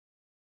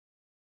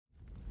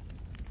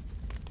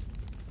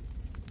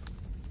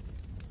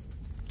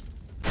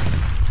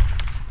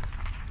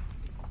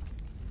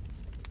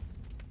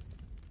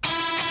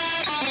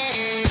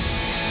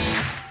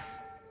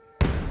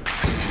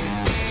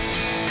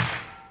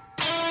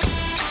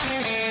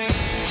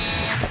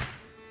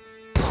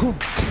Good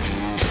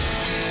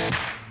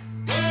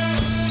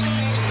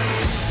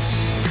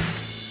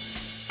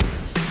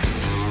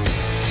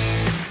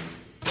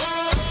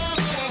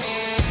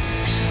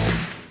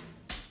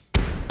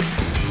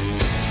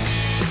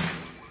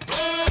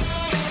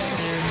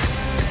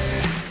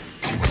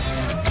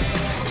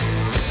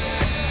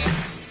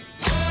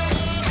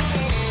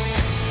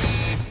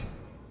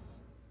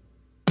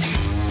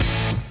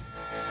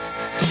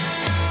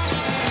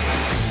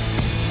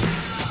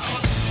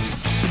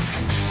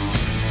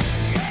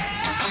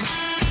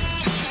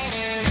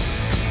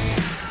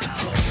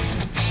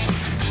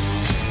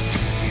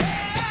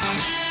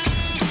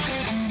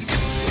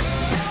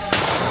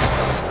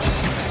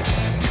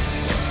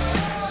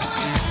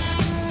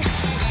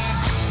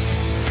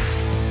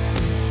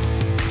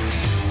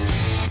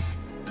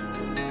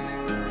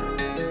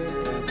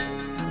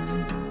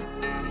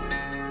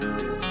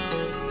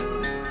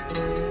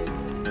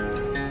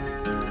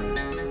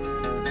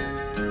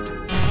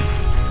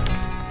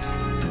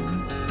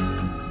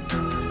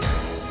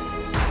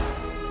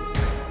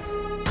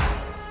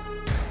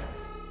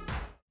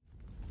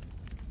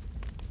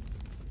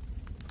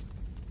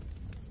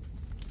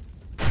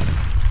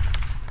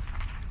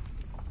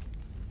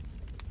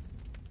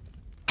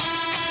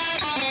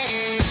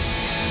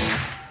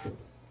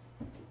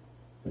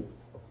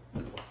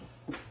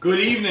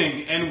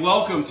evening and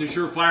welcome to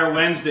Surefire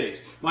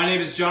Wednesdays. My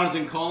name is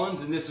Jonathan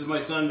Collins and this is my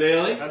son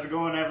Bailey. How's it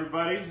going,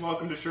 everybody?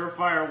 Welcome to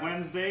Surefire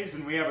Wednesdays,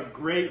 and we have a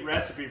great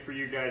recipe for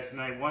you guys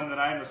tonight, one that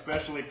I'm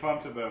especially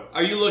pumped about.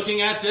 Are you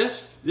looking at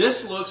this?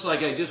 This looks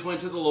like I just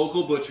went to the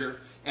local butcher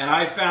and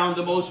I found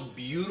the most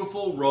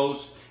beautiful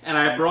roast and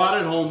I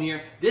brought it home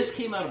here. This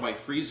came out of my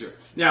freezer.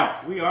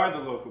 Now, we are the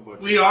local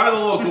butcher. We are the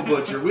local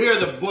butcher. We are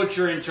the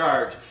butcher in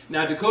charge.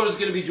 Now, Dakota's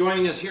going to be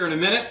joining us here in a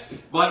minute,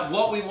 but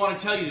what we want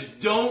to tell you is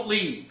don't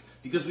leave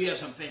because we have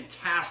some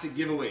fantastic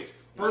giveaways.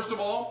 First of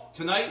all,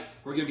 tonight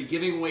we're going to be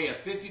giving away a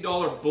 $50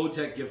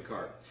 Bowtech gift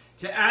card.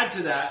 To add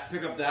to that,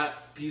 pick up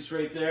that piece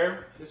right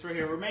there. This right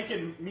here, we're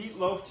making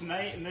meatloaf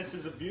tonight, and this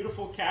is a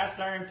beautiful cast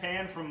iron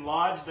pan from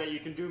Lodge that you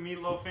can do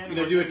meatloaf in. We're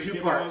going to do it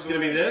two-part. It's going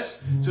to be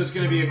this. So it's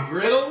going to be a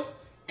griddle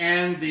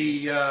and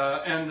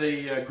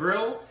the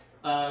grill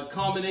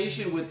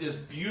combination with this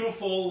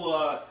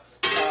beautiful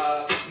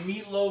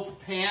meatloaf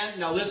pan.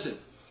 Now listen,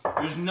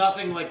 there's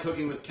nothing like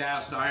cooking with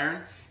cast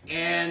iron.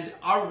 And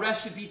our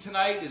recipe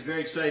tonight is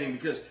very exciting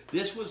because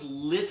this was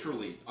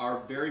literally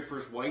our very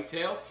first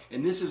whitetail,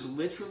 and this is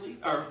literally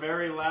our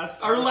very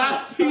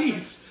last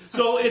piece.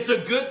 So it's a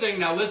good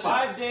thing. Now listen,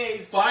 5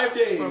 days. 5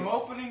 days from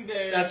opening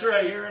day. That's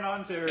right. Here in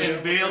Ontario.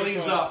 And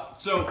Bailey's up.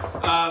 So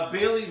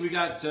Bailey, we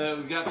got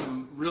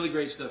some really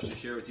great stuff to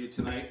share with you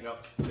tonight.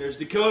 Yep. There's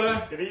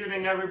Dakota. Good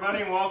evening,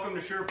 everybody, and welcome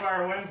to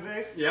Surefire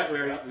Wednesdays. Yeah,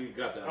 we've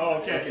got that.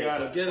 Oh, okay.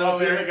 So it. get up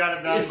we there. already got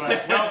it done,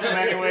 but welcome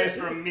anyways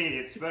from me.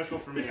 It's special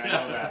for me. I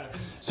know that.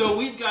 So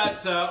we've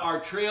got our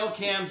trail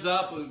cams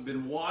up. We've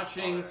been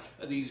watching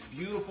these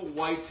beautiful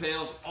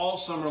whitetails all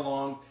summer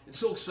long. It's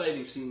so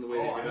exciting seeing the way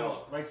they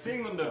develop. Like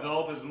seeing them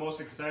develop is the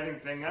most exciting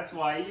thing. That's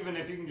why even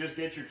if you can just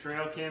get your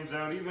trail cams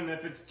out, even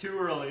if it's too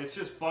early, it's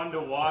just fun to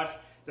watch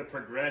the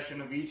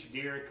progression of each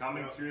deer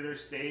coming through their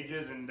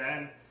stages. And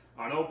then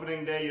on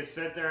opening day, you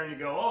sit there and you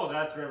go, "Oh,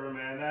 that's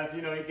Riverman." That's,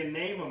 you know, you can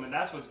name them, and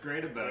that's what's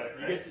great about it.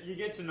 Right? You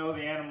get to know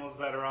the animals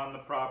that are on the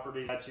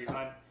property that you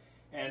hunt.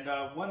 And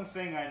one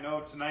thing I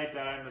know tonight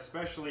that I'm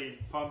especially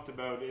pumped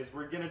about is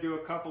we're going to do a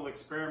couple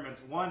experiments.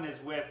 One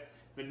is with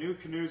the new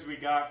canoes we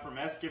got from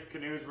Eskif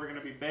Canoes. We're going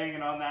to be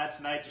banging on that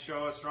tonight to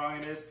show how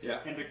strong it is. Yeah.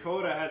 And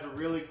Dakota has a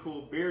really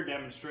cool beer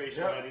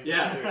demonstration that he's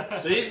going to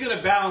do. So he's going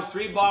to balance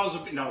 3 bottles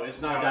of beer. No,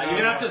 it's not that. You're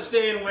going to have to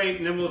stay and wait,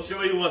 and then we'll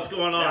show you what's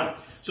going on. Yeah.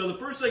 So the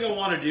first thing I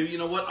want to do, you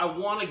know what? I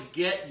want to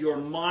get your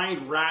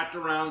mind wrapped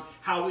around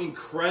how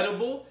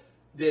incredible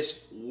this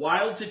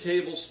Wild to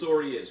Table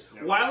story is.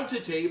 Yep. Wild to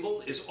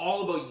Table is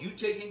all about you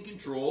taking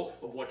control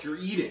of what you're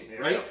eating,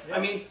 right? Yep. I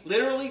mean,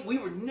 literally, we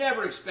were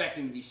never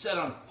expecting to be set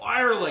on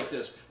fire like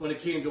this when it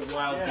came to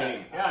wild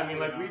game. Yeah, I mean,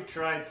 like, we've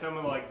tried some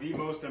of, like, the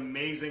most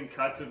amazing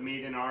cuts of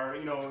meat in our,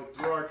 you know,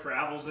 through our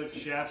travels as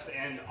chefs,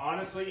 and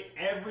honestly,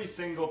 every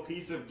single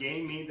piece of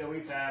game meat that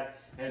we've had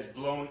has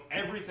blown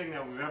everything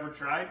that we've ever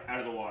tried out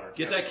of the water.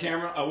 Get that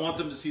camera. I want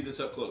them to see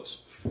this up close.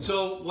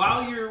 So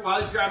while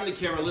he's grabbing the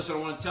camera, listen, I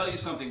want to tell you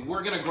something.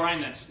 We're going to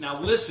grind this.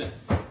 Now listen,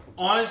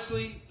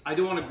 honestly, I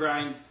do want to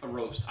grind a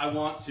roast. I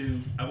want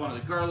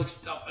the garlic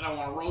stuff, and I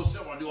want to roast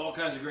it. I want to do all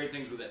kinds of great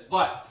things with it.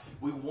 But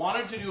we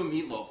wanted to do a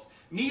meatloaf.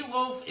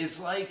 Meatloaf is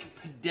like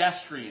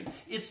pedestrian.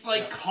 It's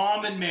like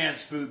common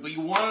man's food. But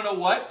you want to know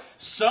what?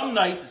 Some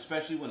nights,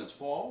 especially when it's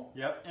fall,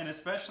 and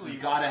especially you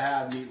gotta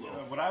have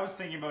meatloaf. What I was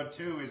thinking about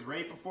too is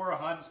right before a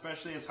hunt,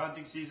 especially as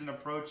hunting season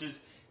approaches,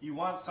 you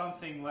want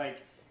something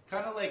like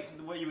kind of like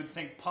what you would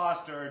think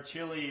pasta or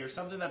chili or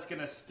something that's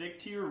going to stick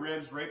to your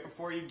ribs right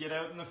before you get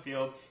out in the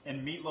field,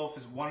 and meatloaf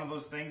is one of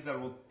those things that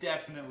will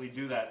definitely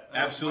do that.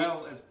 Absolutely. As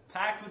well as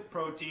packed with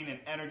protein and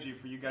energy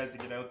for you guys to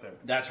get out there.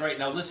 That's right.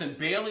 Now listen,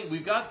 Bailey,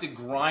 we've got the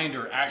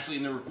grinder actually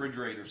in the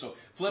refrigerator. So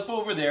flip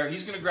over there.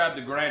 He's going to grab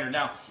the grinder.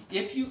 Now,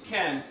 if you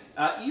can,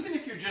 even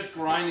if you're just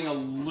grinding a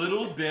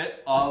little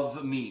bit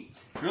of meat,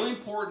 really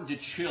important to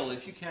chill.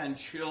 If you can,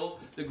 chill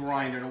the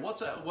grinder. Now,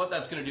 what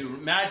that's going to do,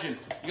 imagine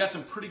you got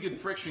some pretty good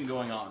friction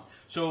going on.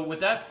 So with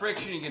that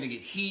friction, you're going to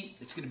get heat.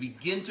 It's going to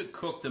begin to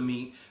cook the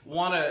meat.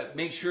 Want to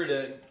make sure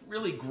to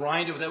really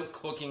grind it without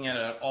cooking it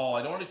at all.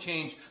 I don't want to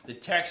change the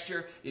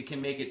texture. It can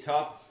make it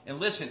tough. And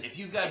listen, if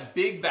you've got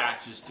big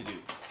batches to do,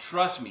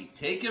 trust me,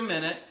 take a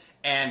minute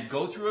and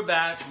go through a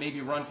batch,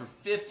 maybe run for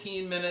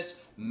 15 minutes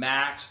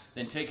max,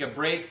 then take a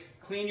break,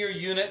 clean your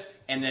unit,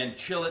 and then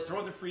chill it, throw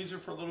it in the freezer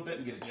for a little bit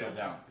and get it chilled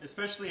down.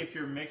 Especially if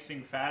you're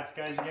mixing fats,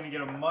 guys, you're going to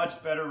get a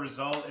much better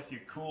result if you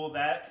cool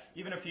that.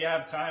 Even if you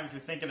have time, if you're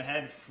thinking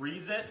ahead,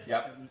 freeze it.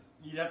 Yep.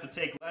 You'd have to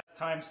take less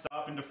time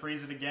stopping to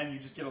freeze it again. You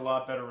just get a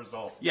lot better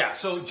results. Yeah,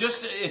 so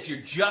just if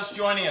you're just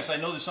joining us, I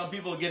know that some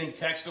people are getting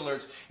text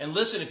alerts. And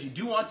listen, if you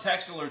do want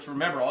text alerts,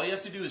 remember, all you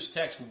have to do is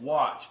text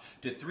WATCH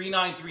to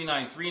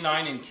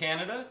 393939 in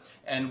Canada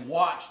and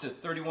WATCH to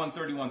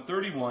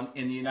 313131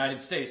 in the United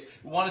States.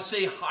 We want to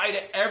say hi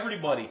to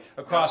everybody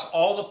across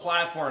all the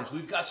platforms.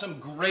 We've got some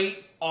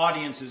great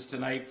audiences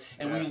tonight,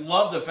 and we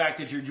love the fact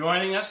that you're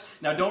joining us.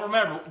 Now,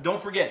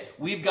 don't forget,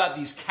 we've got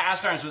these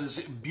cast irons, so this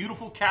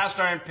beautiful cast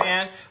iron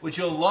pan, which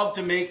you'll love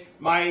to make.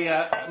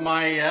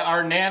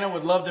 Our Nana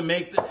would love to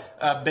make the,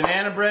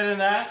 banana bread in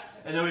that.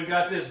 And then we've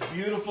got this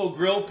beautiful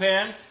grill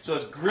pan. So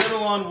it's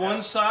griddle on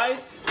one side,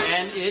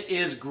 and it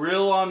is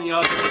grill on the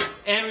other.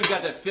 And we've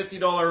got that $50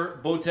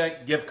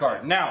 Bowtech gift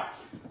card. Now,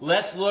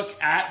 let's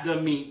look at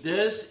the meat.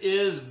 This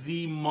is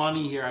the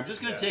money here. I'm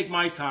just going to take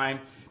my time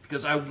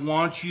because I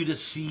want you to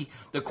see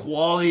the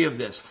quality of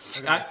this.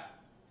 Okay.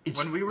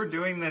 When we were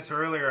doing this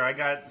earlier, I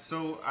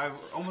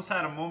almost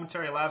had a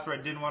momentary lapse where I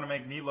didn't want to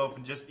make meatloaf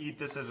and just eat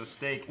this as a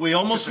steak. We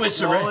almost switched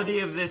the quality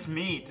of this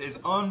meat is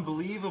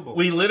unbelievable.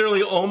 We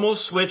literally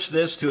almost switched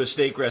this to a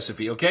steak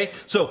recipe, okay?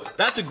 So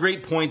that's a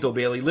great point though,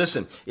 Bailey.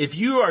 Listen, if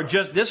you are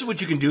this is what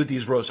you can do with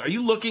these roasts. Are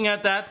you looking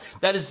at that?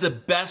 That is the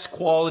best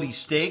quality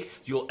steak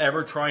you'll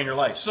ever try in your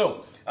life.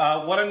 So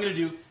what I'm going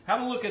to do,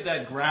 have a look at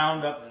that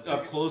ground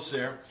up close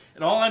there.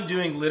 And all I'm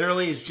doing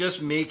literally is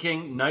just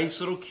making nice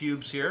little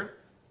cubes here.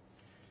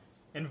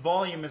 In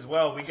volume as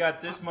well, we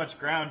got this much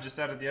ground just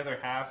out of the other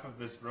half of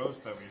this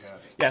roast that we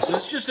have. Yeah, so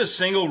it's just a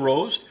single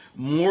roast,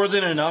 more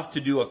than enough to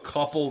do a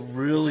couple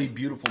really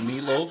beautiful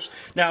meatloaves.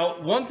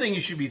 Now, one thing you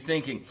should be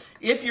thinking,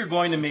 if you're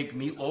going to make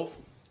meatloaf,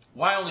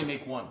 why only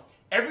make one?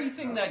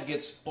 Everything that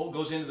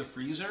goes into the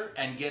freezer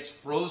and gets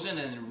frozen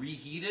and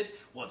reheated,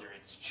 whether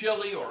it's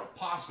chili or a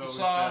pasta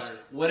sauce,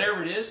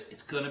 whatever it is,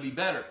 it's going to be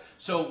better.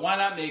 So why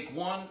not make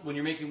one? When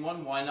you're making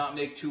one, why not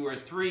make two or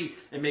three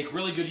and make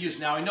really good use?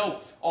 Now, I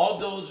know all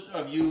those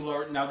of you who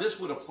are, now this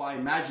would apply,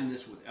 imagine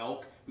this with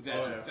elk. We've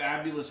got some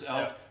fabulous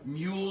elk,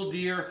 mule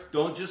deer.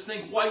 Don't just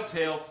think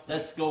whitetail.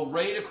 Let's go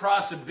right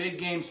across the big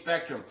game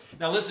spectrum.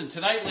 Now listen,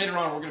 tonight, later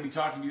on, we're going to be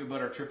talking to you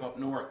about our trip up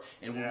north.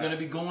 And we're going to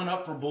be going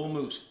up for bull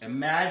moose.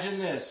 Imagine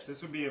this.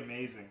 This would be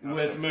amazing.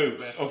 With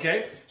moose,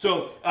 okay?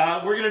 So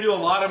we're going to do a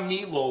lot of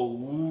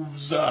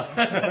meatloaves.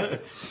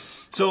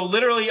 So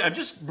literally, I'm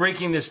just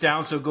breaking this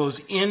down so it goes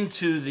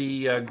into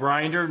the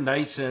grinder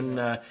nice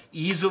and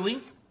easily.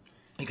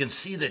 You can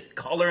see the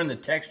color and the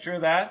texture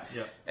of that.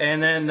 Yep.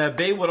 And then,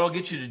 Babe, what I'll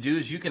get you to do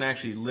is you can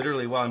actually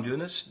literally, while I'm doing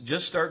this,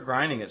 just start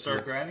grinding it.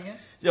 Start grinding it?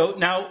 So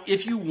now,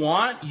 if you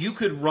want, you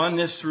could run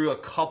this through a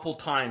couple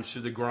times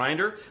through the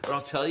grinder. But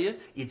I'll tell you,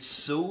 it's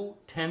so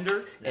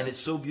tender and it's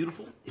so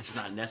beautiful, it's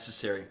not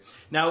necessary.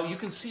 Now, you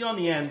can see on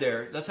the end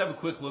there, let's have a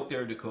quick look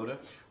there, Dakota.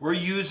 We're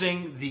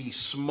using the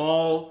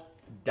small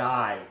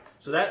die.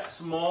 So that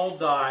small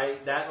die,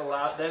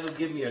 that'll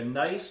give me a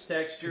nice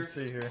texture. Let's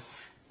see here.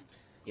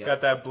 Yep.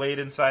 Got that blade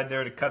inside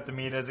there to cut the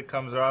meat as it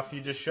comes off.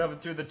 You just shove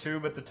it through the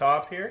tube at the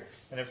top here,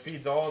 and it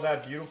feeds all of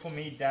that beautiful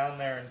meat down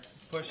there and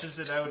pushes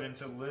it out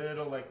into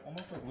little,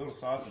 almost like little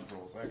sausage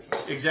rolls,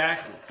 actually.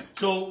 Exactly.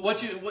 So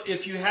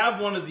if you have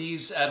one of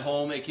these at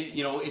home, if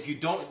you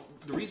don't,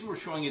 the reason we're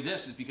showing you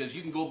this is because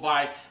you can go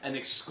buy an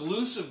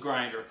exclusive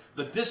grinder,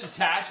 but this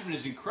attachment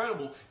is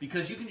incredible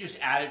because you can just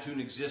add it to an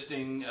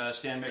existing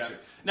stand mixer.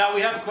 Yep. Now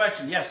we have a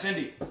question. Yes,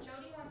 Cindy.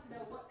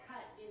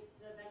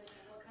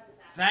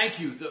 Thank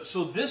you.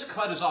 So this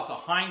cut is off the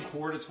hind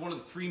quarter. It's one of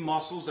the three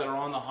muscles that are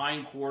on the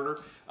hind quarter.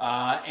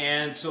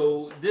 And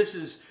so this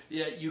is,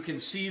 you can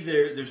see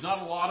there's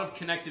not a lot of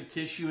connective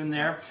tissue in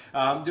there.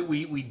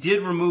 We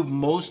did remove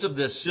most of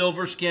the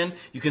silver skin.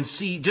 You can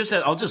see,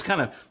 I'll just kind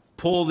of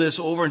pull this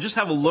over and just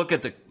have a look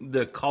at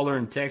the color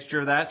and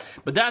texture of that.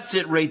 But that's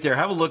it right there.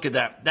 Have a look at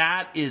that.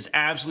 That is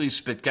absolutely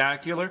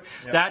spectacular.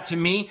 Yep. That to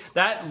me,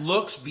 that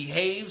looks,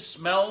 behaves,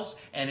 smells,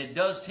 and it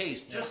does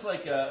taste just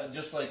like a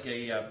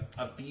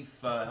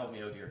beef. Help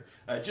me out here.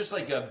 Just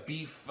like a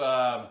beef.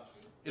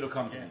 It'll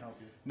come to me.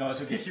 No, it's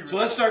okay. So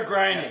let's start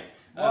grinding.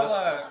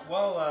 That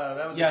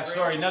was. Yeah.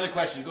 Sorry. Another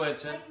question. Go ahead,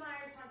 Sid. Mike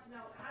Myers wants to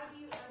know, how do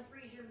you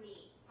unfreeze your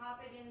meat?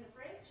 Pop it in the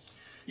fridge?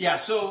 Yeah,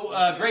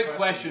 so great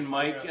question,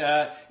 Mike.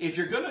 If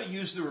you're going to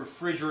use the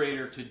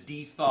refrigerator to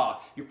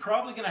de-thaw, you're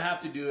probably going to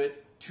have to do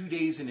it 2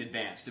 days in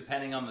advance,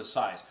 depending on the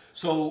size.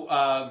 So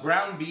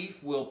ground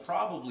beef will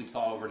probably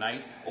thaw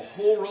overnight. A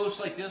whole roast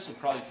like this will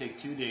probably take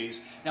 2 days.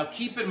 Now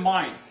keep in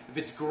mind, if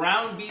it's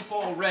ground beef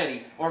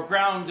already, or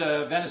ground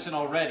venison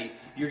already,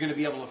 you're going to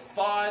be able to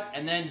thaw it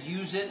and then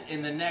use it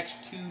in the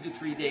next 2 to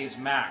 3 days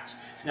max.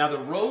 Now the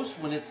roast,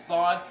 when it's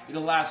thawed,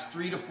 it'll last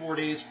 3 to 4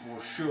 days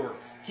for sure.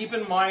 Keep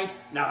in mind,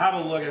 now have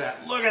a look at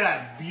that. Look at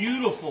that,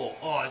 beautiful.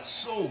 Oh, it's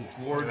so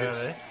gorgeous.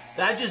 Really?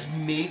 That just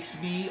makes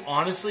me,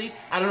 honestly,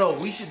 I don't know,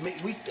 we should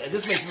make,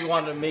 this makes me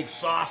want to make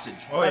sausage.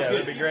 Oh That's yeah,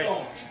 good. that'd be great.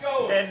 Keep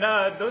going.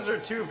 And those are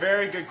 2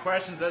 very good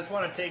questions. I just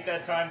want to take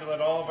that time to let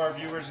all of our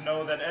viewers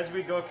know that as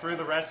we go through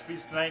the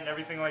recipes tonight and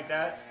everything like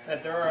that,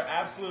 that there are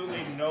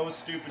absolutely no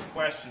stupid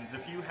questions.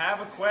 If you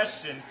have a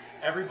question,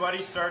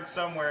 everybody starts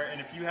somewhere,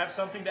 and if you have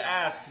something to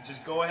ask,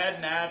 just go ahead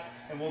and ask,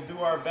 and we'll do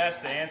our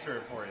best to answer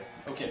it for you.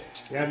 Okay.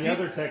 Yeah, and the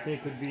other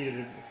technique would be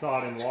to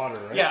thaw it in water,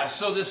 right? Yeah,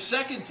 so the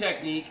second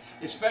technique,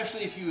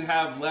 especially if you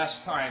have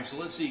less time, so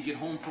let's say you get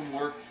home from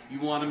work, you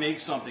want to make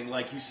something,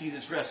 like you see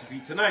this recipe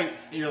tonight,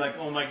 and you're like,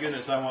 oh my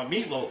goodness, I want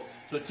meatloaf.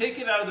 So take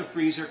it out of the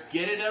freezer,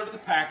 get it out of the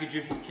package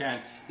if you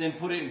can, then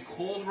put it in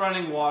cold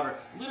running water.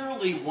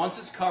 Literally, once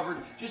it's covered,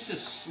 just a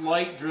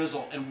slight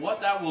drizzle. And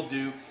what that will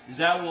do is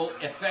that will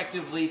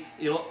effectively,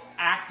 it'll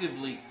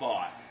actively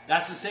thaw it.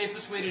 That's the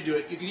safest way to do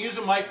it. You can use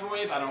a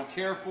microwave. I don't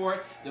care for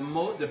it.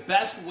 The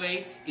best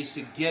way is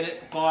to get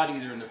it thawed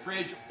either in the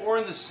fridge or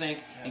in the sink.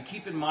 And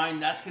keep in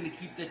mind, that's going to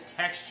keep the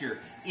texture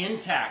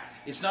intact.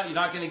 It's not, you're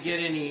not going to get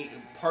any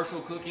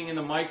partial cooking in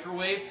the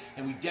microwave.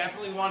 And we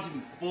definitely want it to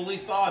be fully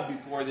thawed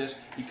before this,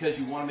 because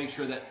you want to make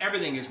sure that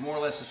everything is more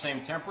or less the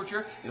same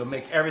temperature. It'll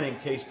make everything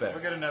taste better.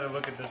 We'll get another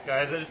look at this,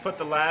 guys. I just put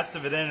the last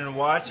of it in, and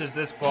watch as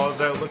this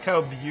falls out. Look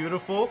how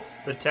beautiful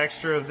the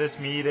texture of this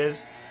meat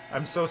is.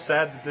 I'm so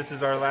sad that this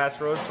is our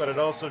last roast, but it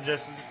also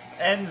just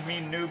ends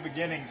mean new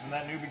beginnings, and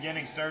that new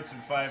beginning starts in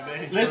 5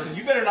 days. Listen,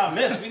 you better not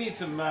miss. We need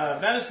some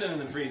venison in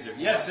the freezer.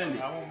 Yes,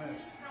 Cindy. I won't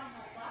miss.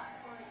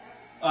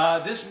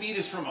 This meat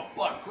is from a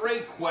buck.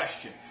 Great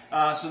question.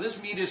 So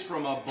this meat is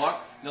from a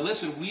buck. Now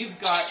listen, we've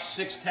got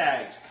 6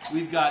 tags.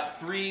 We've got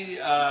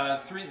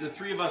the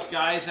 3 of us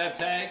guys have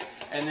tags,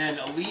 and then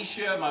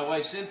Alicia, my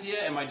wife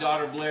Cynthia, and my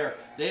daughter Blair,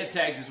 they have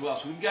tags as well.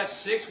 So we've got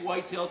 6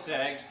 whitetail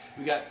tags.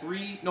 We've got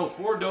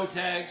 4 doe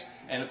tags,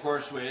 and of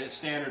course,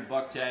 standard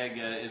buck tag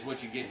is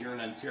what you get here in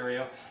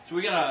Ontario. So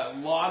we got a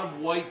lot of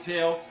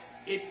whitetail.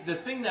 The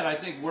thing that I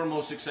think we're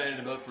most excited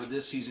about for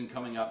this season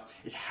coming up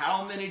is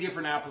how many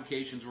different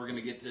applications we're going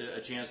to get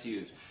a chance to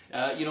use.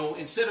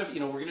 Instead of,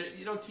 we're going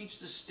to, teach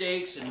the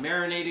steaks and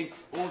marinating,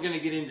 we're going to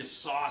get into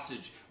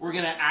sausage. We're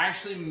going to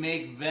actually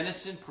make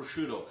venison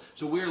prosciutto.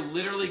 So we're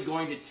literally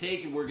going to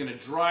take and we're going to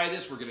dry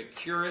this, we're going to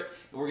cure it,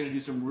 and we're going to do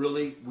some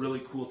really,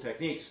 really cool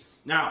techniques.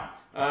 Now,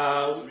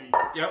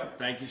 yep,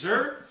 thank you,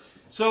 sir.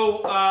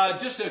 So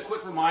just a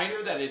quick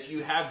reminder that if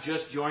you have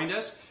just joined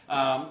us,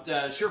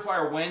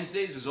 Surefire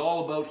Wednesdays is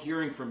all about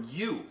hearing from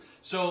you.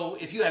 So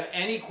if you have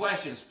any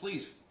questions,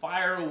 please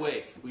fire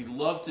away. We'd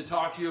love to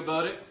talk to you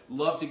about it,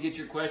 love to get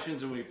your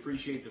questions, and we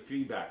appreciate the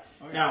feedback.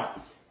 Okay.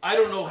 Now, I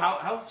don't know,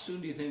 how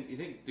soon do you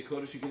think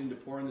Dakota should get into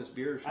pouring this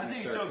beer? Or should I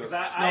think so, because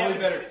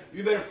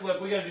we better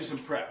flip. We got to do some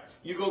prep.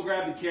 You go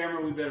grab the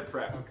camera, we better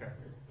prep. Okay.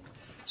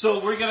 So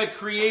we're going to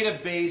create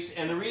a base,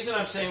 and the reason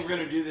I'm saying we're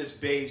going to do this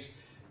base,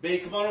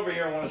 Babe, come on over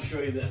here, I want to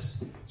show you this.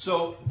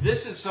 So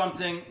this is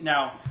something,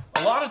 now,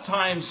 a lot of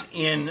times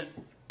in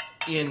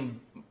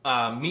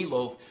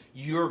meatloaf,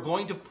 you're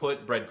going to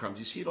put breadcrumbs.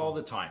 You see it all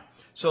the time.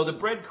 So the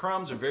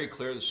breadcrumbs are very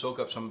clear to soak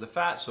up some of the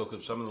fat, soak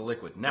up some of the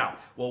liquid. Now,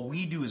 what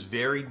we do is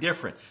very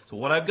different. So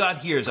what I've got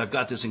here is I've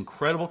got this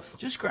incredible,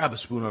 just grab a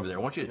spoon over there.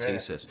 I want you to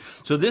taste this.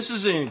 So this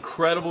is an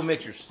incredible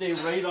mixture. Stay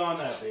right on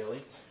that,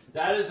 Bailey.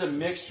 That is a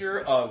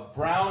mixture of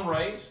brown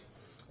rice.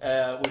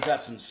 We've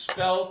got some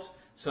spelt,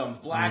 some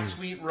black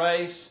sweet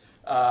rice,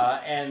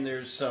 and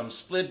there's some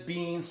split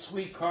beans,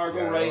 sweet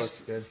cargo rice.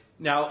 Good.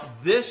 Now,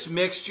 this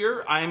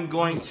mixture, I'm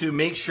going to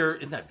make sure,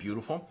 isn't that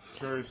beautiful?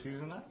 Already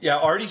seasoned that? Yeah,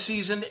 already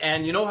seasoned,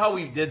 and you know how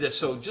we did this.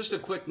 So just a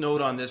quick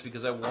note on this,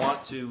 because I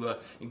want to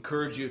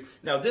encourage you.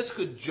 Now, this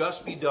could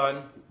just be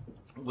done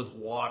with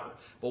water,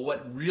 but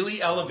what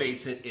really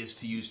elevates it is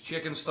to use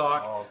chicken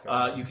stock. Oh,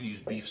 okay. You can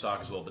use beef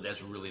stock as well, but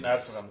that's really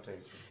nice. That's what I'm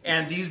taking.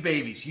 And these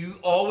babies, you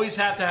always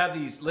have to have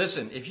these.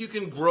 Listen, if you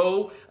can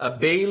grow a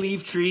bay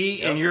leaf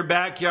tree in your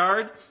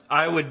backyard,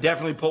 I would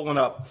definitely put one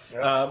up.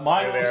 Yep.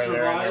 Mine will They're in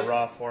survive. their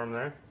raw form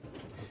there.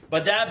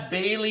 But that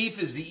bay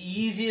leaf is the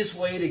easiest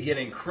way to get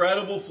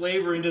incredible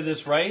flavor into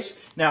this rice.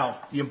 Now,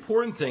 the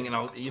important thing,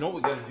 and you know what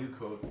we got to do,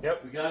 Code?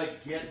 Yep. We got to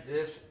get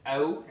this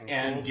out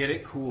and get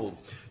it cooled.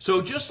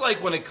 So just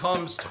like when it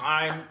comes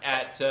time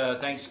at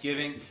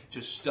Thanksgiving to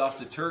stuff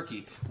the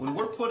turkey, when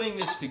we're putting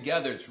this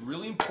together, it's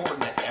really important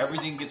that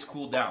everything gets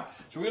cooled down.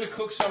 So we're going to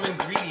cook some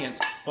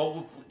ingredients,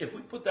 but if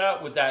we put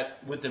that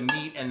with the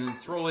meat and then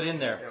throw it in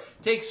there,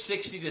 it takes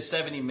 60 to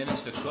 70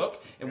 minutes to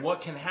cook. And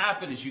what can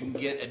happen is you can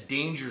get a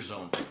danger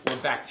zone. where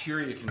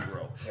bacteria can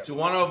grow. So we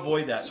want to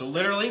avoid that. So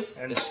literally,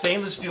 a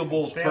stainless steel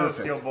bowl is Stainless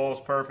perfect. steel bowl is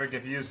perfect.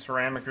 If you use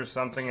ceramic or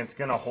something, it's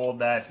going to hold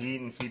that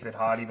heat and keep it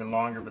hot even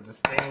longer. But the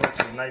stainless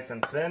is nice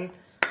and thin.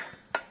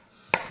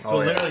 So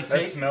literally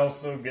that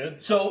smells so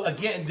good. So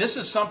again, this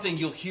is something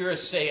you'll hear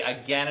us say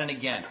again and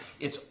again.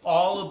 It's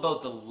all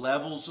about the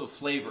levels of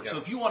flavor. So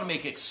if you want to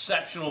make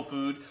exceptional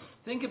food,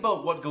 think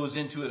about what goes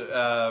into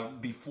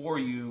it before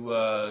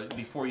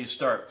you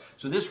start.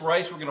 So this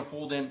rice we're going to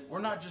fold in. We're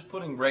not just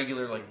putting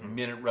regular like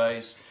minute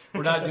rice.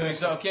 We're not doing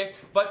so, okay?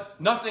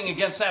 But nothing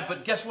against that.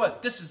 But guess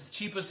what? This is the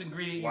cheapest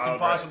ingredient you can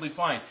possibly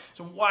find.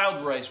 Some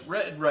wild rice,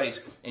 red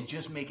rice, and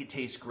just make it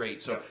taste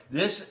great. So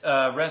this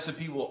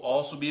recipe will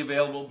also be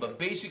available. But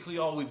basically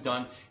all we've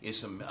done is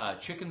some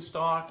chicken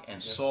stock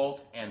and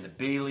salt and the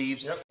bay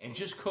leaves and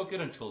just cook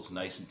it until it's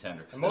nice and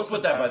tender. And let's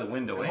put that by the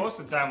window. Most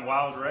of the time,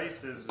 wild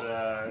rice is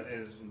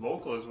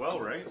local as well,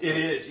 right? So. It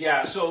is,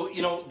 yeah. So,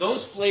 you know,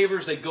 those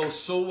flavors, they go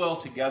so well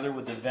together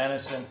with the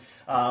venison.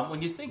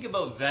 When you think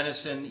about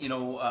venison, you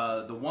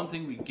know, the one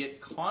thing we get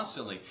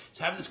constantly is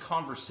have this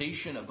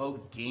conversation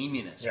about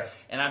gaminess. Yeah.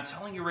 And I'm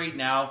telling you right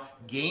now,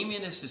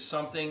 gaminess is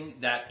something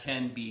that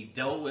can be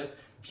dealt with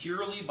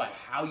purely by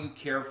how you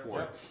care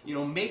for it. You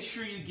know, make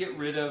sure you get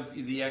rid of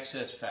the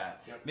excess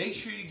fat. Make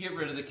sure you get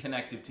rid of the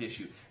connective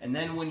tissue. And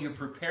then when you're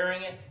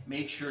preparing it,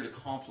 make sure to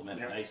complement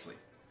it nicely.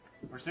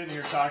 We're sitting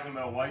here talking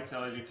about white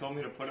cellars. You told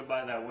me to put it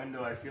by that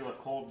window. I feel a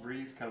cold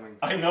breeze coming.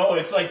 I know,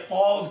 it's like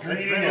fall's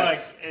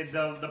greenness. It's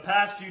been like, the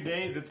past few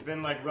days, it's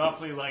been like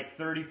roughly like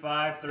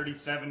 35,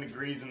 37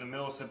 degrees in the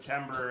middle of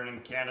September in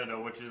Canada,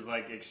 which is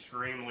like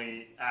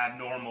extremely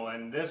abnormal.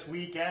 And this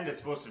weekend, it's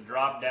supposed to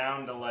drop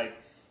down to like,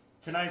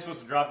 tonight's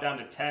supposed to drop down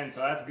to 10, so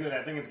that's good.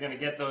 I think it's going to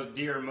get those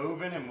deer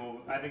moving, and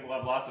I think we'll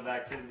have lots of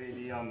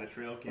activity on the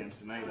trail cams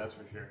tonight, that's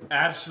for sure.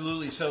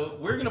 Absolutely. So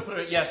we're going to put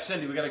it, yes,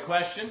 Cindy, we got a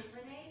question?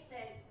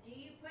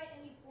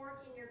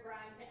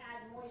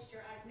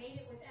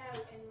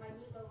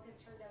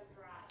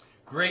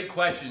 Great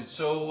question.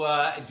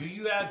 So do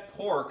you add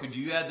pork or do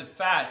you add the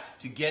fat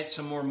to get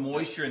some more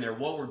moisture in there?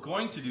 What we're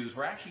going to do is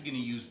we're actually going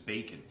to use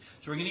bacon.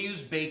 So we're going to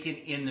use bacon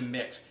in the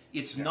mix.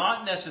 It's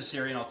not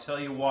necessary, and I'll tell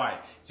you why.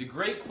 It's a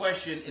great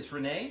question. It's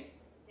Renee?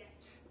 Yes.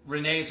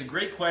 Renee, it's a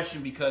great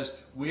question because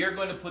we are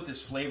going to put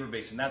this flavor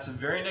base, and that's the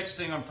very next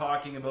thing I'm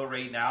talking about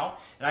right now.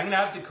 And I'm going to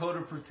have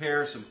Dakota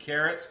prepare some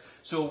carrots.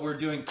 So we're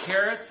doing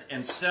carrots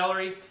and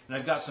celery, and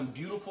I've got some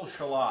beautiful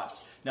shallots.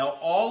 Now,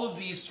 all of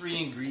these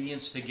three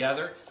ingredients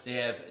together, they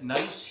have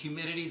nice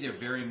humidity, they're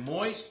very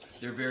moist,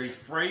 they're very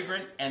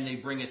fragrant, and they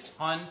bring a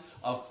ton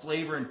of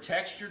flavor and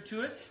texture to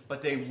it,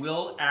 but they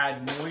will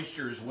add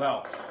moisture as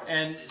well.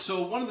 And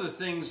so one of the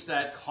things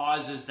that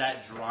causes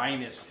that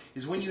dryness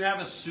is when you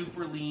have a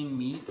super lean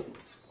meat,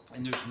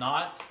 and there's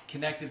not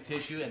connective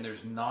tissue and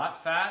there's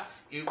not fat,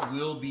 it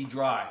will be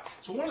dry.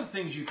 So one of the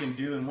things you can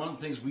do, and one of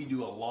the things we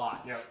do a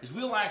lot, is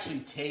we'll actually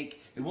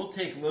take a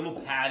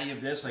little patty of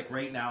this, like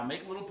right now,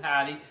 make a little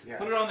patty,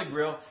 put it on the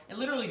grill, and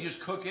literally just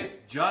cook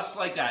it just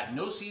like that.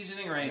 No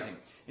seasoning or anything.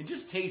 And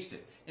just taste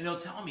it. And it'll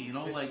tell me, you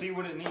know, just see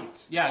what it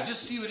needs. Yeah,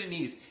 just see what it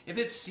needs. If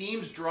it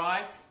seems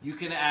dry, you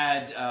can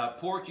add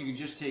pork. You can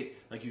just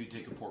take, like you could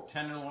take a pork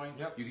tenderloin,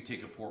 you could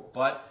take a pork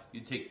butt,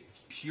 you could take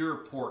pure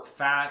pork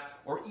fat,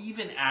 or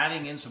even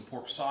adding in some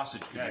pork sausage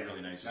could be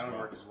really nice as well. That would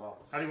work as well.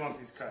 How do you want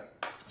these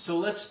cut? So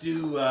let's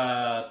do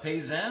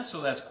paysan,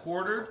 so that's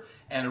quartered,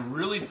 and a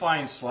really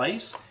fine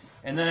slice.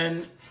 And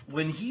then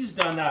when he's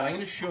done that, I'm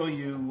going to show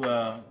you,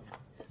 I'll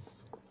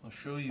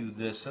show you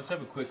this. Let's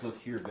have a quick look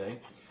here, babe.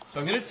 So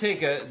I'm going to take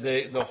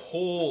the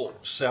whole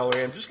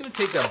celery. I'm just going to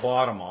take that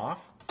bottom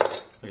off.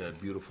 Look at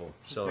that beautiful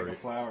celery. Like a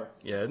flower.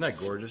 Yeah, isn't that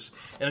gorgeous?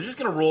 And I'm just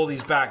going to roll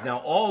these back. Now,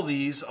 all of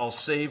these I'll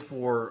save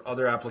for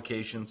other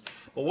applications.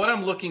 But what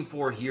I'm looking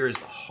for here is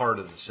the heart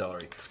of the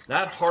celery.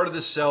 That heart of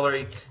the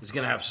celery is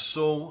going to have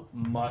so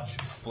much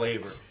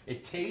flavor.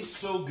 It tastes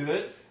so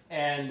good.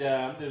 And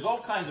there's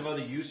all kinds of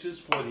other uses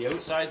for the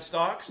outside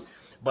stalks.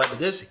 But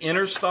this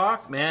inner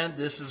stalk, man,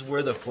 this is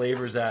where the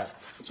flavor's at.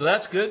 So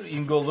that's good. You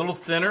can go a little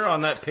thinner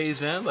on that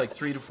paysan, like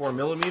 3 to 4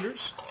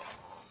 millimeters.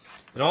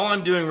 And all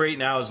I'm doing right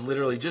now is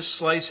literally just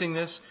slicing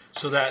this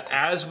so that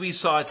as we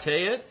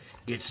saute it,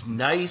 it's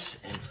nice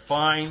and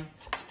fine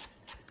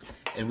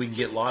and we can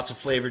get lots of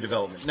flavor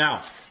development.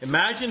 Now,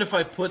 imagine if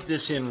I put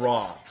this in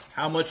raw.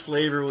 How much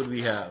flavor would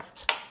we have?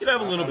 You'd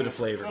have a little bit of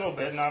flavor. A little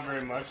bit, not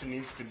very much. It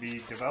needs to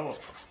be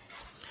developed.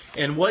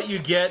 And what you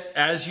get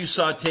as you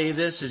saute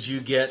this is you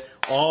get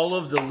all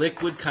of the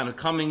liquid kind of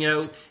coming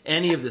out.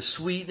 Any of the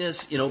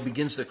sweetness, you know,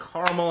 begins to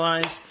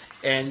caramelize.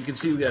 And you can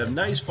see we got a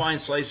nice fine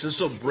slice.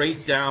 This will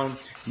break down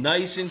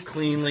nice and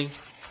cleanly.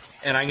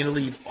 And I'm going to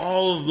leave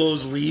all of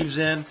those leaves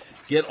in.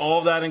 Get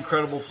all that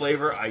incredible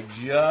flavor. I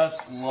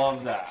just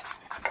love that.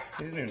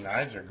 These new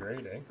knives are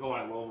great, eh? Oh,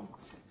 I love them.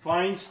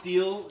 Fine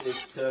steel,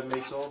 it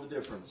makes all the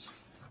difference.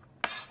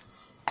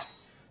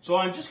 So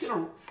I'm just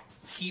going to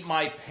heat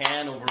my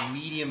pan over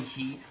medium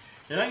heat.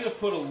 And I'm going to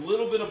put a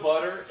little bit of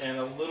butter and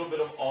a little bit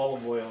of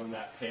olive oil in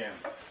that pan.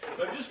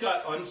 So I've just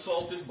got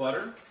unsalted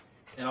butter.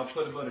 And I'll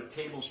put about a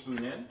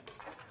tablespoon in.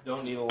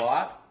 Don't need a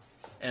lot.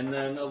 and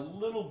then a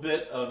little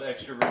bit of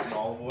extra virgin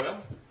olive oil.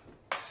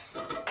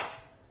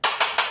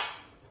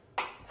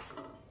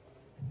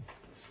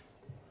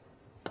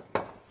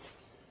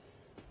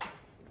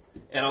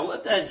 And I'll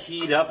let that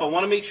heat up. I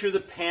want to make sure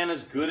the pan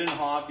is good and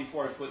hot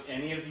before I put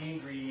any of the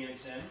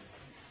ingredients in.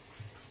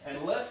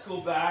 And let's go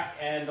back,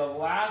 and the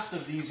last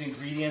of these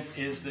ingredients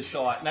is the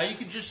shallot. Now you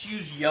could just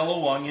use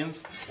yellow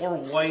onions or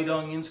white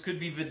onions, could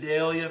be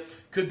Vidalia,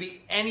 could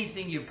be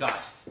anything you've got.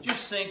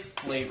 Just think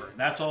flavor.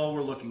 That's all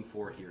we're looking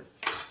for here.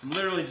 I'm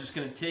literally just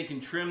going to take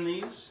and trim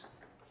these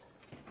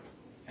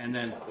and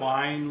then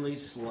finely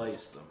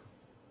slice them.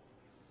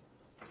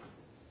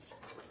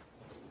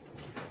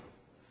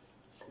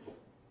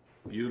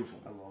 Beautiful.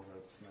 I love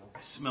that smell.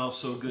 It smells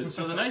so good.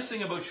 So the nice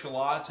thing about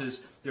shallots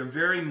is they're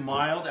very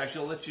mild.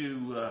 Actually, I'll let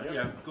you,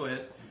 yeah, go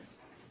ahead.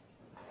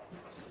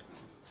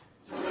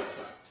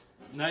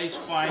 Nice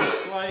fine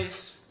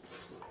slice.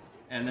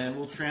 And then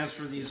we'll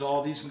transfer these,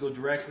 all these can go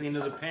directly into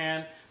the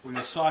pan. We're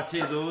going to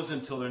saute those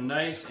until they're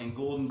nice and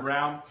golden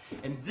brown.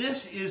 And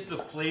this is the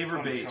flavor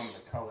base. Show 'em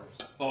the colors.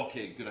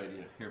 Okay, good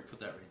idea. Here, put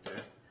that right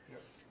there.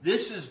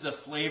 This is the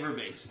flavor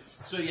base.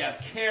 So you have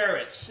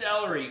carrot,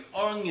 celery,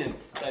 onion,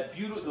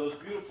 those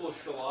beautiful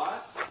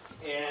shallots.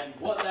 And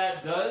what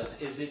that does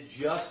is it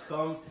just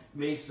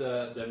makes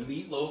the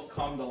meatloaf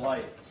come to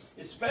life.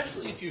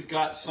 Especially if you've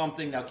got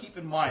something, now keep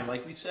in mind,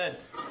 like we said,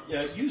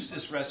 use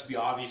this recipe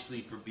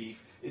obviously for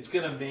beef. It's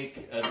going to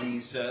make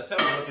these, let's have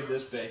a look at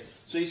this bag.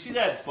 So you see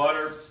that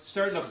butter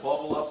starting to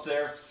bubble up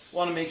there?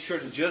 Want to make sure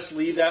to just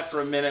leave that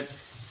for a minute.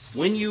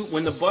 When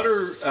the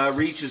butter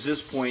reaches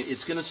this point,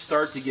 it's going to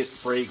start to get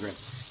fragrant.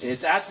 And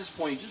it's at this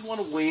point, you just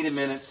want to wait a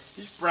minute,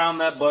 just brown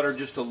that butter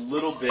just a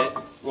little bit,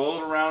 roll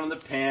it around in the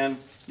pan,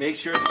 make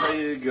sure it's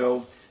ready to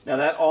go. Now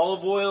that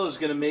olive oil is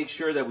going to make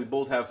sure that we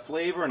both have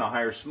flavor and a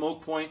higher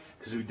smoke point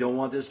because we don't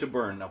want this to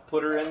burn. Now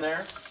put her in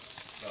there.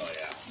 Oh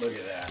yeah, look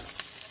at that.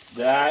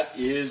 That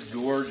is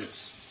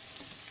gorgeous.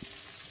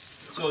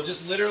 So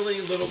just literally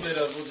a little bit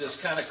of, we'll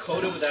just kind of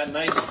coat it with that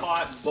nice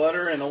hot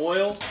butter and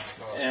oil.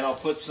 And I'll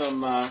put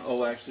some,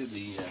 actually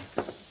the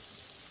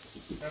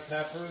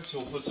pepper. So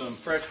we'll put some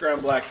fresh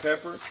ground black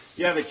pepper. If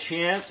you have a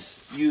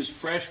chance, use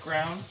fresh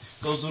ground.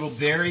 Those little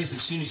berries,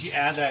 as soon as you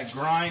add that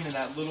grind and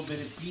that little bit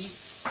of heat,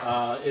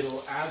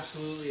 it'll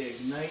absolutely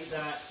ignite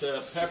that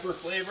pepper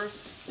flavor.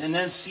 And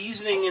then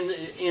seasoning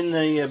in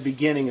the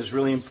beginning is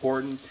really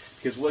important.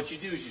 Because what you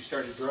do is you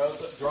start to draw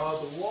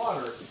the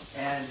water,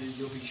 and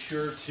you'll be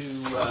sure to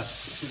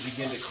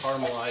begin to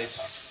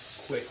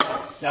caramelize quickly.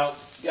 Now,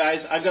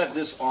 guys, I've got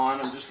this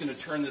on. I'm just going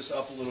to turn this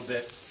up a little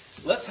bit.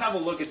 Let's have a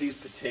look at these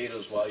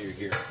potatoes while you're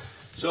here.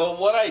 So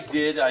what I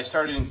did, I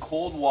started in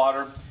cold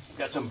water.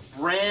 Got some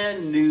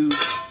brand new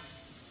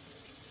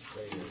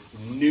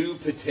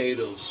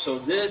potatoes. So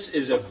this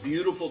is a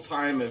beautiful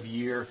time of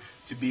year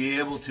to be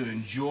able to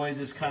enjoy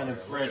this kind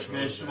of fresh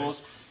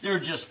vegetables. They're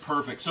just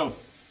perfect. So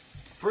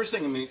first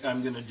thing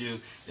I'm going to do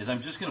is I'm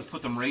just going to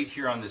put them right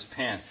here on this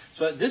pan.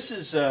 So this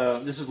is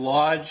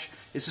Lodge.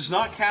 This is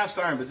not cast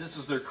iron, but this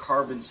is their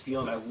carbon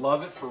steel, and I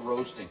love it for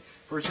roasting.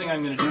 First thing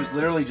I'm going to do is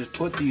literally just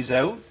put these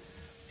out.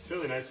 It's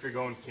really nice if you're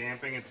going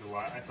camping. It's a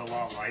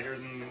lot lighter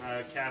than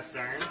cast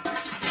iron.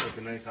 So it's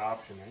a nice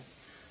option, eh?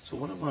 So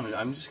what I want to do,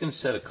 I'm just going to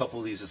set a couple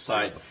of these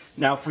aside.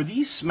 Now for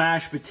these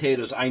smashed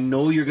potatoes, I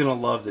know you're going to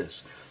love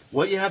this.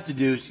 What you have to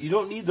do is, you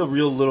don't need the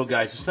real little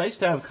guys. It's nice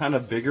to have kind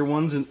of bigger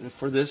ones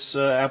for this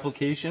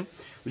application.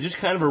 We just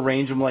kind of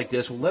arrange them like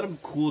this. We'll let them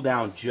cool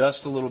down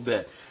just a little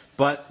bit.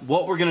 But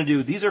what we're going to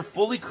do, these are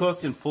fully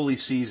cooked and fully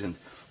seasoned.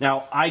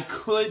 Now, I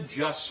could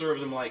just serve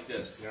them like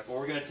this, but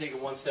we're going to take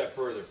it one step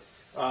further.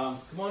 Come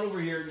on over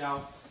here.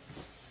 Now,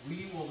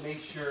 we will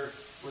make sure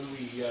when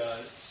we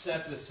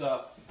set this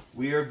up,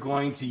 we are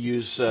going to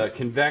use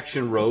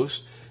convection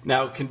roast.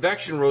 Now,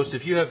 convection roast,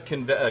 if you have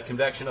a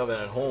convection oven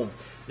at home,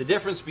 the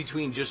difference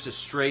between just a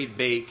straight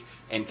bake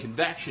and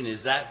convection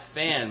is that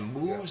fan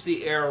moves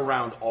the air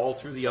around all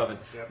through the oven,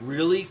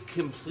 really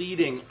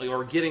completing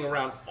or getting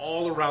around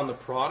all around the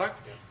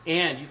product,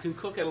 and you can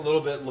cook at a little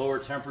bit lower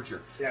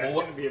temperature. Yeah, it's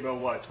going to be about,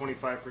 what,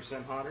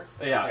 25% hotter?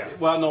 Yeah,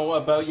 well, no,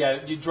 about,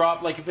 you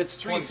drop, like if it's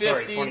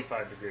 350,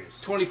 25 degrees.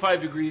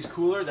 25 degrees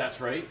cooler,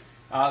 that's right.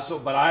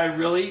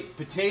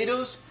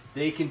 Potatoes,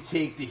 they can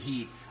take the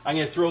heat. I'm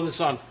going to throw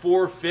this on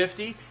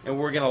 450, and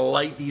we're going to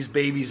light these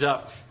babies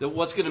up.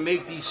 What's going to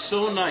make these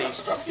so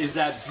nice is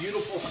that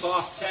beautiful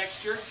soft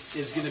texture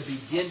is going to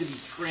begin to be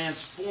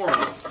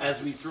transformed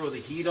as we throw the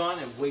heat on,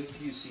 and wait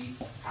till you see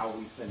how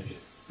we finish it.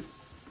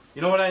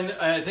 You know what,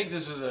 I think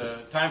this is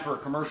a time for a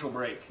commercial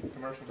break.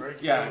 Commercial break?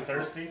 Yeah.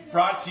 Thirsty?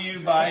 Brought to you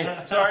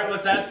by, sorry,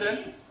 what's that,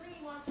 Sid? Bree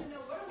wants to know,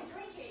 what are we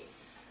drinking?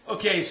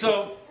 Okay,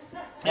 so,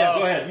 yeah,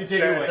 go ahead, you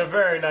take it away. It's a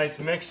very nice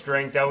mixed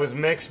drink that was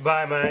mixed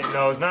by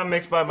it's not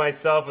mixed by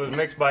myself, it was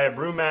mixed by a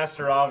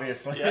brewmaster,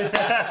 obviously.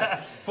 Yeah.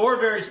 4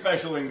 very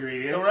special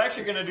ingredients. So we're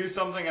actually going to do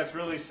something that's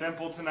really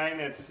simple tonight,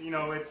 and it's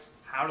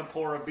how to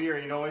pour a beer.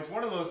 It's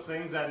one of those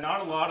things that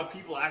not a lot of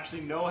people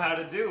actually know how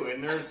to do,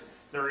 and there's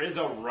there is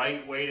a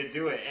right way to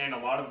do it, and a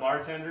lot of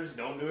bartenders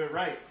don't do it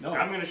right. No.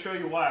 I'm going to show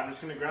you why. I'm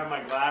just going to grab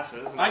my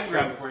glasses. And I can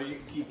grab it for you. You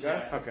can keep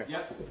that. that. Okay.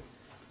 Yep.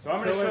 So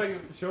I'm going to show you.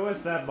 Show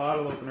us that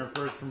bottle opener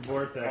first from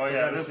Vortex. Oh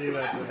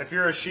yeah, if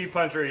you're a sheep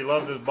hunter, you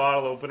love this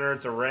bottle opener.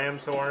 It's a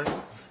ram's horn.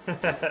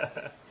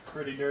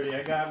 Pretty dirty.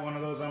 I got one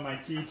of those on my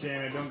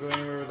keychain. I don't go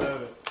anywhere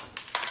without it.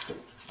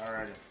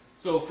 Alrighty.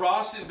 So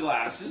frosted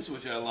glasses,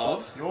 which I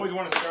love. You always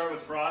want to start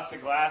with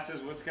frosted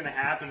glasses. What's going to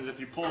happen is if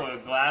you pull a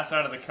glass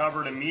out of the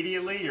cupboard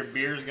immediately, your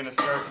beer is going to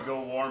start to go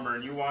warmer,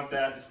 and you want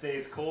that to stay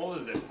as cold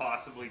as it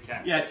possibly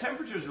can. Yeah,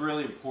 temperature is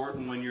really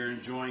important when you're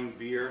enjoying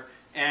beer.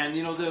 And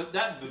you know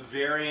that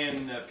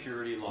Bavarian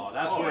purity law,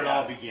 that's where it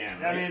all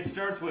began, right? I mean, it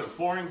starts with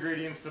 4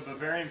 ingredients. The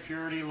Bavarian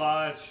purity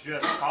law, it's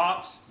just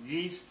hops,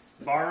 yeast,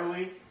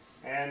 barley,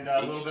 and a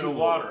little bit of H2O.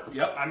 water.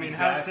 Yep, I mean,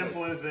 exactly. how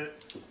simple is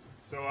it?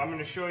 So I'm going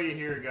to show you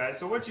here, guys.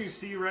 So what you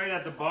see right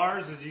at the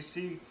bars is you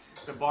see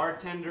the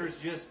bartenders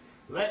just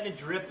letting it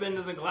drip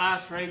into the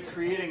glass, right?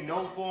 Creating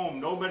no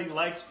foam. Nobody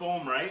likes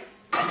foam, right?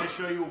 I'm going to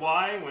show you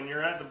why. When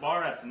you're at the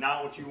bar, that's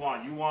not what you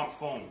want. You want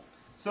foam.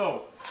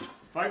 So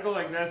if I go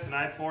like this and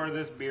I pour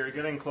this beer,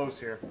 get in close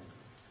here,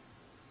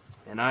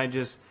 and I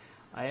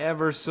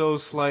ever so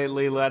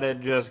slightly let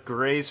it just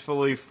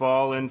gracefully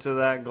fall into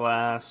that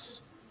glass.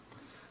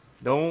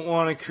 Don't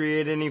want to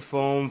create any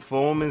foam.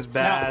 Foam is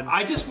bad. Now,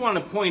 I just want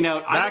to point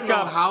out, I don't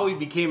know how he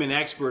became an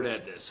expert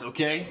at this,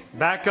 okay?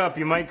 Back up,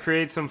 you might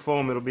create some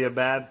foam. It'll be a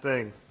bad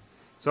thing.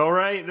 So,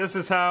 right, this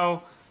is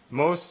how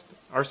most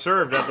are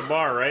served at the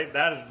bar, right?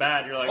 That is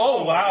bad. You're like,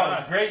 Oh, my wow,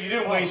 God. great. You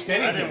didn't waste I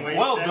anything. didn't waste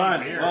Well any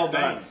done, beer. well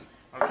done. Thanks.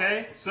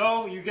 Okay,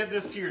 so you get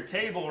this to your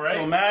table, right?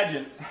 So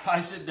imagine, I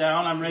sit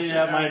down, I'm ready to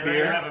have my You're ready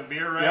beer. to have a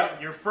beer, right?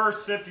 Yep. Your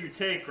first sip you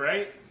take,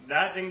 right?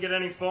 That didn't get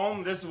any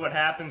foam. This is what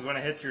happens when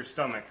it hits your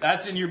stomach.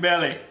 That's in your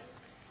belly.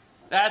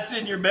 That's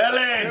in your As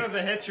belly. soon as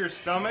it hits your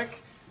stomach,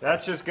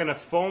 that's just going to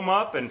foam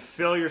up and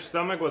fill your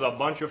stomach with a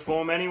bunch of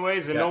foam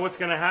anyways. And Yeah. know what's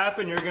going to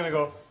happen? You're going to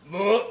go,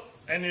 "Ugh,"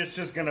 and it's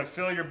just going to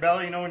fill your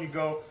belly. You know when you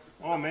go,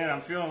 oh man, I'm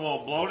feeling a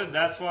little bloated?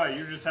 That's why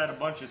you just had a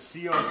bunch of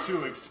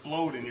CO2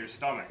 explode in your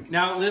stomach.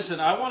 Now,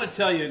 listen, I want to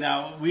tell you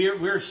now,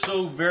 we're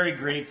so very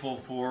grateful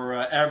for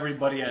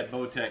everybody at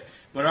Botec.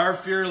 But our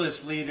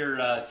fearless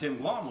leader, Tim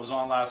Glom, was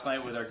on last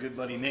night with our good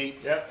buddy Nate.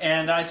 Yep.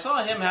 And I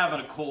saw him having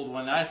a cold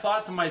one. And I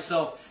thought to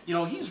myself, you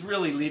know, he's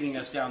really leading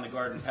us down the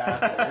garden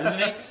path here, isn't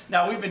he?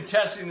 Now, we've been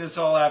testing this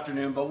all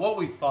afternoon, but what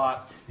we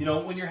thought, you know,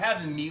 when you're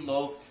having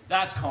meatloaf,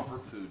 that's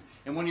comfort food.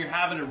 And when you're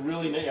having a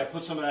really, I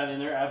put some of that in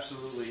there,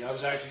 absolutely. I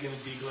was actually going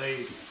to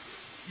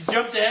deglaze. You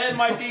jumped ahead,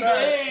 my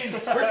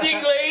deglaze. We're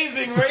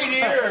deglazing right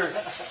here.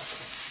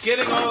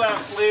 Getting all that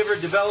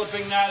flavor,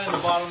 developing that in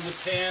the bottom of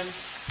the pan.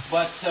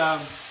 But,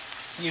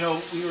 you know,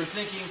 we were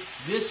thinking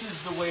this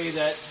is the way we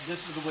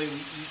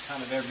eat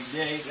kind of every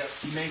day. Yep.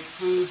 You make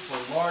food for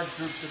large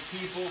groups of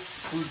people,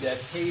 food that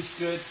tastes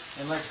good,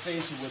 and let's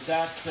face it, with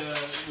that,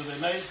 with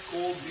a nice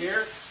cold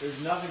beer,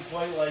 there's nothing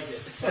quite like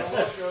it. I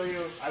will show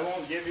you, I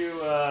won't give you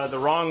the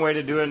wrong way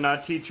to do it,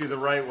 not teach you the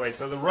right way.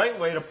 So the right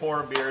way to pour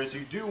a beer is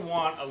you do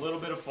want a little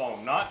bit of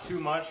foam, not too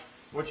much.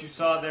 What you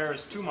saw there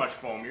is too much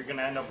foam. You're going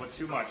to end up with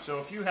too much. So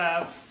if you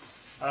have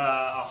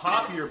a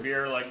hoppier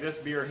beer, like this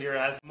beer here,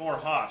 has more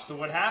hops. So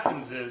what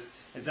happens is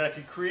that if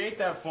you create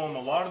that foam,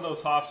 a lot of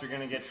those hops are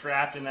going to get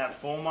trapped in that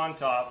foam on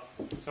top.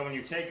 So when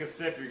you take a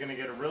sip, you're going to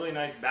get a really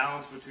nice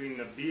balance between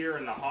the beer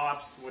and the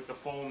hops with the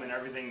foam and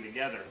everything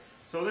together.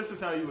 So this is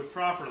how you would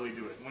properly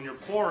do it. When you're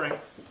pouring,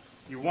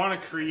 you want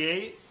to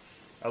create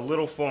a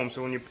little foam.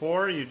 So when you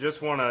pour, you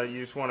just want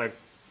to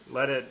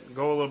let it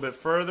go a little bit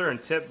further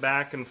and tip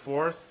back and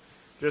forth,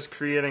 just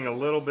creating a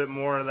little bit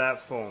more of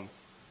that foam.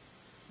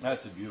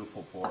 That's a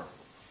beautiful pour.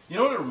 You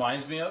know what it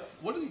reminds me of?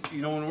 What do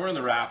you know when we're in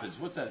the rapids?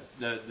 What's that?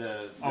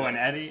 An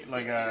eddy,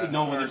 like a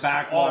no, with the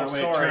backwater way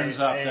it turns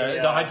up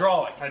the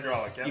hydraulic.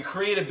 Hydraulic. Yeah. You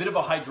create a bit of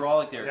a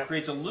hydraulic there. Yep. It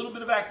creates a little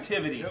bit of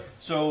activity. Yep.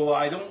 So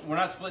we're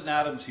not splitting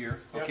atoms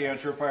here. Yep. Okay, on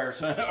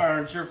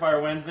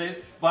Surefire Wednesdays,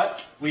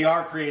 but we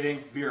are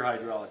creating beer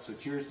hydraulics. So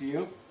cheers to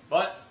you.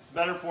 But it's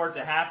better for it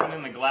to happen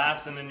in the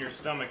glass than in your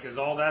stomach, because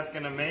all that's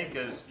going to make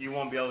is you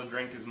won't be able to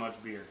drink as much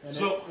beer.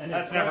 And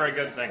That's never a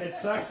good thing. It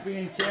sucks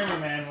being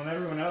cameraman when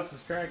everyone else is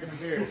cracking a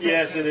beer.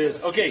 Yes, it is.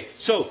 Okay,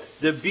 so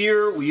the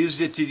beer, we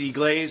used it to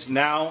deglaze.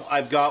 Now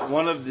I've got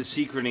one of the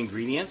secret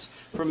ingredients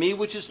for me,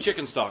 which is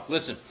chicken stock.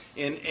 Listen,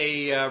 in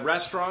a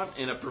restaurant,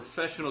 in a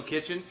professional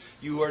kitchen,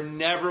 you are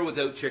never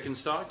without chicken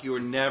stock. You are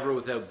never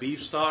without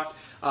beef stock.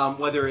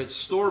 Whether it's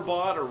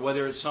store-bought or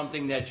whether it's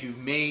something that you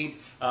made,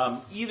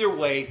 either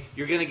way,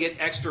 you're going to get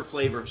extra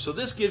flavor. So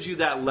this gives you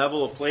that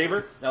level of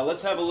flavor. Now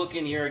let's have a look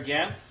in here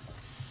again.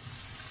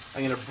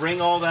 I'm going to bring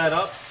all that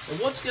up. And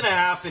what's going to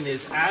happen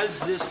is as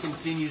this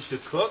continues to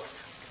cook,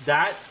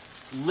 that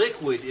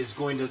liquid is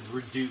going to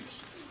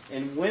reduce.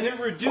 And when it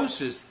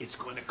reduces, it's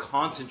going to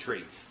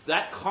concentrate.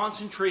 That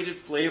concentrated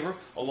flavor,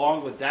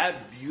 along with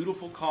that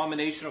beautiful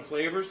combination of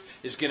flavors,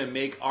 is going to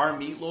make our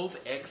meatloaf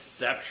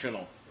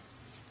exceptional.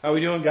 How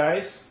we doing,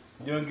 guys?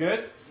 Doing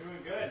good? Doing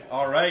good.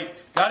 All right.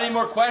 Got any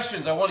more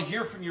questions? I want to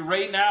hear from you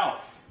right now.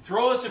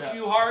 Throw us a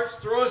few hearts,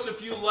 throw us a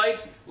few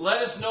likes.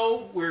 Let us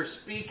know we're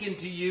speaking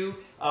to you.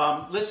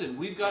 Listen,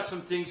 we've got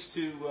some things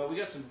to, we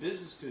got some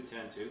business to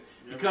attend to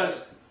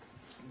because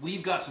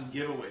we've got some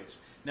giveaways.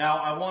 Now,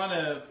 I want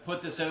to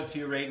put this out to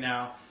you right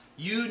now.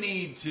 You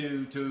need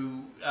to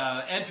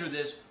enter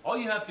this. All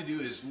you have to do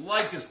is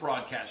like this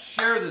broadcast,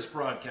 share this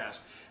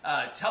broadcast,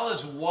 tell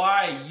us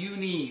why you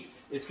need.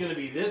 It's going to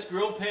be this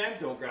grill pan.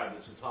 Don't grab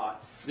this, it's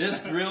hot. This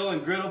grill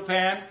and griddle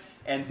pan.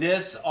 And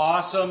this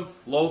awesome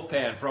loaf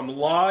pan from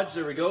Lodge,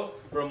 there we go,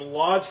 from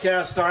Lodge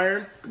Cast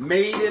Iron,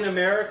 made in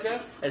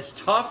America, as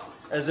tough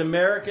as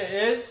America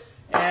is.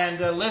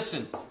 And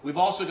listen, we've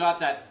also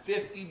got that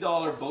 $50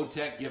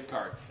 Bowtech gift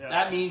card. Yeah.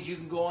 That means you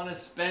can go on a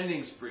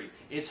spending spree.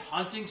 It's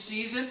hunting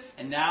season,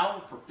 and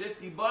now for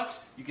 $50,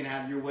 you can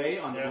have your way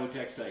on the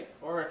Bowtech site.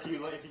 Or if you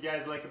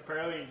guys like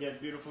apparel, you can get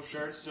beautiful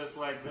shirts just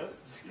like this.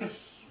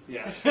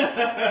 Yes.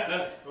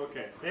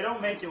 Okay. They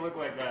don't make you look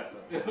like that,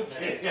 though.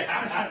 Okay.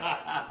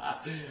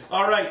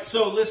 All right.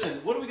 So listen,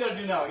 what do we got to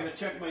do now? I got to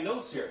check my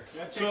notes here.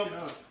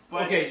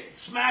 Okay,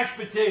 smashed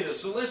potatoes.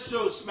 So let's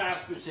show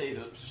smashed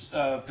potatoes.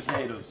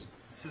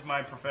 This is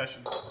my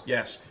profession.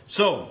 Yes.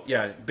 So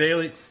yeah,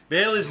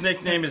 Bailey's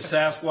nickname is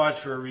Sasquatch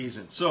for a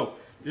reason. So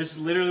this is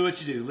literally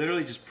what you do.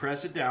 Literally just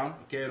press it down.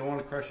 Okay, I don't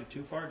want to crush it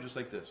too far. Just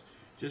like this.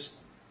 Just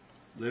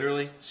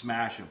literally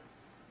smash them.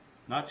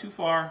 Not too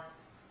far.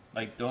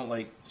 Like, don't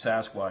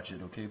Sasquatch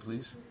it, okay,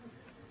 please?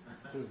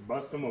 Just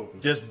bust them open.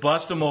 Just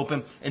bust them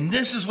open. And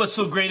this is what's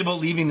so great about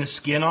leaving the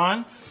skin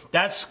on.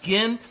 That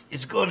skin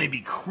is going to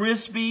be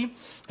crispy.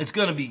 It's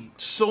going to be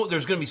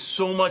there's going to be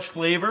so much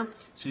flavor.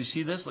 So you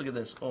see this? Look at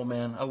this. Oh,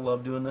 man, I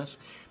love doing this.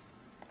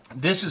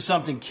 This is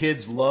something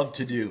kids love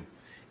to do.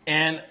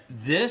 And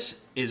this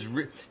is,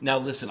 now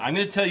listen, I'm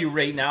going to tell you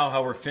right now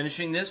how we're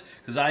finishing this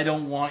because I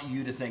don't want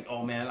you to think,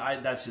 oh,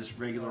 man, that's just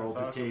regular old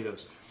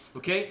potatoes.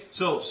 Okay,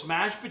 so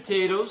smashed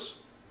potatoes,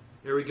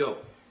 there we go.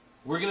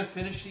 We're going to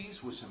finish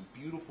these with some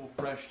beautiful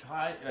fresh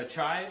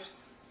chives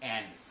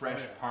and fresh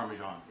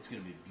Parmesan. It's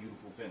going to be a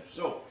beautiful finish.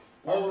 So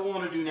what we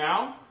want to do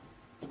now,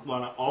 we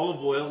want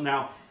olive oil.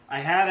 Now, I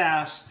had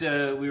asked,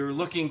 we were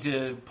looking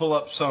to pull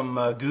up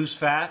some goose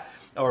fat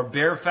or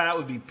bear fat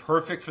would be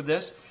perfect for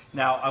this.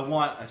 Now, I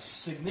want a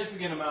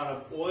significant amount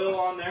of oil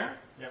on there.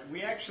 Yeah,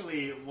 we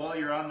actually, while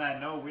you're on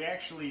that note, we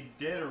actually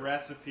did a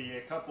recipe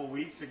a couple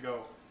weeks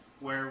ago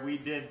where we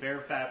did bear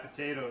fat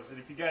potatoes. And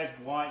if you guys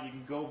want, you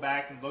can go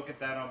back and look at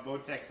that on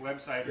Bowtech's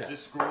website or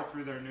just scroll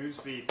through their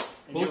newsfeed.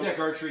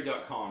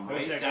 BowtechArchery.com,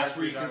 right? That's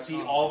where you can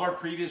see all of our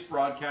previous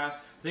broadcasts.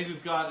 I think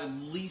we've got at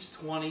least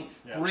 20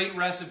 great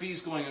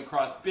recipes going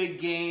across big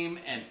game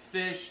and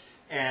fish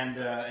and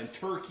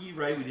turkey,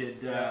 right? We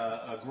did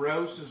a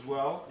grouse as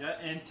well. Yeah,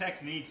 and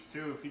techniques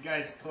too. If you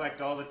guys collect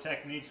all the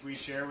techniques we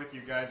share with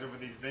you guys over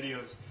these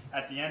videos,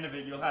 at the end of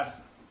it, you'll have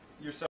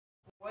yourself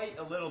quite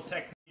a little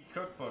technique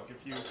cookbook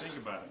if you think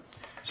about it.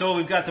 So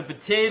we've got the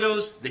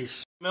potatoes. They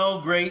smell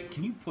great.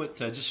 Can you put,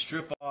 just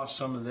strip off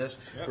some of this?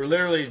 Yep. We're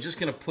literally just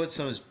going to put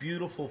some of this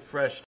beautiful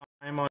fresh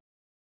thyme on.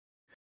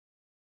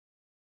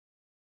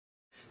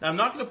 Now I'm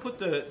not going to put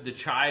the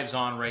chives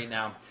on right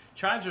now.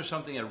 Chives are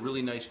something that are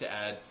really nice to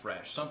add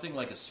fresh. Something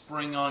like a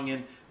spring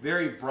onion,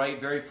 very bright,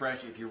 very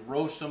fresh. If you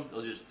roast them,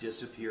 they'll just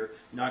disappear.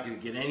 You're not going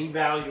to get any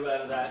value out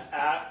of that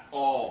at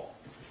all.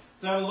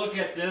 Let's have a look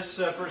at this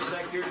for a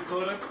sec here,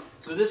 Dakota.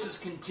 So this is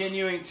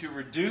continuing to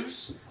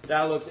reduce.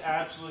 That looks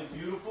absolutely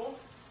beautiful.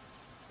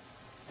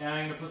 And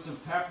I'm going to put some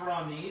pepper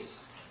on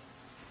these.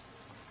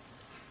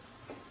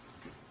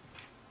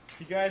 If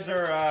you guys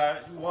are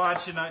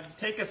watching,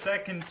 take a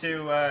second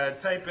to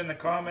type in the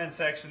comment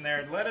section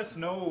there and let us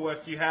know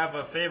if you have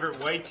a favorite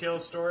whitetail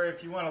story,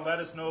 if you want to let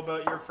us know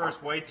about your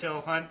first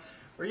whitetail hunt,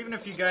 or even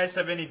if you guys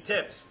have any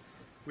tips.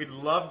 We'd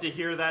love to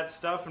hear that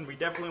stuff, and we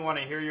definitely want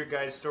to hear your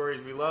guys' stories.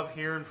 We love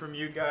hearing from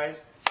you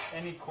guys.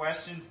 Any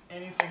questions,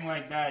 anything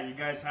like that, you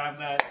guys have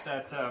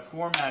that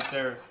format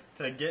there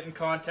to get in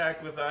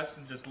contact with us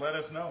and just let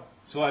us know.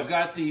 So I've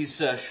got these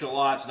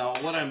shallots. Now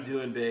what I'm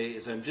doing, Bay,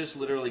 is I'm just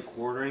literally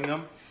quartering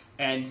them.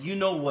 And you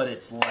know what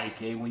it's like,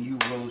 when you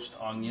roast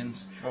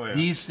onions. Oh, yeah.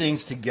 These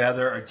things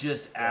together are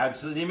just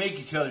absolutely, they make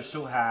each other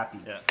so happy.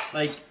 Yeah.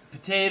 Like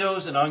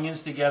potatoes and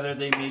onions together,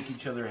 they make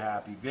each other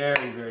happy.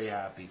 Very, very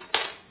happy.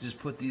 Just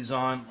put these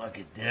on. Look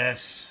at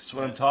this. That's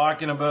what I'm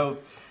talking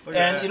about.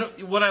 And you know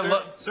what I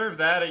love? Serve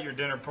that at your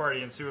dinner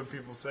party and see what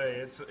people say.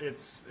 It's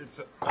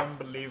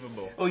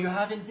unbelievable. Oh, you're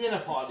having dinner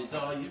parties,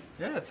 are you?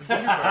 Yeah, it's a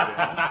dinner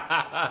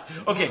party.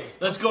 Okay,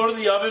 let's go to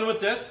the oven with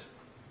this.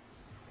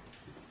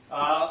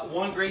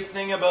 One great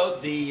thing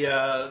about the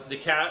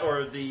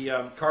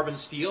carbon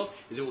steel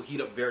is it will heat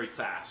up very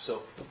fast.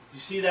 So you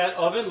see that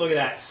oven? Look at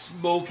that,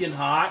 smoking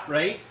hot,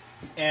 right?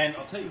 And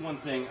I'll tell you one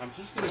thing. I'm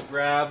just going to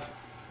grab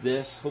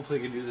this. Hopefully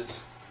I can do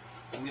this.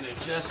 I'm going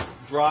to just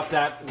drop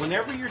that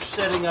whenever you're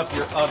setting up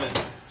your oven.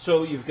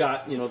 So you've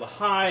got, the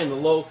high and the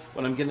low.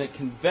 When I'm going to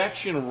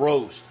convection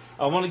roast,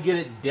 I want to get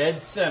it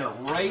dead center,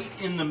 right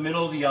in the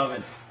middle of the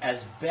oven.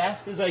 as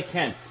best as I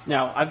can.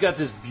 Now, I've got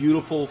this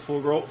beautiful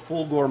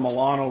Fulgor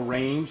Milano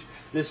range.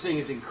 This thing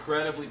is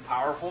incredibly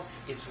powerful.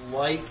 It's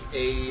like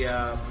a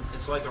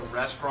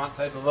restaurant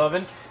type of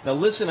oven. Now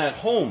listen, at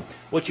home,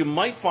 what you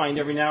might find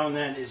every now and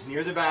then is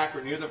near the back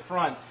or near the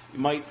front, you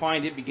might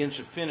find it begins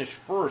to finish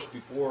first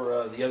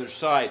before the other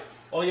side.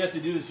 All you have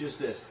to do is just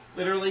this.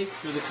 Literally,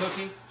 through the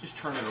cooking, just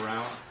turn it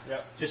around.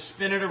 Yep. Just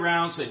spin it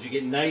around so that you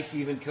get nice,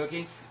 even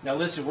cooking. Now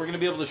listen, we're going to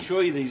be able to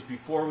show you these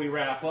before we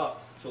wrap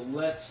up. So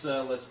let's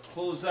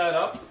close that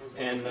up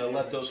and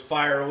let those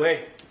fire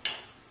away.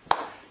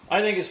 I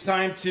think it's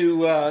time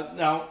to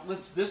now.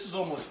 This is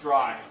almost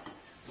dry.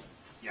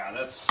 Yeah,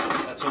 that's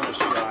almost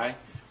dry.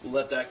 We'll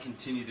let that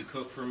continue to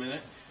cook for a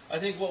minute. I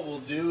think what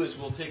we'll do is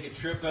we'll take a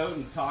trip out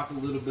and talk a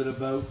little bit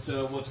about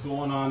what's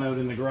going on out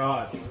in the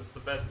garage. That's the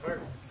best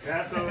part.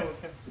 Yeah, so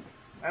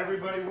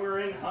everybody,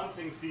 we're in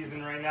hunting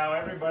season right now.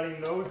 Everybody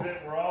knows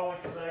it. We're all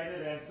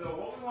excited. And so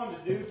what we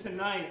wanted to do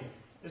tonight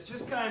is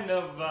just kind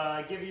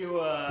of give you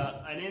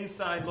an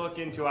inside look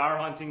into our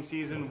hunting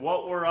season,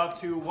 what we're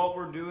up to, what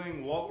we're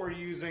doing, what we're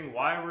using,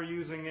 why we're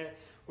using it.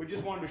 We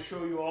just wanted to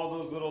show you all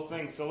those little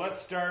things. So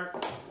let's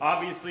start,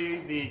 obviously,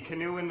 the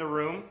canoe in the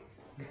room.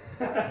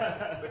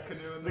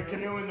 The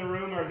canoe in the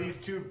room are these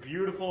two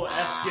beautiful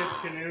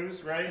Esgift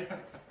canoes, right?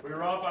 We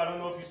were up, I don't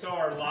know if you saw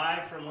our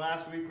live from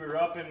last week, we were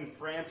up in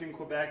Frampton,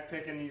 Quebec,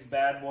 picking these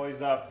bad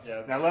boys up.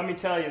 Yeah. Now let me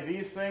tell you,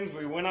 these things,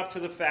 we went up to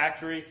the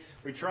factory,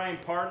 we try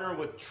and partner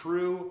with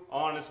true,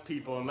 honest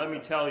people, and let me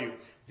tell you,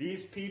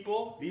 these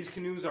people, these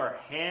canoes are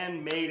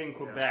handmade in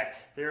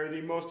Quebec. They're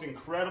the most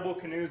incredible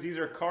canoes. These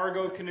are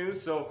cargo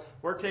canoes, so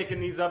we're taking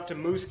these up to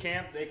Moose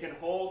Camp. They can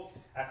hold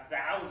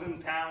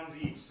 1,000 pounds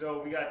each.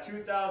 So we got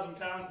 2,000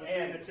 pounds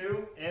between the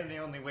two. And they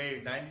only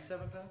weigh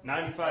 97 pounds?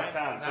 95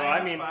 pounds. So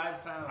I mean,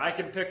 I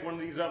can pick one of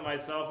these up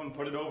myself and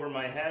put it over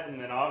my head, and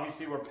then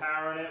obviously we're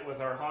powering it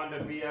with our Honda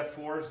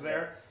BF4s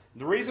there.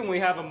 The reason we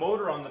have a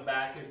motor on the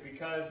back is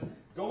because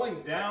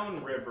going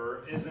down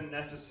river isn't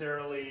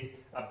necessarily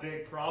a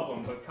big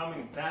problem, but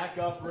coming back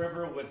up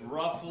river with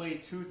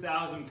roughly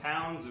 2,000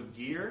 pounds of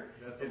gear,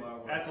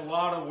 that's a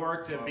lot of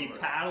work to be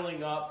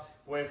paddling up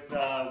with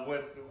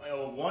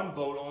one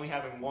boat only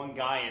having one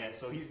guy in it.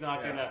 So he's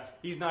not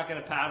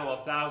gonna paddle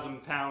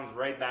 1,000 pounds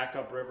right back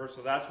up river.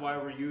 So that's why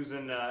we're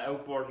using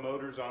outboard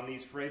motors on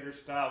these freighter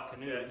style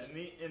canoes.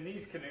 Yeah, and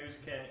these canoes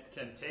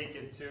can take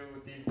it too.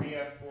 With these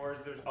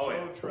BF4s, there's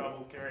no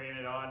trouble carrying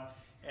it on.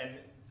 And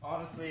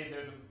honestly,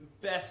 they're the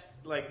best.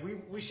 Like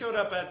we showed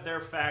up at their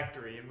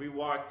factory and we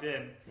walked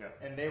in,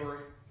 and they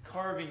were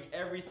carving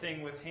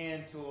everything with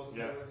hand tools.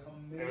 Yeah. It was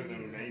amazing. It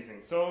was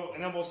amazing. So,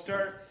 and then we'll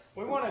start.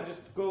 We want to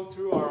just go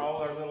through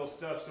all our little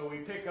stuff. So we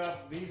pick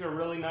up, these are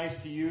really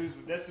nice to use.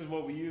 This is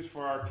what we use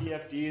for our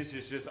PFDs.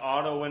 It's just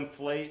auto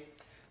inflate.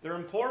 They're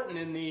important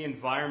in the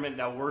environment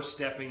that we're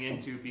stepping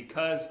into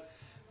because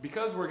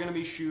we're going to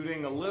be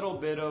shooting a little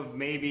bit of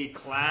maybe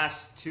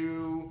class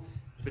 2,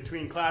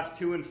 between class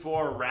 2 and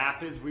 4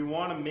 rapids. We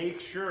want to make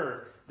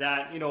sure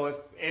that, you know,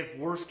 if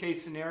worst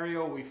case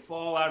scenario, we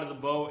fall out of the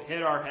boat,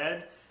 hit our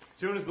head, as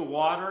soon as the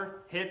water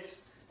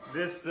hits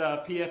this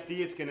PFD,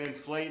 it's going to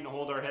inflate and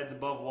hold our heads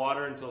above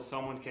water until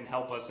someone can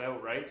help us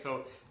out, right?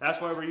 So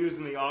that's why we're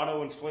using the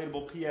auto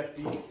inflatable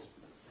PFDs.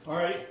 All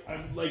right,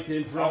 I'd like to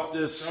interrupt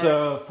this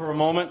for a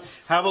moment.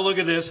 Have a look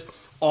at this.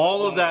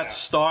 All of that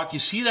stock, you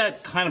see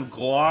that kind of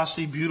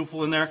glossy,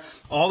 beautiful in there?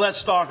 All that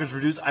stock is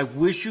reduced. I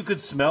wish you could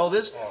smell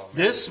this.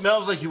 This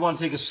smells like you want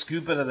to take a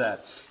scoop out of that.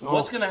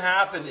 What's going to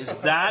happen is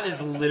that is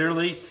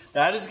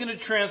going to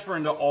transfer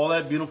into all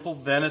that beautiful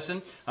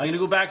venison. I'm going to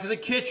go back to the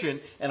kitchen,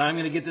 and I'm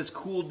going to get this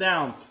cooled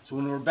down, so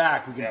when we're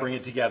back, we can bring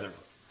it together.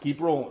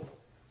 Keep rolling.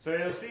 So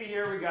you'll see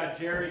here we got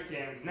jerry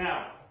cans.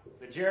 Now,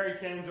 the jerry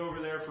cans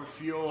over there for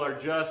fuel are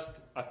just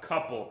a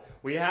couple.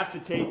 We have to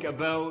take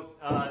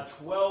about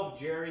 12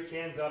 jerry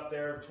cans up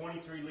there,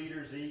 23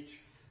 liters each,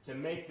 to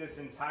make this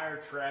entire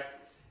trek.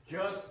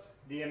 Just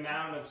the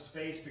amount of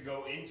space to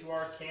go into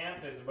our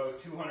camp is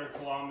about 200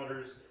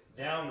 kilometers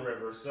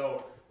downriver.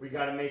 So we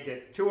got to make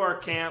it to our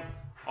camp,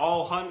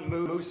 all hunt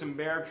moose and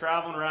bear,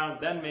 traveling around,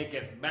 then make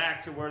it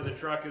back to where the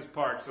truck is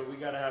parked. So we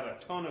got to have a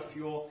ton of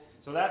fuel.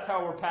 So that's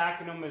how we're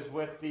packing them, is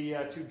with the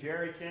 2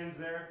 jerry cans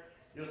there.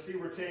 You'll see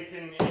we're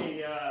taking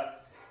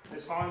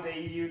this Honda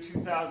EU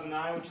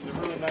 2009, which is a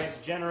really nice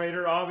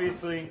generator.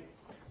 Obviously,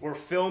 we're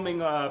filming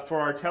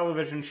for our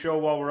television show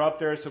while we're up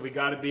there, so we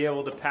got to be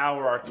able to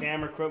power our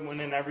camera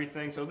equipment and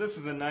everything. So this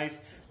is a nice,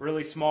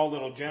 really small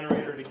little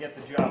generator to get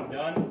the job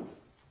done.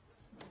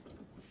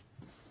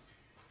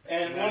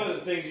 And one of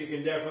the things you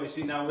can definitely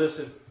see, now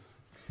listen,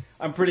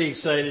 I'm pretty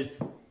excited.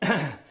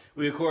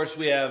 we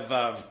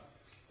have,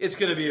 it's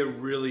going to be a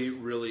really,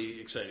 really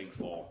exciting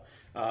fall.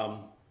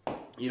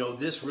 You know,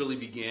 this really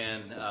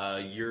began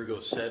a year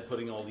ago,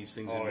 putting all these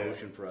things in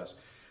motion for us.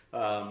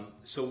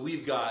 So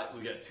we've got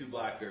 2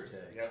 black bear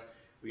tags. Yep.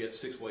 We got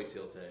 6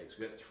 whitetail tags.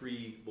 We got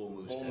 3 bull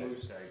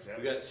moose tags. Yep.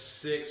 We got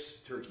 6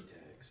 turkey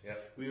tags. whitetails.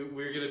 Yep.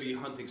 We're going to be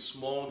hunting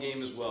small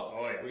game as well.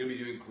 Oh, yeah. We're going to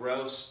be doing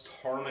grouse,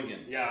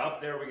 ptarmigan. Yeah,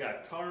 up there we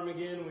got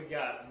ptarmigan, we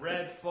got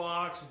red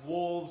fox,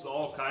 wolves,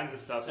 all kinds of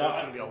stuff. So it's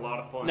going to be a lot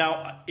of fun.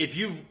 Now, if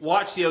you've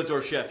watched The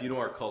Outdoor Chef, you know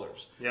our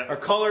colors. Yep. Our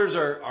colors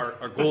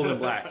are gold and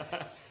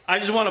black. I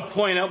just want to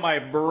point out my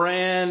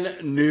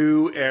brand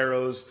new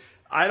arrows.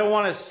 I don't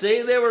want to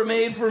say they were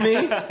made for me,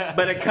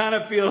 but it kind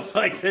of feels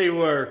like they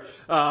were.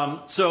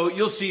 So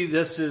you'll see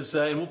this is,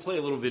 and we'll play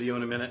a little video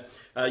in a minute.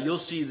 You'll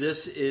see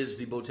this is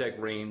the Bowtech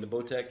Rain, the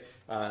Bowtech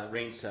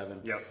Rain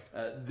 7.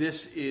 Yep.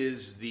 This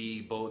is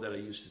the bow that I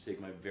used to take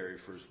my very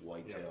first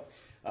whitetail.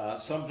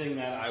 Something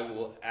that I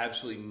will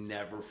absolutely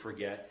never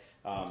forget.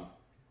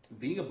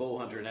 Being a bow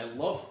hunter, and I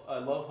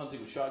love hunting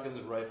with shotguns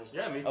and rifles.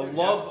 Yeah, me too.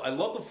 I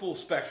love the full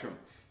spectrum,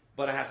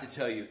 but I have to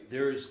tell you,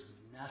 there is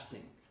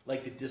nothing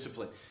like the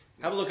discipline.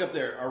 Have a look up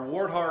there. Our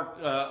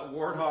Warthog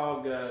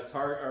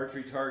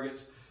archery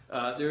targets.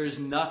 There is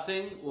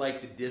nothing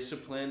like the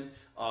discipline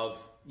of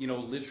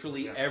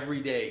literally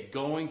every day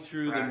going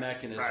through the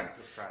mechanism,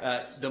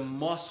 the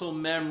muscle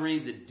memory,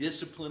 the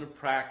discipline of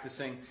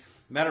practicing.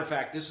 Matter of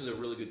fact, this is a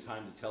really good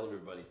time to tell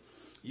everybody.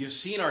 You've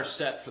seen our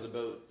set for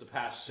the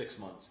past 6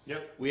 months.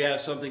 Yep. We have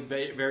something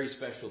very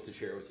special to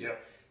share with you.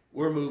 Yep.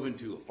 We're moving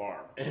to a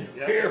farm, and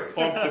we're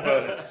pumped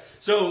about it.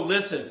 So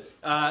listen,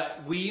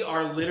 we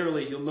are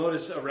literally, you'll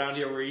notice around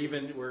here,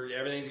 where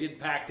everything's getting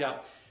packed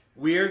up.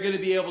 We are going to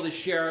be able to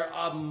share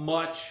a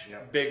much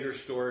bigger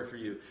story for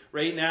you.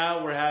 Right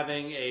now, we're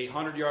having a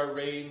 100-yard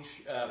range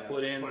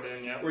put in. We're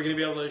going to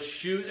be able to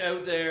shoot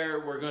out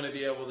there. We're going to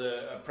be able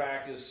to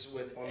practice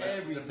with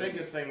everything. The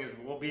biggest thing is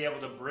we'll be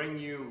able to bring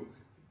you,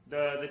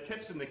 the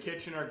tips in the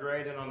kitchen are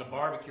great and on the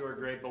barbecue are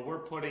great, but we're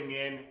putting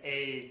in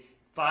a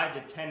 5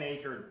 to 10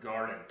 acre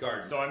garden.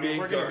 So I mean,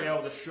 we're going to be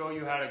able to show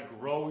you how to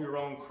grow your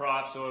own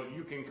crops, so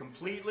you can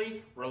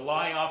completely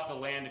rely off the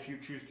land if you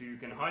choose to. You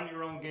can hunt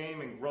your own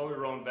game and grow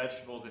your own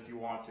vegetables if you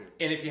want to.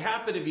 And if you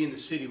happen to be in the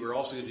city, we're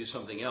also going to do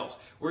something else.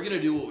 We're going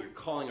to do what we're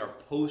calling our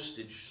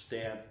postage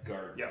stamp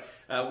garden.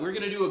 We're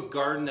going to do a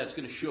garden that's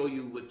going to show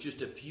you with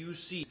just a few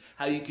seeds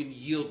how you can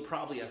yield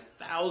probably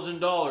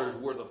 $1,000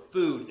 worth of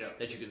food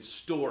that you can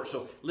store.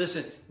 So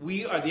listen,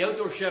 we are the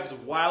Outdoor Chefs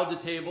of Wild to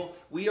Table.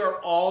 We are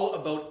all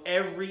about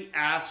every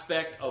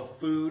aspect of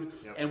food,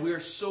 and we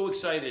are so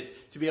excited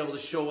to be able to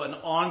show an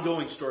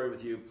ongoing story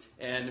with you.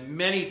 And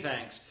many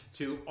thanks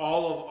to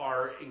all of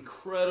our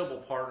incredible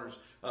partners,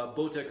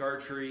 Bowtech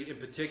Archery in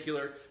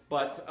particular,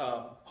 but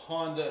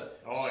Honda,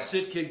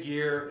 Sitka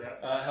Gear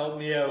helped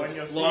me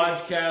out,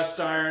 Lodge Cast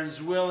Irons,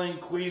 Zwilling,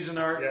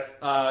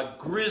 Cuisinart,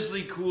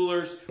 Grizzly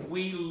Coolers.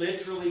 We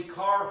literally,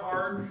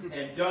 Carhartt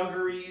and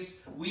Dungarees,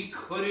 we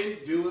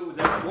couldn't do it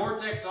without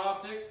Vortex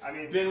Optics. I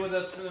mean, been with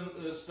us from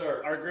the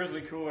start. Our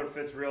Grizzly Cooler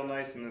fits real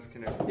nice in this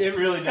canoe. It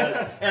really does.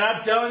 And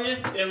I'm telling you,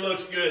 it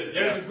looks good.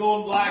 There's a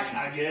gold and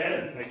black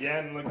again.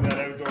 Again, look at that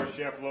Outdoor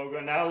Chef logo.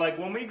 Now, like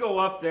when we go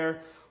up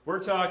there, we're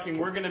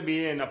going to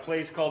be in a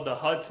place called the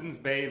Hudson's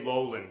Bay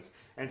Lowlands.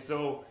 And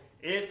so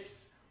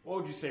it's, what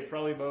would you say,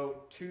 probably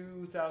about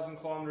 2,000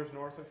 kilometers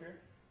north of here?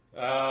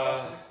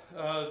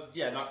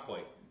 Yeah, not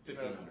quite.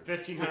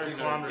 1,500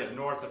 kilometers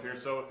north of here.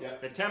 So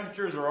the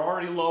temperatures are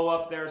already low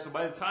up there. So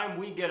by the time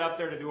we get up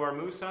there to do our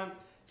moose hunt,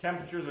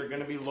 temperatures are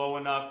going to be low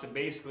enough to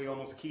basically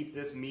almost keep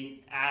this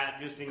meat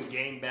just in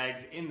game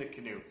bags in the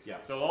canoe.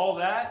 So all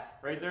that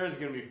right there is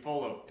going to be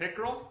full of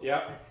pickerel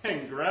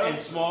and grouse. And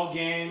small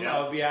game.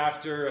 I'll be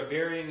after a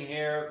varying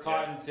hare,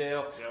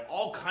 cottontail,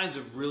 all kinds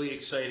of really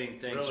exciting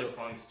things. Really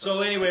fun stuff.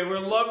 So anyway,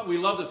 we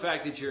love the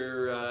fact that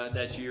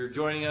you're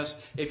joining us.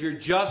 If you're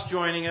just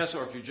joining us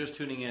or if you're just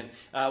tuning in,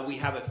 we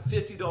have a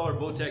 $50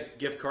 Bowtech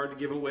gift card to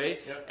give away.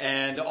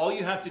 And all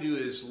you have to do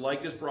is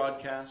like this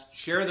broadcast,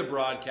 share the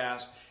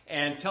broadcast,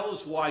 and tell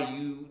us why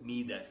you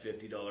need that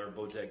 $50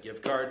 Bowtech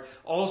gift card.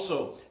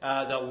 Also,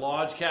 the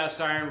Lodge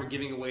Cast Iron, we're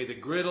giving away the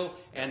griddle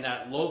and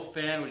that loaf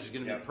pan, which is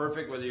going to be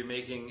perfect whether you're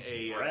making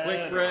a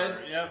quick bread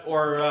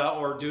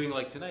or doing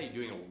like tonight,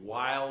 you're doing a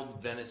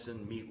wild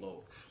venison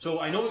meatloaf. So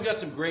I know we've got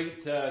some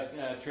great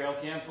trail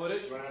cam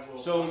footage.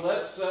 So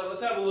let's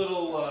have a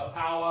little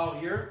powwow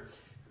here.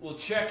 We'll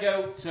check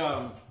out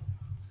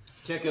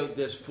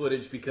this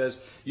footage because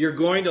you're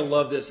going to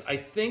love this. I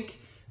think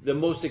the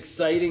most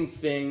exciting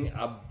thing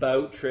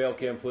about trail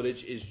cam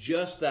footage is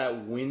just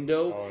that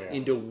window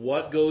into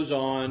what goes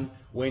on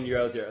when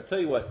you're out there. I'll tell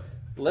you what,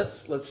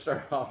 let's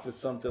start off with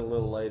something a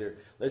little lighter.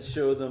 Let's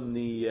show them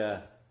the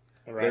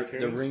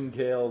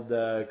ring-tailed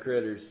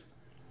critters.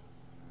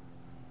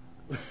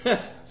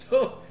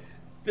 So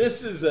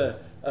this is a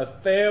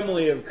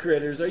family of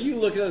critters. Are you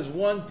looking at this?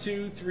 1,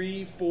 2,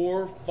 3,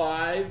 4,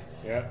 5?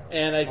 Yeah.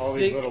 And I think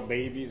these little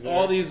babies there.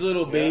 All these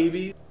little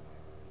babies.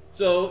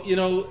 So,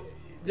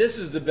 this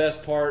is the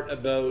best part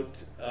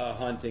about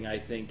hunting, I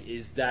think,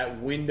 is that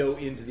window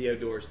into the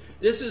outdoors.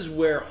 This is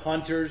where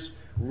hunters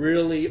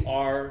really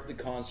are the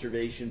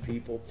conservation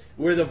people.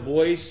 We're the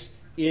voice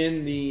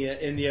in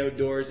the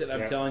outdoors, and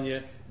I'm telling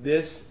you,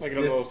 this... Look at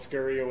a little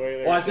scurry away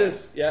there. Watch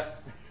this. Yeah.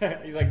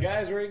 He's like,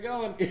 guys, where are you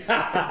going?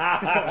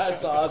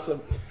 That's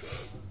awesome.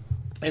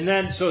 And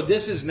then, so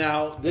this is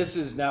now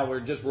we're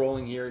just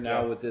rolling here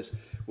now Yeah.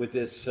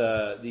 this is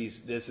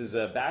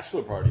a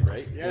bachelor party,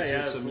 right? Yeah, this yeah.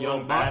 is It's some a young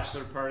little bucks.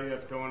 bachelor party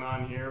that's going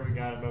on here. We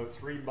got about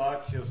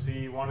 $3. You'll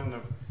see one in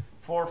the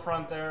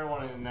forefront there,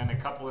 one, and then a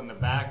couple in the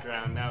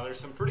background. Now, there's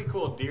some pretty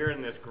cool deer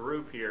in this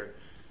group here.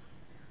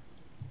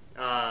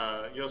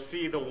 You'll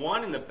see the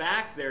one in the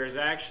back there is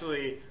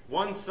actually,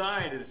 one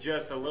side is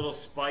just a little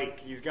spike.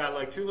 He's got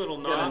like two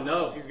little got a nubs.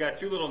 nub. He's got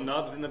two little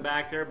nubs in the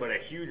back there, but a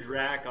huge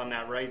rack on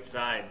that right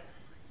side.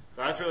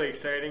 So that's really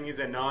exciting. He's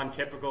a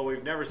non-typical.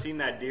 We've never seen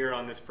that deer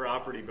on this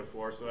property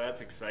before, so that's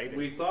exciting.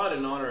 We thought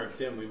in honor of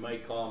Tim, we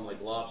might call him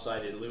like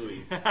Lopsided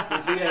Louie.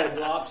 Since he had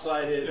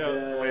lopsided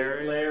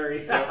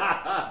Larry.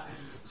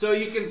 So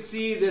you can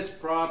see this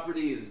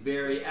property is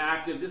very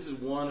active. This is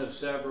one of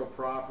several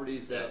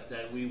properties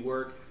that we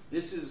work.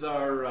 This is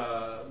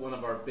our one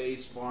of our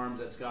base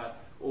farms that's got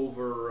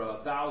over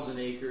 1,000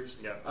 acres.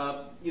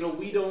 Yeah. You know,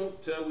 we don't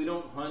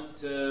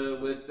hunt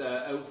with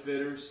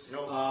outfitters.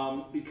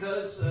 No.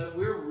 Because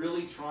we're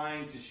really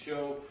trying to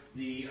show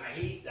I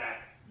hate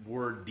that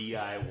word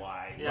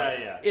DIY. Yeah,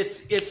 yeah.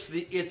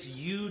 It's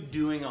you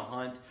doing a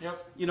hunt.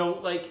 Yep. You know,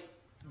 like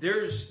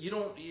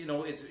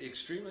it's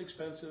extremely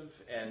expensive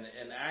and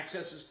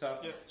access is tough.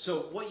 Yep.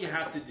 So what you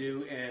have to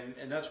do,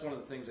 and that's one of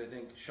the things I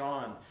think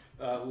Sean,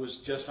 who was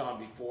just on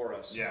before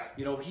us. Yeah.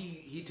 You know,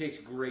 he takes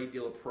a great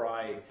deal of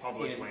pride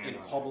Public in land.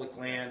 public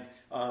land.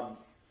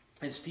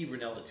 And Steve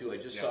Ranella too. I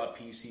just saw a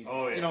piece.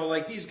 Oh, yeah. You know,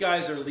 like these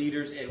guys are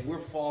leaders, and we're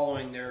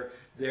following their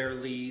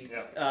lead.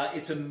 Yeah.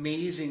 It's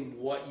amazing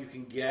what you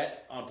can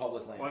get on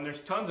public land. Well, and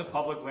there's tons of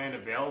public land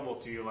available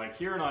to you. Like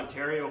here in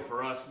Ontario,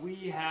 for us, we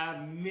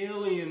have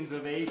millions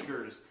of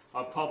acres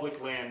of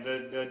public land.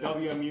 The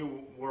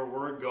WMU where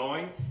we're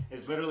going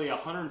is literally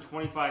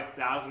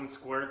 125,000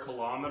 square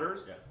kilometers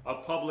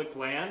of public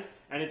land,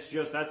 and that's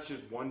just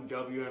one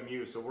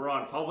WMU. So we're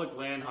on public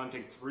land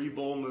hunting 3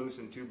 bull moose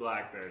and 2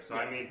 black bears. So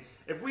I mean,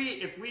 if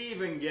we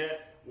even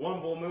get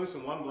 1 bull moose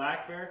and 1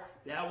 black bear,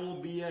 that will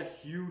be a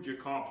huge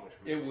accomplishment.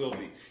 It will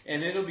be.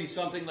 And it'll be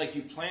something like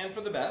you plan for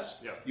the best.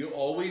 Yeah. You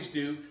always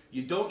do.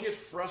 You don't get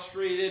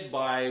frustrated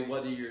by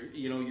whether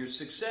your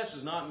success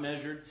is not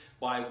measured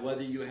by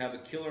whether you have a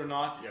kill or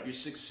not. Yeah. Your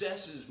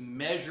success is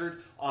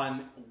measured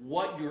on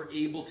what you're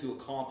able to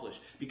accomplish,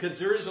 because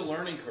there is a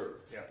learning curve.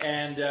 Yeah.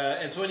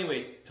 And so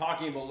anyway,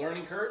 talking about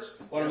learning curves,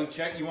 why don't we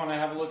check? You want to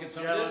have a look at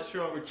some of this? Let's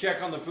show it. Or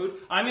check on the food?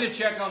 I'm going to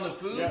check on the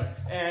food, Yeah.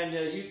 and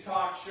you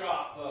talk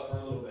shop for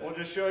a little bit. We'll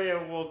just show you.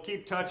 We'll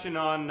keep touching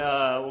on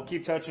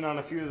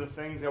a few of the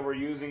things that we're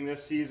using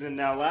this season.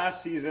 Now,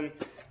 last season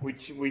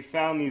we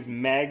found these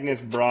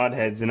Magnus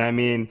broadheads, and I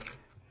mean,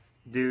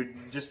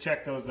 dude, just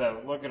check those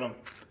out. Look at them.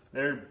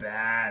 They're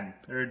bad.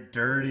 They're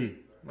dirty.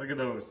 Look at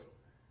those.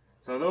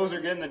 So those are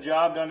getting the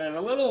job done. And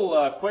a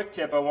little quick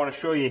tip I want to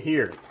show you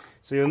here.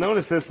 So you'll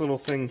notice this little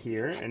thing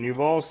here, and you've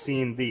all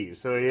seen these.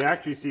 So you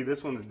actually see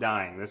this one's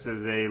dying. This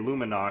is a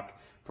Luminoc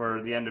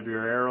for the end of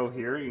your arrow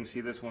here. You can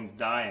see this one's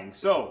dying.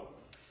 So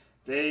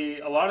a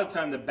lot of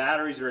time the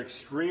batteries are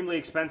extremely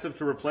expensive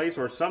to replace,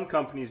 or some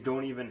companies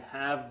don't even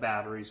have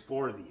batteries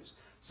for these.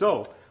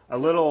 So a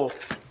little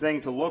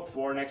thing to look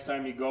for next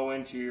time you go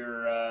into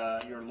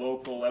your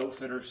local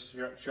outfitter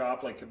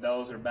shop like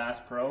Cabela's or Bass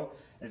Pro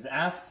is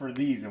ask for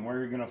these. And where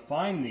you're going to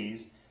find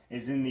these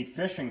is in the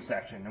fishing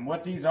section. And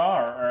what these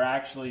are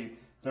actually,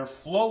 they're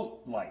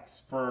float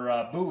lights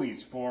for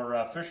buoys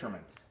for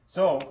fishermen.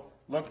 So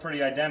look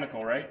pretty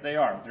identical, right? They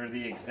are. They're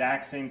the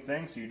exact same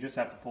thing. So you just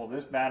have to pull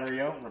this battery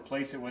out and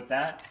replace it with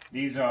that.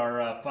 These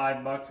are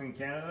 $5 in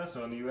Canada.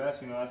 So in the US,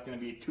 that's going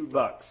to be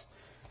 $2.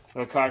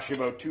 It'll cost you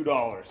about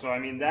 $2. So I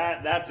mean,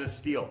 that's a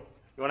steal.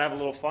 You want to have a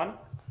little fun?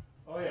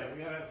 Oh yeah,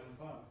 we gotta have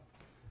some fun.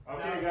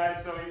 Okay,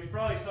 guys. So you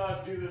probably saw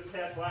us do this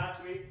test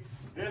last week.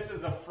 This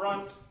is the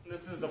front.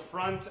 This is the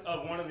front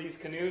of one of these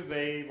canoes.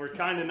 They were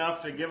kind enough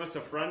to give us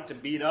a front to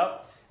beat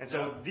up. And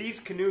so these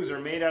canoes are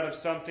made out of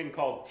something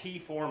called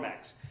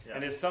T-Formex. Yeah.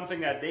 And it's something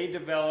that they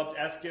developed,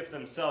 Skiff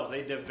themselves.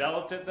 They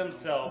developed it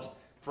themselves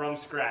from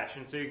scratch.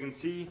 And so you can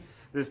see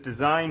this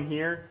design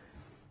here.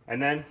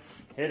 And then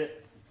hit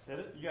it. Hit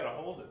it? You gotta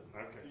hold it.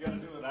 Okay. You gotta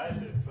do what I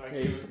did. So I can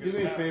Hey, give it a do good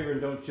me a tap. favor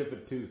and don't chip a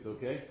tooth,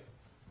 okay?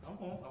 I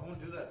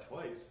won't do that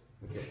twice.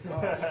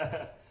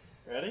 Okay.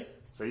 Ready?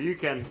 So you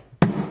can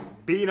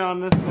beat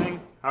on this thing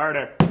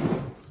harder.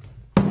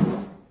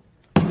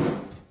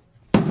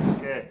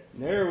 Okay.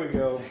 There we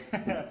go.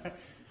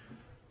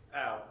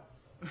 Ow.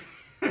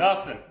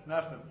 Nothing.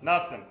 Nothing.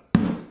 Nothing.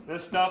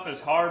 This stuff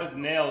is hard as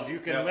nails. You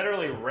can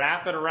literally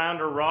wrap it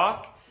around a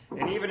rock,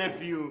 and even if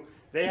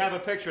they have a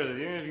picture of it,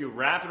 even if you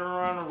wrap it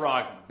around a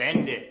rock,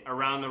 bend it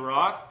around the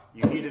rock,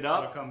 you heat it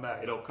up, It'll come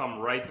back. It'll come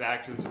right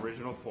back to its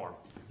original form.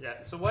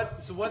 Yeah. So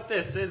what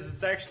this is?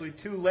 It's actually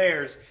 2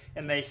 layers,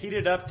 and they heat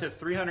it up to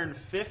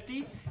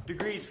 350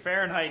 degrees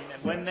Fahrenheit.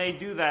 And when they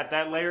do that,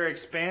 that layer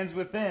expands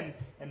within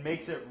and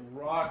makes it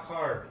rock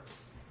hard.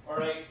 All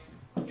right,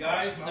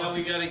 guys, now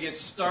we got to get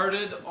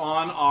started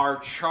on our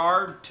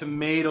charred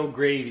tomato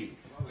gravy.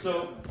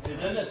 So,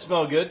 doesn't that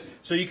smell good?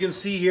 So you can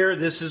see here,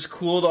 this is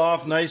cooled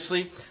off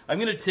nicely. I'm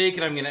going to take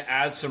it, I'm going to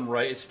add some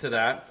rice to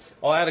that.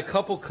 I'll add a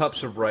couple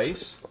cups of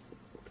rice.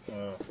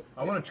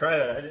 I want to try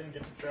that. I didn't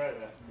get to try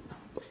that.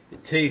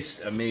 It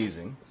tastes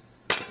amazing.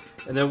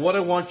 And then what I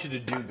want you to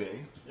do,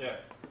 babe, Yeah.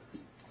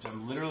 is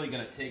I'm literally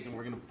going to take and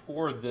we're going to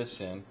pour this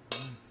in.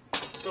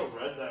 So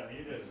red that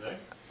meat is, eh?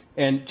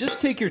 And just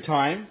take your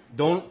time.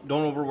 Don't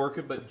overwork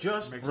it, but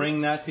just Mix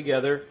bring that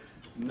together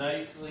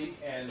nicely.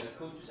 And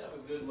coach, just have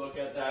a good look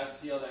at that.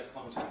 See how that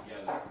comes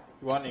together.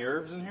 You want any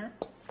herbs in here?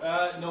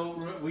 No,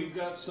 we've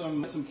got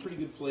some pretty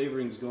good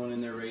flavorings going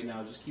in there right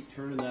now. Just keep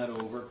turning that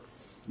over.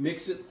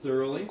 Mix it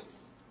thoroughly.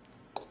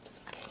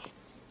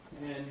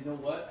 And you know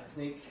what? I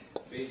think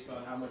based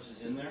on how much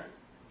is in there,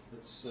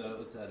 let's add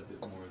a bit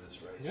more of this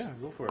rice. Yeah,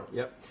 go for it.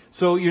 Yep.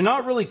 So you're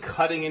not really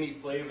cutting any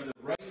flavor. The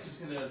rice is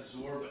going to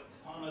absorb a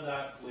ton of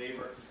that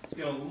flavor. It's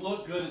going to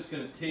look good. It's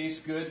going to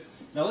taste good.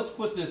 Now let's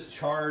put this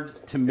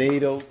charred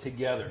tomato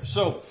together.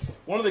 So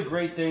one of the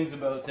great things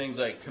about things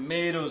like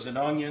tomatoes and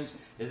onions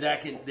is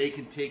that they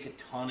can take a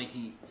ton of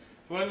heat.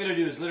 So what I'm going to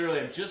do is literally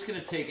I'm just going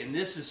to take, and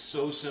this is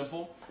so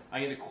simple,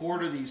 I'm going to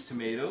quarter these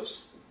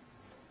tomatoes,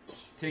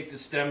 take the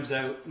stems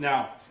out.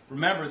 Now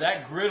remember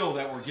that griddle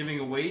that we're giving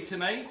away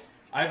tonight,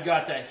 I've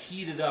got that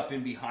heated up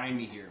in behind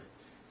me here.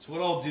 So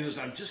what I'll do is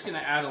I'm just going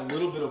to add a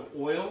little bit of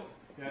oil.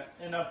 Yeah,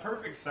 and a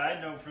perfect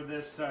side note for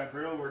this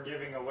grill we're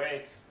giving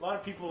away. A lot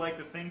of people like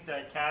to think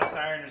that cast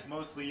iron is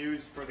mostly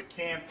used for the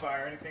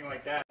campfire or anything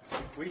like that.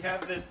 We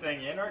have this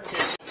thing in our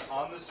kitchen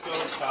on the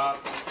stove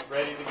top,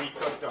 ready to be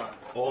cooked on.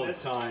 All the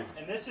time.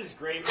 And this is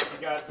great if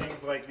you got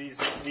things like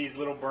these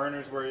little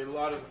burners where a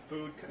lot of the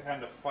food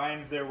kind of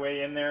finds their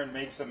way in there and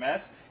makes a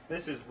mess.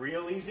 This is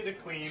real easy to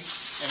clean,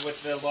 and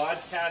with the Lodge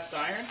cast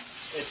iron,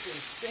 it's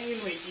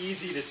insanely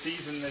easy to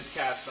season this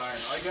cast iron.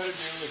 All you gotta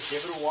do is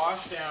give it a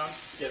wash down,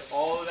 get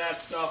all of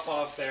that stuff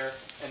off there,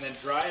 and then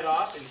dry it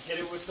off and hit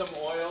it with some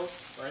oil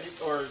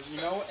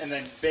and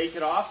then bake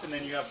it off, and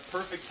then you have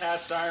perfect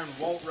cast iron,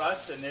 won't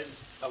rust, and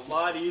it's a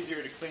lot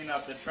easier to clean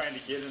up than trying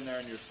to get in there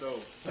in your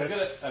stove.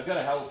 I've got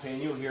a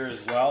jalapeno here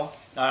as well.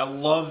 I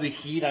love the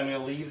heat. I'm going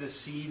to leave the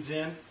seeds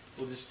in.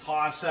 We'll just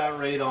toss that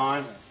right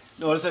on.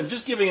 Notice I'm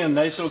just giving it a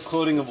nice little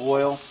coating of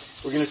oil.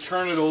 We're going to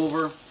turn it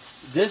over.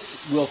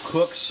 This will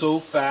cook so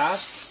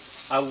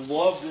fast. I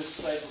love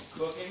this type of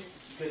cooking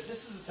because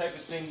this is the type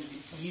of thing you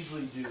can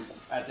easily do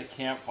at the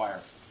campfire.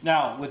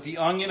 Now, with the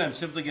onion, I'm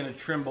simply going to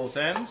trim both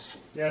ends.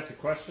 You asked a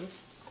question?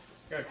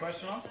 Got a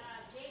question on?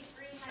 James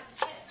Green has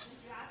a tip. Since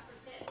you asked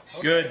for tips.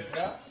 Good.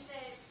 Yeah. He said,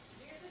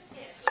 here's a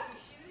tip. If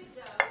you shoot a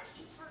doe,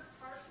 keep her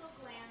tarsal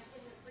glands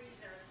in the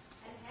freezer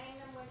and hang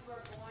them when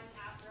we're going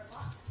after a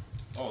buck.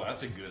 Oh,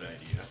 that's a good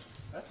idea.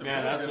 That's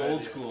Man, really that's good old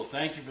idea. school.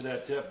 Thank you for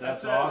that tip.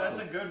 That's That's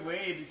awesome. a good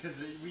way because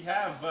we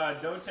have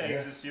doe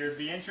tags this year. It'd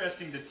be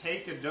interesting to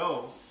take a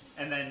doe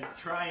and then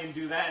try and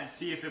do that and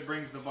see if it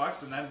brings the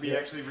bucks, and that'd be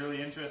actually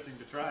really interesting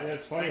to try. Yeah,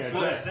 it's funny. Thanks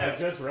for that I tip.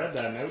 just read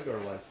that in Outdoor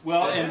Life.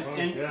 Well,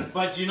 Yeah.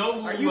 but you know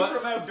who? Are you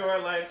from Outdoor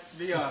Life?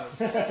 Be honest.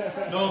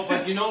 No,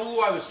 but you know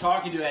who I was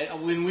talking to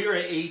when we were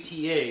at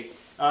ATA.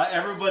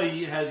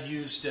 Everybody has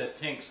used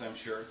Tinks, I'm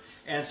sure,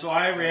 and so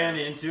I ran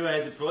into. I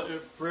had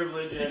the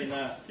privilege, and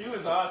He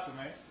was awesome,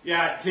 eh?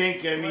 yeah,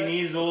 Tink. I mean,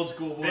 he's old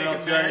school boy. Big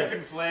I'll tell you.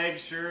 American flag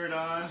shirt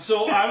on.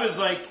 So I was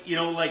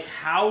like,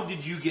 how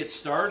did you get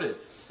started?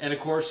 And of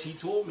course, he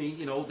told me,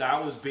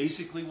 that was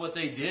basically what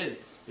they did,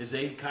 is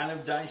they kind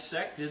of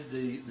dissected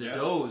the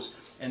does,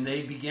 and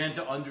they began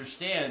to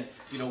understand,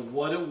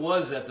 what it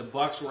was that the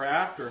bucks were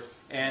after.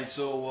 And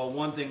so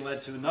one thing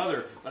led to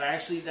another. But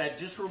actually, that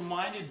just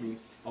reminded me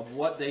of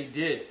what they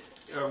did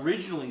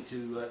originally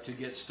to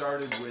get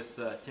started with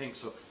Tink.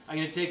 So I'm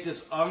going to take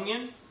this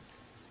onion,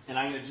 and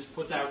I'm going to just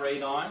put that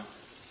right on.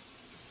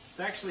 It's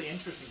actually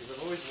interesting because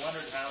I've always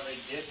wondered how they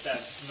get that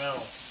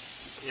smell.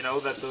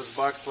 That those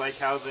bucks like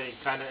how they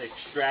kind of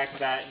extract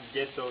that and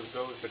get those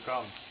does to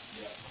come.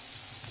 Yeah.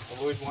 I've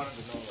always wanted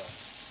to know that.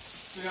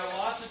 We got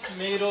lots of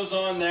tomatoes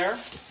on there.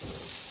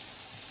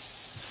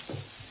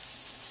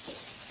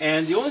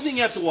 And the only thing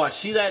you have to watch,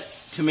 see that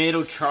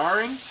tomato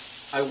charring?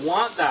 I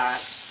want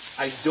that.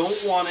 I don't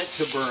want it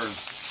to burn.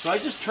 So I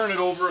just turn it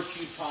over a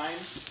few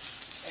times.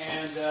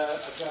 And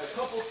I've got a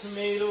couple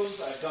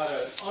tomatoes. I've got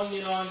an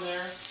onion on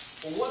there.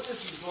 Well, what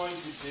this is going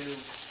to do,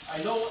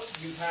 I know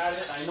you've had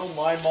it. I know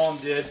my mom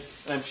did.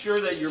 And I'm sure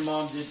that your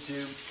mom did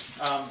too.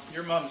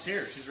 Your mom's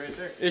here. She's right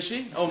there. Is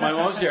she? Oh, my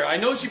mom's here. I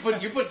know you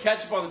put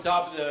ketchup on the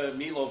top of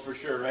the meatloaf for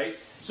sure, right?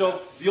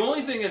 So the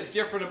only thing that's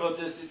different about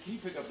this, can you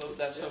pick up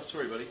that stuff?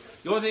 Sorry, buddy.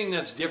 The only thing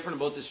that's different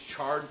about this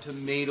charred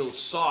tomato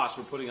sauce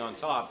we're putting on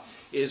top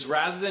is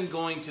rather than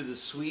going to the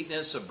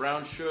sweetness of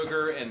brown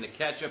sugar and the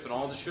ketchup and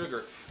all the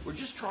sugar, we're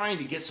just trying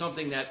to get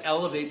something that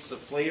elevates the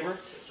flavor.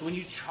 So when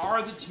you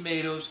char the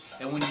tomatoes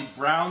and when you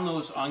brown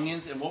those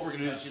onions, and what we're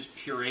going to do is just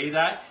puree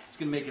that, it's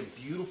going to make a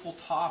beautiful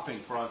topping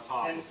for on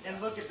top. And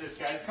look at this,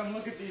 guys. Come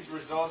look at these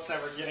results that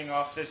we're getting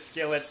off this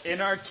skillet in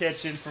our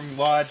kitchen from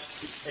Lodge.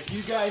 If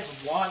you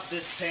guys want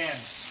this pan,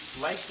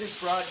 like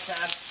this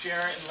broadcast,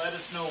 share it, and let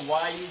us know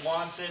why you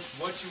want this,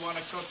 what you want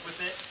to cook with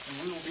it, and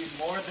we will be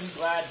more than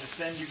glad to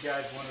send you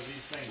guys one of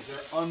these things.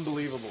 They're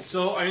unbelievable.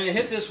 So I'm going to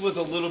hit this with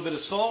a little bit of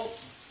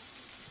salt.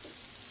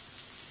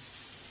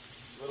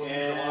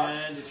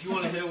 And if you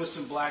want to hit it with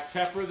some black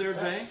pepper there,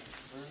 Bay.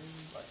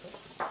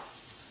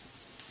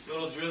 A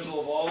little drizzle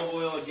of olive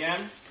oil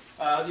again.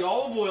 The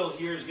olive oil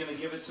here is going to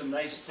give it some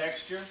nice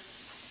texture.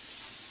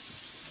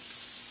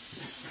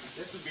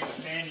 This would be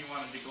the pan you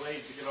wanted to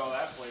glaze to get all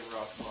that flavor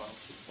off the bottom.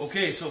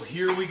 Okay, so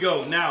here we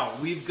go. Now,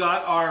 we've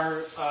got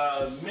our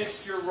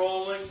mixture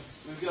rolling.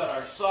 We've got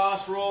our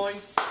sauce rolling.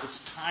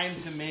 It's time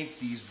to make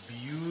these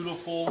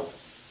beautiful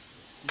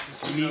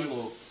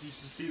meatloaf. You should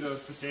see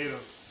those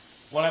potatoes.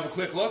 Want to have a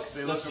quick look?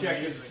 Let's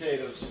check the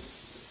potatoes.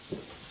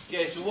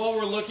 Okay, so what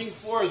we're looking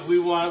for is we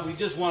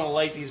just want to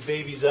light these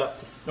babies up.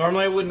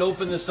 Normally I wouldn't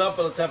open this up,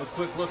 but let's have a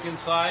quick look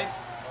inside.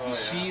 You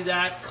see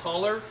that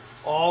color,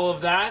 all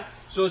of that.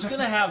 So it's going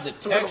to have the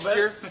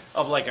texture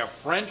of like a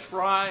French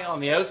fry on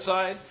the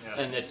outside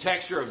and the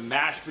texture of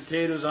mashed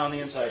potatoes on the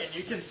inside. And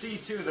you can see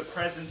too the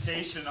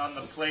presentation on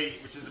the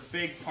plate, which is a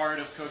big part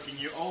of cooking.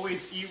 You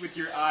always eat with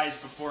your eyes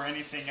before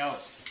anything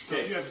else. So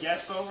if you have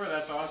guests over,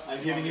 that's awesome.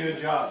 I'm giving you a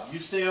job. You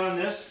stay on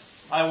this.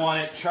 I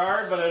want it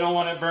charred, but I don't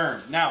want it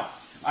burned. Now,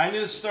 I'm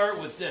going to start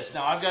with this.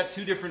 Now, I've got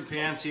two different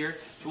pans here.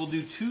 So we'll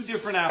do two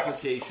different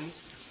applications.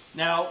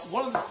 Now,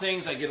 one of the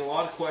things I get a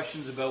lot of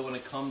questions about when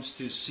it comes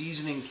to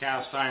seasoning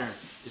cast iron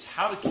is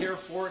how to care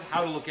for it,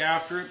 how to look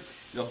after it.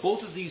 Now,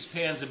 both of these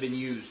pans have been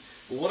used.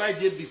 But what I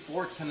did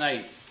before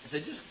tonight is I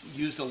just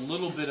used a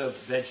little bit of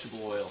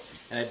vegetable oil,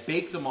 and I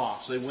baked them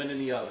off so they went in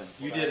the oven.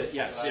 You did it,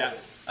 yes, yeah.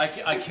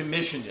 I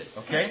commissioned it,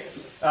 okay?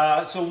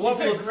 So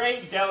what He's a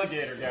great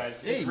delegator,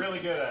 guys. He's really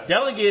good at it.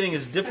 Delegating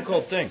is a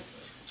difficult thing.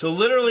 So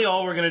literally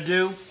all we're going to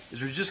do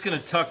is we're just going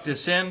to tuck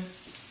this in.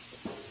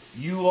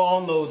 You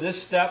all know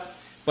this step.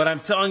 But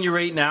I'm telling you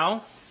right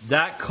now,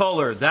 that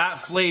color, that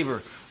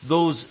flavor,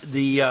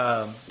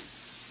 the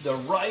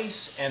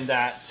rice and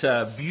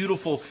that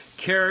beautiful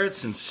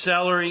carrots and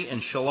celery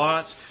and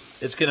shallots,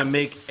 it's going to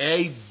make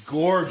a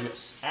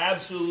gorgeous,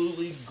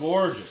 absolutely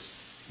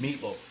gorgeous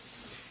meatloaf.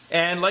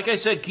 And like I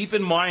said, keep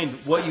in mind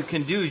what you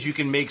can do is you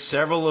can make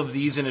several of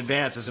these in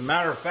advance. As a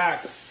matter of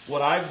fact,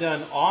 what I've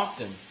done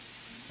often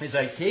is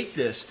I take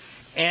this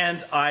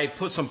and I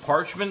put some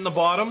parchment in the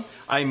bottom.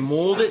 I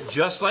mold it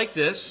just like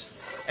this.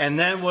 And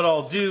then what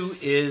I'll do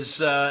is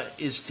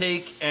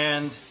take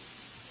and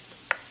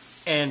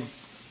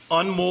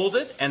unmold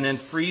it and then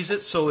freeze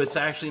it so it's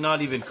actually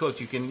not even cooked.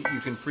 You can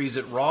freeze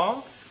it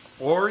raw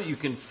or you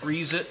can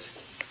freeze it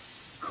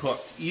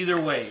cooked. Either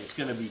way, it's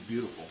going to be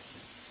beautiful.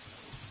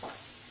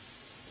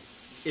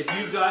 If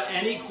you've got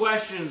any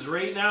questions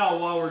right now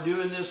while we're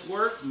doing this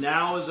work,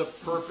 now is a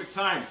perfect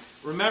time.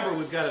 Remember,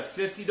 we've got a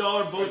 $50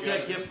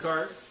 Bowtech gift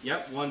card.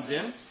 Yep, one's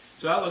in.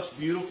 So that looks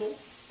beautiful.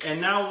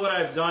 And now what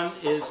I've done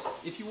is,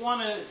 if you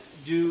want to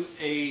do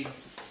a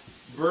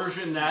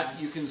version that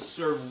you can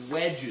serve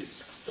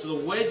wedges. So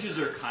the wedges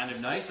are kind of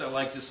nice. I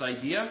like this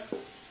idea.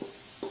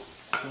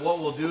 So what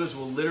we'll do is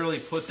we'll literally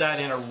put that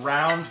in a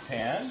round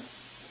pan.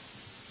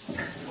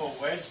 Oh,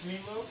 wedge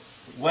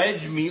meatloaf?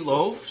 Wedge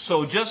meatloaf.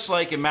 So just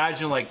like,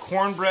 imagine like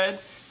cornbread,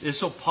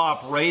 this will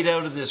pop right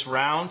out of this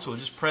round. So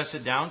just press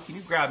it down. Can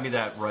you grab me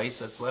that rice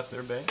that's left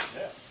there, babe?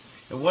 Yeah.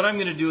 And what I'm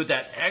going to do with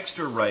that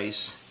extra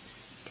rice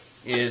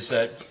is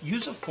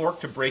use a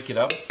fork to break it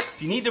up. If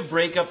you need to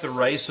break up the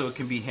rice so it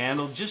can be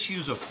handled, just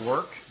use a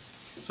fork.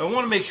 So I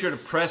want to make sure to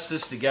press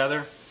this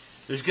together.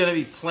 There's going to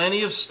be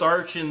plenty of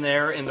starch in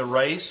there in the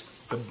rice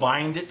to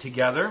bind it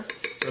together.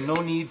 So no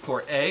need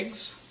for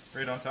eggs.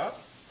 Right on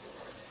top?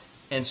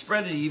 And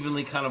spread it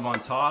evenly kind of on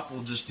top.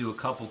 We'll just do a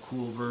couple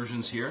cool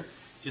versions here.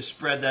 Just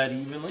spread that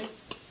evenly.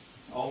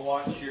 I'll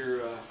watch your...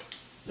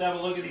 let's have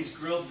a look at these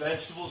grilled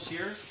vegetables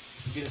here.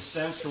 Get a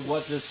sense for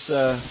what this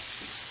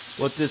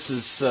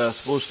is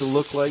supposed to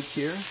look like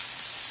here.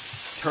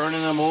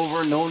 Turning them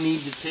over, no need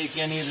to take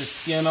any of the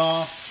skin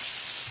off.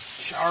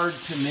 Charred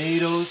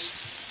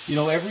tomatoes. You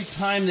know, every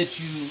time that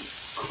you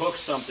cook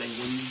something,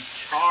 when you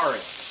char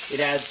it, it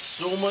adds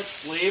so much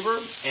flavor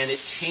and it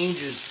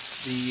changes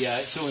the,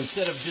 so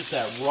instead of just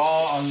that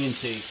raw onion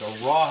taste or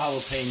raw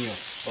jalapeno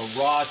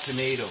or raw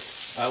tomato,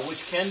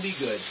 which can be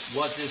good,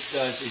 what this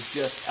does is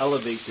just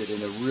elevates it in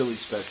a really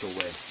special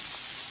way.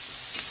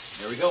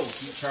 There we go. We'll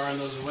keep charring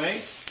those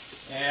away.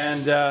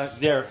 And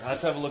there,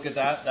 let's have a look at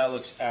that. That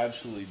looks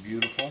absolutely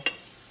beautiful.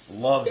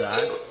 Love that.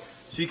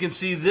 So you can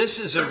see this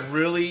is a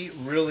really,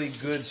 really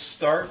good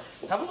start.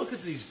 Have a look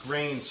at these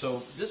grains.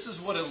 So this is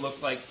what it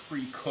looked like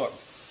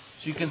pre-cooked.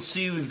 So you can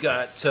see we've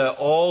got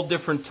all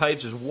different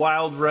types. There's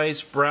wild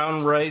rice,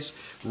 brown rice,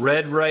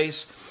 red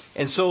rice.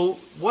 And so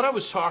what I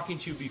was talking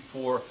to you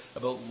before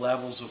about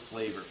levels of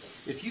flavor.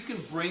 If you can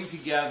bring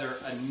together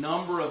a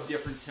number of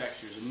different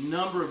textures, a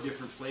number of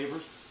different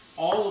flavors,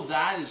 all of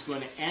that is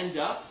going to end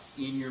up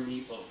in your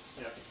meatloaf.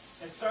 Yeah.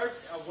 And start,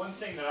 one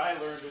thing that I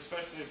learned,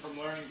 especially from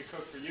learning to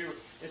cook for you,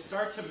 is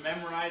start to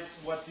memorize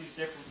what these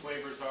different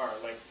flavors are.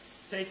 Like,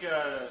 take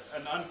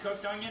an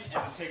uncooked onion and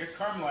then take a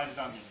caramelized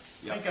onion.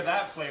 Yep. Think of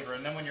that flavor,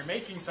 and then when you're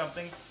making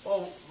something,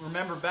 well,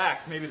 remember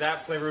back, maybe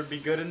that flavor would be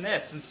good in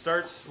this, and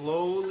start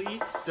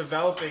slowly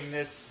developing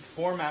this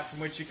format from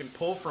which you can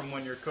pull from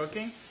when you're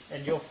cooking,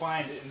 and you'll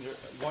find in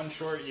one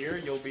short year,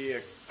 you'll be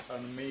an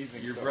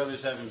amazing Your cook.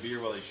 brother's having beer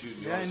while he's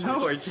shooting. Yeah, I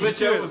know.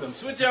 Switch out with him.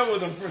 Switch out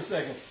with him for a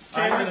second.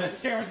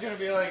 Cameron's gonna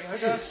be like, I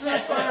got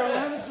Snapfire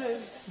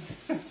Wednesdays.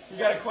 You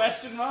got a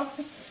question, Mom?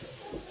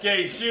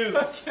 Okay, shoot.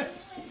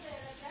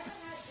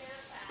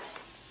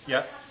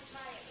 Yeah.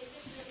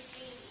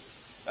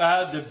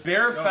 The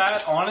bear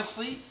fat,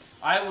 honestly,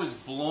 I was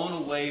blown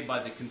away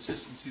by the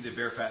consistency of the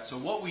bear fat. So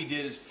what we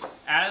did is,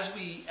 as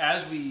we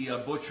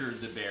butchered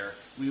the bear,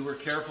 we were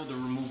careful to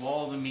remove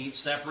all the meat,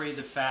 separate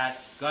the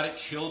fat, got it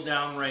chilled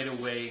down right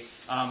away.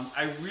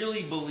 I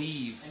really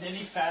believe. And any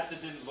fat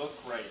that didn't look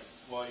right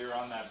while you're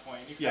on that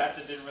point, any fat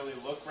that didn't really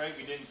look right,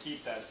 we didn't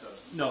keep that stuff.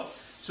 No.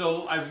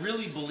 So I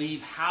really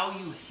believe how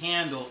you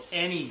handle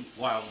any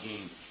wild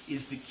game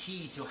is the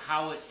key to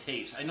how it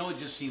tastes. I know it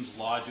just seems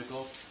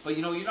logical, but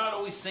you know, you're not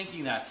always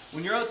thinking that.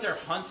 When you're out there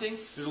hunting,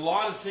 there's a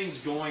lot of things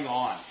going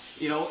on.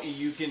 You know,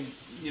 you can,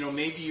 you know,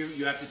 maybe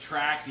you have to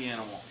track the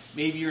animal.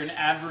 Maybe you're in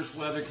adverse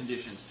weather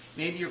conditions.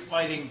 Maybe you're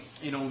fighting,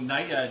 you know,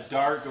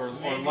 dark or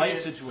light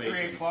it's situation.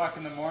 3 o'clock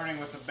in the morning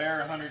with a bear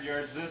 100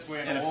 yards this way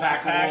and And a a wolf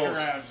pack of wolves.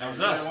 around. That was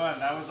Either us. one.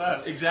 That was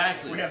us.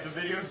 Exactly. We have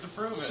the videos to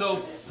prove it.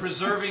 So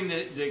preserving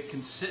the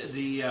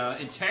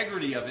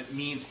integrity of it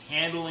means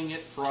handling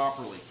it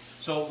properly.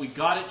 So we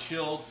got it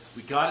chilled,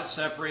 we got it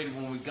separated.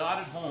 When we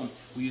got it home,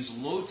 we used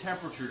low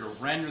temperature to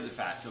render the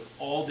fat. It took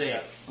all day.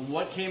 And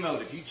what came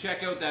out, if you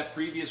check out that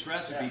previous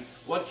recipe,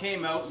 what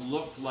came out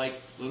looked like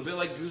a little bit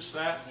like goose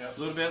fat, a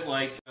little bit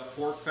like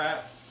pork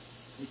fat.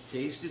 It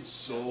tasted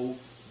so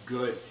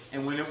good.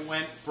 And when it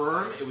went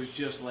firm, it was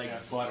just like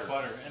butter.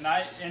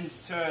 And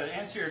to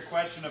answer your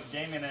question of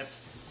gaminess,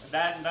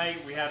 that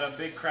night we had a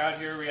big crowd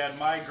here. We had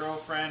my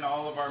girlfriend,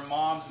 all of our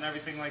moms and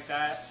everything like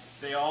that.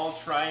 They all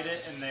tried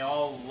it and they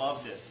all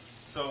loved it.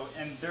 So,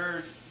 and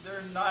they're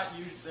not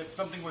used, if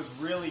something was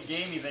really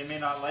gamey, they may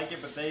not like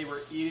it, but they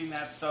were eating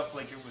that stuff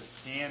like it was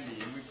candy.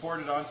 And we poured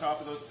it on top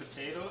of those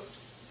potatoes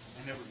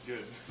and it was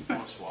good.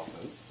 Want to swap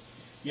out?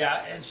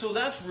 Yeah, and so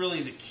that's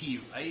really the key,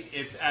 right?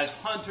 If as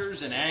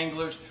hunters and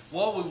anglers,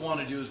 what we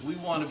want to do is we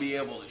want to be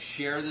able to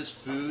share this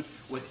food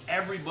with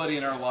everybody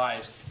in our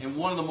lives. And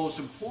one of the most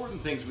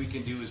important things we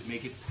can do is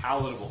make it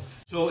palatable.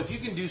 So if you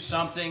can do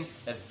something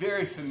that's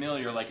very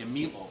familiar, like a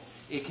meatloaf,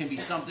 it can be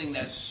something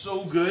that's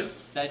so good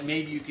that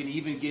maybe you can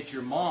even get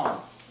your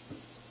mom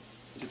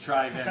to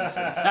try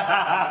venison.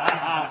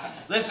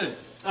 Listen,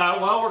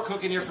 while we're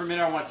cooking here for a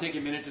minute, I want to take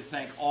a minute to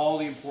thank all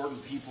the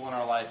important people in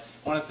our life.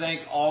 I want to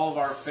thank all of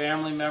our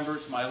family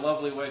members, my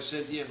lovely wife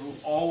Cynthia, who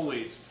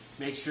always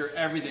makes sure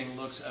everything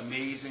looks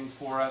amazing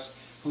for us,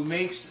 who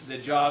makes the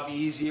job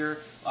easier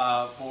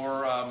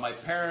for my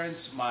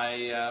parents,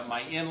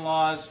 my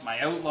in-laws, my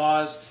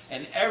outlaws,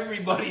 and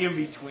everybody in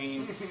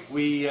between.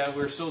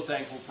 We're so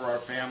thankful for our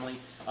family,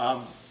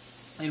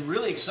 and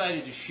really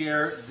excited to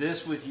share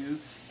this with you.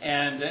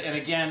 And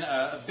again,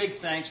 a big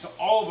thanks to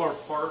all of our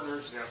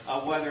partners,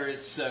 whether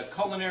it's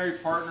culinary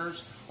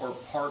partners or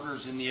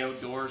partners in the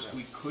outdoors.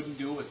 We couldn't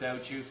do it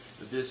without you.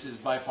 But this is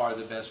by far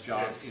the best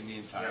job in the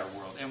entire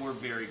world, and we're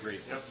very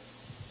grateful.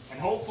 And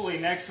hopefully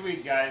next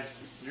week, guys,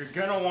 you're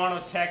going to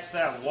want to text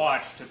that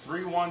watch to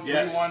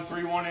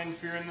 313131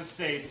 if you're in the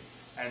States,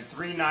 and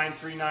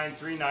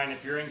 393939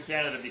 if you're in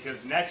Canada,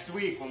 because next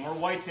week when we're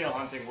whitetail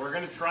hunting, we're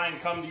going to try and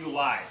come to you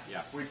live.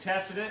 We've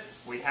tested it.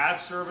 We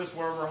have service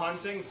where we're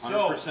hunting.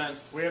 So 100%.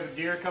 we have a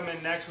deer come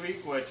in next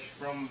week, which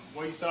from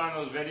what you saw in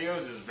those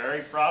videos is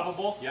very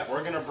probable.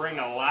 We're going to bring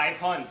a live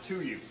hunt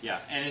to you.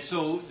 And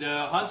so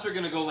the hunts are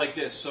going to go like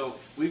this. So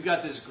we've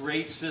got this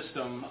great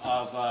system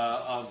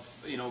of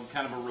you know,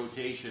 kind of a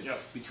rotation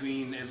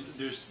between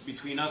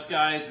us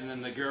guys and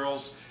then the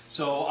girls.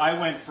 So I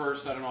went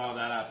first. I don't know how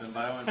that happened,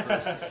 but I went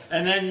first.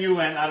 And then you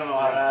went. I don't know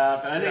how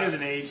that happened. I think it was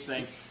an age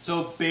thing.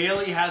 So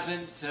Bailey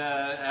hasn't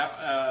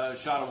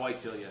shot a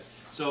whitetail yet.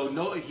 So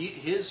no,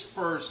 his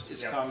first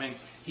is coming.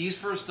 He's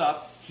first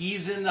up.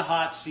 He's in the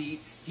hot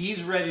seat.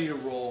 He's ready to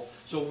roll.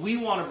 So we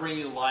want to bring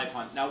you the live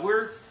hunt. Now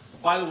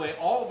by the way,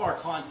 all of our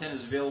content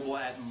is available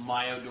at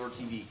My Outdoor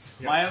TV.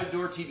 My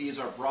Outdoor TV is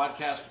our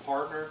broadcast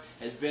partner,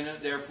 has been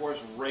there for us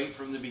right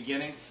from the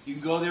beginning. You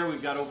can go there.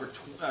 We've got over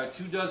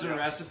 24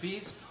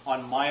 recipes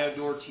on My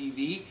Outdoor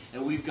TV,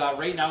 and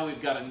right now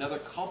we've got another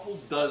couple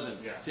dozen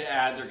to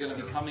add. They're going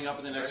to be coming up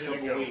in the next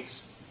couple of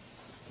weeks.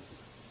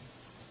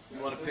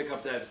 You want to pick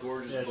up that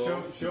gorgeous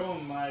bow? Show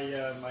them my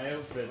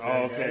outfit.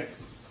 Okay.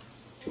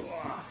 Guys.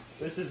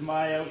 This is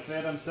my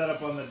outfit. I'm set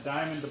up on the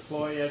Diamond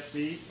Deploy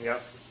SB.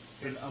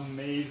 It's an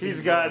amazing.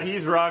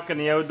 He's rocking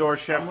the outdoor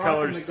chef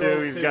colors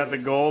too. He's got the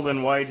gold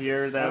and white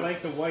here. I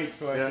like the white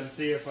so I can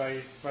see if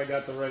I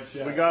got the right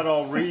chef. We got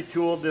all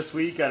retooled this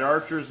week at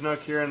Archer's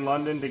Nook here in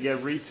London to get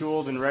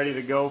retooled and ready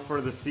to go for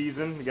the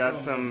season. We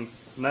got some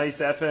nice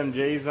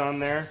FMJs on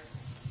there.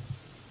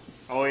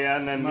 Oh yeah,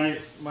 and then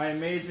My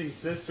amazing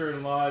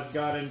sister-in-law has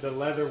got into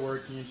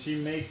leatherworking, and she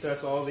makes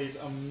us all these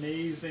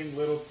amazing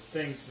little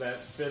things that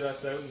fit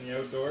us out in the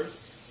outdoors.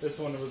 This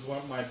one was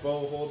my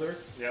bow holder.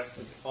 Yep.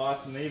 It's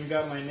awesome. They even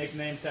got my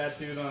nickname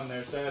tattooed on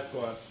there,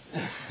 Sasquatch.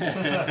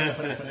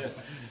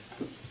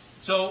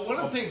 So one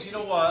of the things, you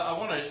know what, I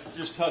want to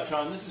just touch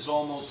on, this is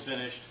almost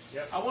finished.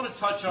 Yep. I want to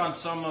touch on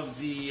some of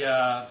the,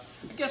 I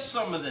guess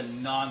some of the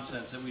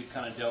nonsense that we've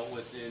kind of dealt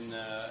with in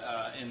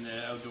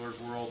the outdoors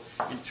world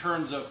in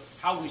terms of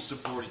how we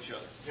support each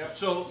other. Yep.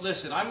 So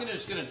listen, I'm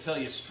just going to tell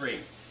you straight.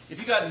 If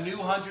you got new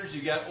hunters,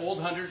 you got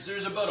old hunters,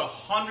 there's about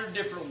 100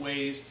 different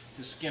ways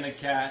to skin a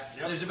cat.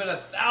 Yep. There's about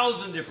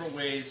 1,000 different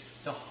ways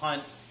to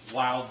hunt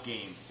wild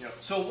game. Yep.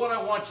 So what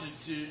I want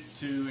you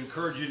to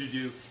encourage you to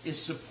do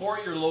is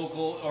support your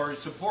local or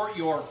support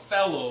your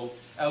fellow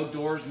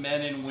outdoors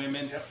men and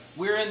women. Yep.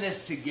 We're in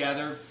this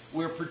together.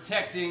 We're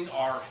protecting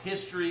our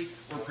history.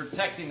 We're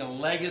protecting a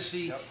legacy,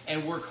 Yep.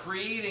 and we're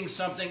creating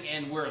something,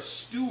 and we're a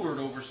steward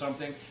over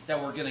something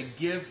that we're going to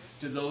give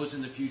to those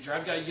in the future.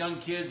 I've got young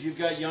kids. You've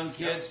got young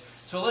kids. Yep.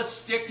 So let's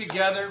stick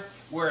together.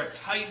 We're a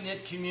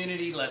tight-knit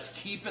community. Let's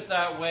keep it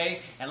that way,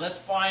 and let's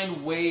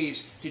find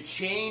ways to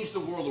change the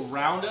world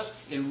around us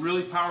in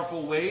really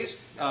powerful ways,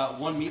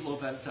 one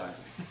meatloaf at a time.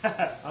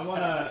 I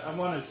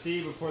wanna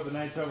see before the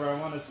night's over. I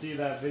want to see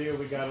that video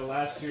we got of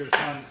last year's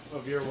hunt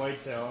of your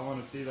whitetail. I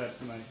want to see that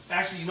tonight.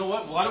 Actually, you know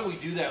what? Why don't we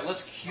do that?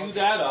 Let's cue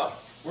that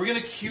up. We're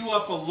going to cue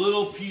up a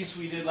little piece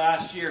we did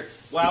last year.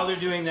 While they're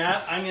doing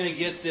that, I'm going to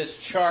get this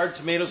charred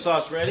tomato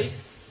sauce ready.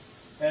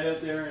 Head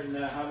out there and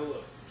have a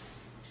look.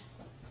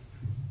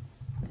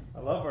 I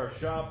love our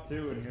shop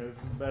too, and this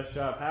is the best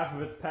shop. Half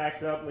of it's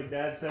packed up, like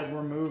Dad said,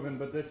 we're moving,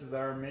 but this is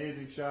our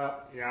amazing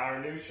shop. yeah, our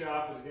new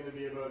shop is going to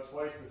be about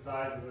twice the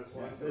size of this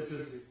one. So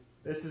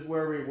This is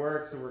where we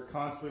work, so we're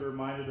constantly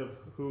reminded of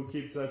who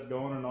keeps us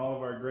going and all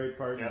of our great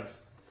partners. Yep.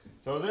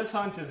 So this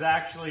hunt is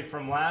actually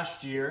from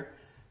last year.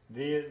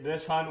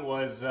 This hunt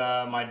was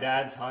my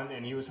dad's hunt,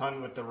 and he was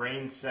hunting with the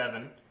Rain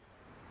 7.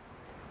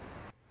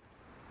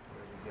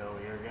 There we go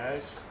here,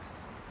 guys.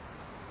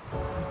 Do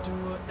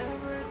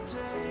whatever it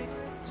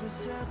takes to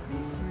set me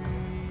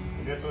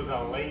free. This was a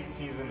late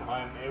season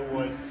hunt. It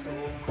was so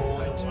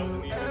cold, it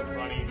wasn't even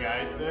funny,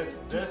 guys.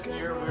 This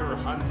year we were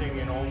hunting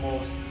in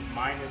almost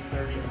minus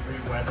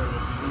 30-degree weather.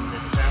 This was in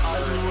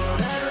December in Whatever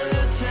Ontario.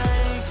 it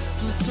takes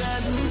to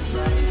set me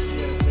free.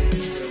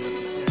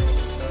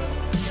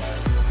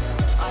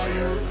 I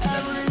do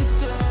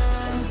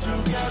everything to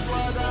get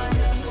what I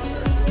need.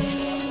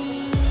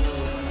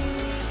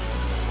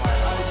 I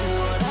do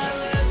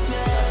whatever it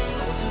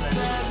takes to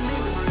set me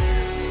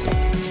free.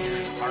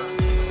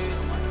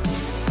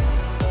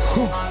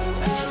 I do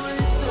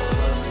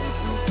everything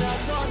to get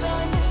what I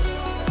need.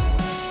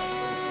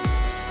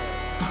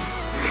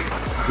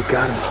 You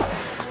got him.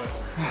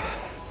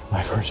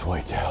 My first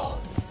whitetail.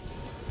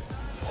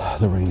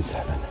 The Rain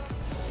 7.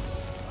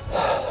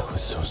 That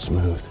was so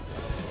smooth.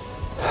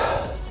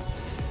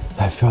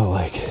 I felt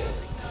like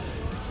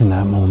in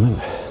that moment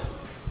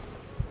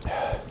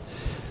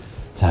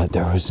that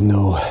there was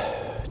no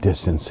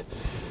distance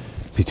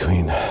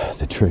between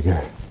the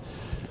trigger,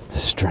 the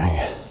string,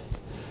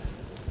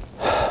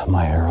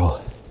 my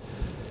arrow,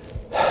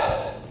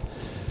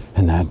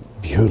 and that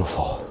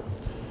beautiful,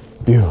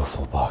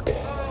 beautiful buck.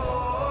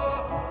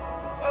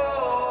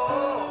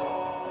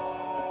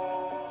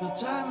 The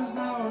time is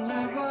now or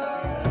never.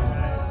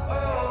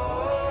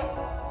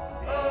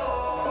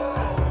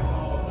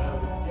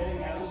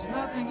 Cause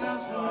nothing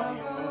lasts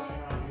forever.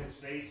 On his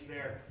face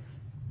there.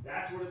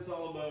 That's what it's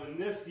all about. And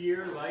this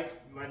year, like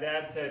my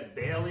dad said,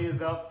 Bailey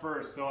is up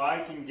first. So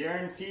I can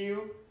guarantee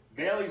you,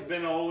 Bailey's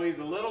been always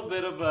a little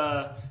bit of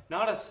a,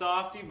 not a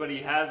softie, but he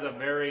has a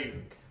very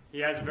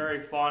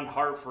fond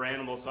heart for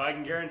animals. So I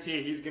can guarantee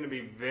you he's going to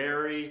be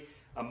very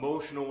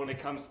emotional when it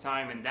comes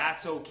time, and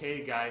that's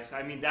okay, guys.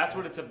 I mean, that's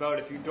what it's about.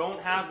 If you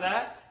don't have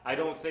that, I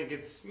don't think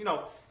it's,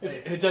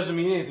 It doesn't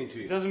mean anything to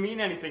you. it doesn't mean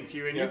anything to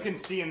you. And Yeah. you can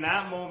see in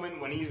that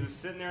moment when he was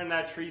sitting there in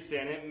that tree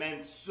stand, it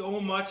meant so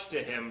much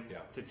to him Yeah.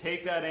 to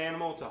take that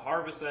animal, to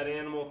harvest that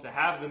animal, to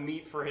have the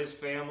meat for his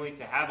family,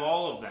 to have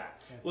all of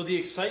that. Well, the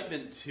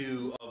excitement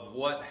too of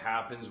what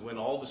happens when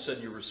all of a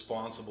sudden you're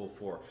responsible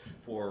for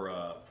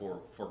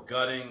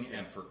gutting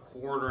and for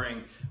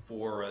quartering,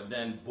 for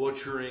then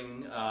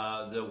butchering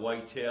the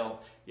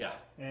whitetail. Yeah,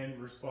 And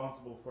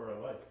responsible for our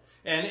life.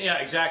 and yeah,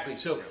 exactly.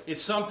 So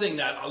it's something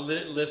that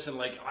listen.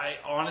 Like I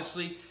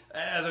honestly,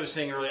 as I was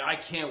saying earlier, I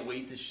can't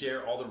wait to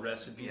share all the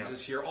recipes Yeah.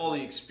 this year, all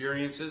the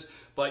experiences.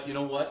 But you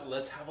know what?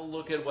 Let's have a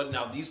look at what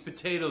now. These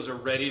potatoes are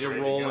ready to Ready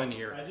to roll go. in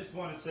here. I just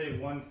want to say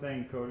one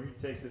thing, Cody. You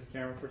take this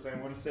camera for a second.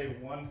 I want to say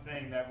one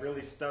thing that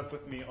really stuck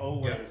with me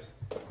always.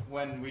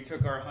 When we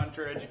took our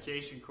hunter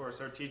education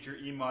course, our teacher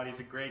Emad, he's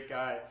a great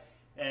guy.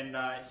 And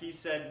he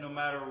said no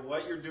matter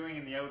what you're doing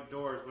in the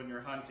outdoors when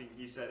you're hunting,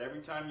 he said every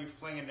time you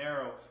fling an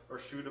arrow or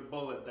shoot a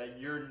bullet, that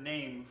your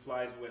name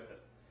flies with it.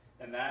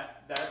 And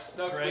that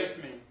stuck That's right.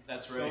 with me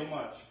That's so right.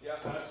 much. Yeah,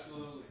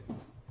 absolutely.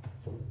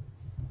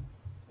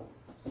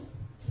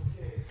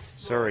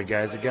 Sorry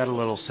guys, it got a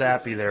little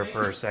sappy there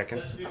for a second.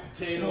 Let's do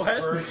potatoes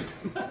What? first.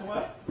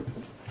 What?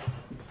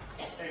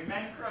 Hey,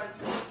 men cry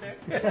too.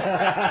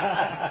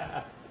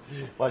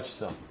 Watch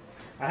yourself.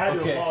 I had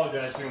Okay. to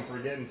apologize to him for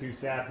getting too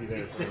sappy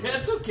there for me.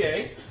 That's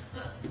okay.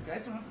 You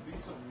guys don't have to be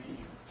so mean.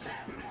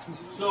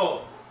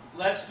 So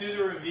let's do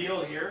the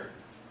reveal here.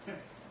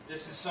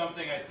 This is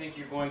something I think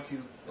you're going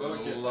to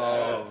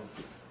love.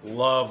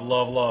 Love,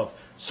 love, love.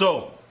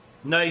 So,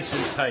 nice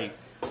and tight.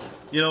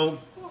 You know,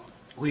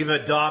 we've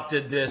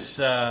adopted this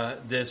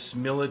this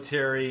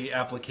military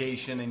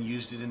application and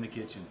used it in the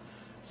kitchen.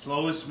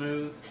 Slow is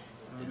smooth,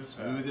 and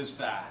smooth is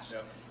fast.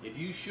 Yep. If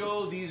you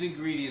show these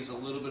ingredients a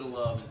little bit of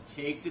love and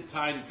take the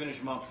time to finish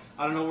them up,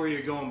 I don't know where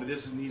you're going, but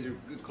these are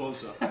good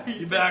close up.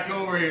 You're back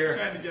over here.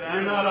 Trying to get out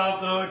You're of not it.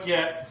 off the hook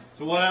yet.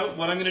 So what I'm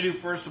going to do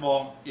first of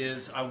all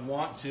is I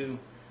want to,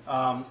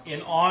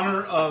 in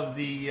honor of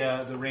the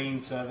Rain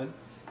 7,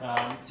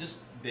 just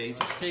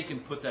take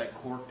and put that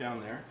cork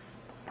down there.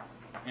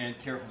 And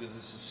careful because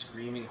this is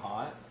screaming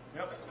hot.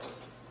 Yep.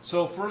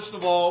 So first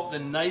of all, the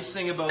nice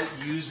thing about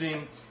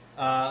using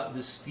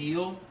the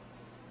steel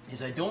is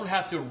I don't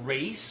have to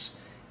race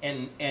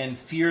and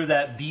fear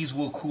that these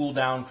will cool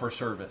down for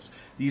service.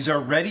 These are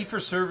ready for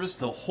service.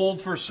 They'll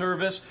hold for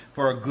service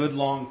for a good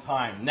long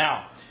time.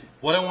 Now,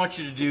 what I want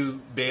you to do,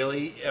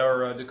 Bailey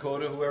or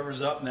Dakota,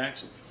 whoever's up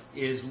next,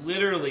 is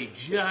literally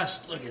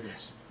just, look at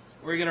this.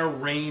 We're going to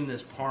rain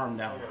this parm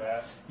down. Look at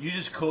that. You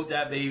just coat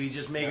that baby.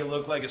 Just make it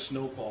look like a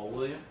snowfall,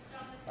 will you?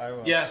 I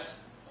will. Yes.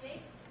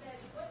 Jake said,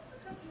 what's the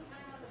cooking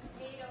time on the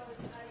potatoes?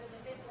 I was a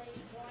bit late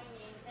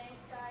joining.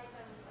 Thanks, guys.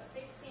 I'm a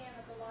big fan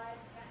of the live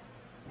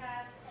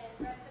cast and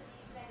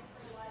recipes. Thanks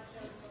for the live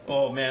show.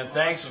 Oh man,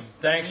 thanks Awesome.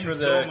 thanks Means for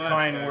the so much,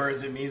 kind guys.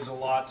 words. It means a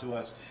lot to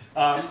us.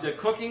 The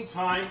cooking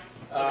time,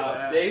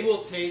 they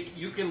will take.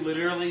 You can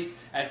literally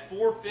at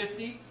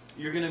 450.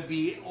 You're going to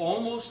be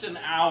almost an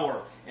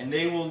hour, and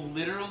they will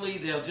literally.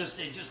 They just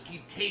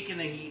keep taking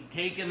the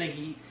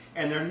heat,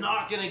 and they're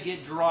not going to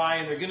get dry,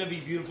 and they're going to be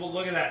beautiful.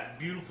 Look at that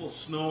beautiful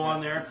snow on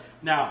there.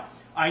 Now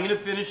I'm going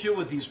to finish it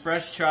with these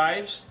fresh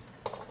chives.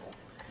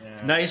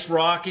 Yeah. Nice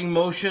rocking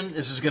motion.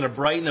 This is going to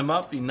brighten them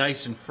up, be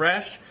nice and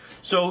fresh.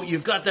 So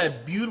you've got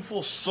that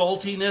beautiful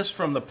saltiness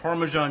from the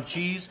Parmesan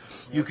cheese.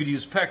 You could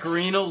use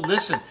pecorino.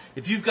 Listen,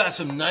 if you've got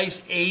some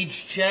nice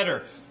aged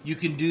cheddar, you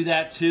can do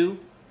that too.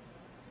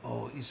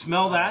 Oh, you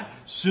smell that?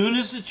 Soon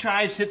as the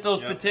chives hit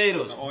those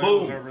potatoes, The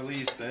oils boom, are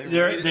released.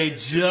 they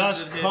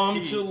just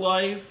come heat. to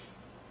life.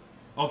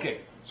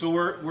 Okay, so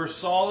we're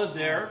solid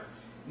there.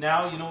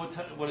 Now you know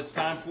what it's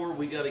time for.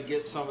 We got to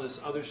get some of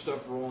this other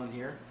stuff rolling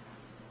here.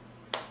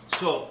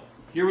 So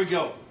here we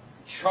go.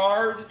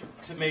 Charred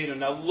tomato.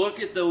 Now look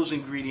at those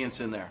ingredients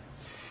in there.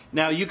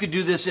 Now you could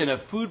do this in a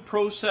food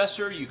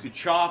processor. You could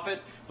chop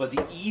it, but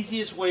the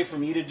easiest way for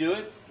me to do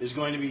it is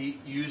going to be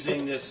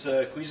using this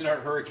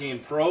Cuisinart Hurricane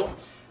Pro.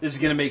 This is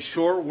going to make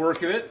short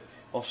work of it.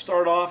 I'll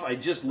start off. I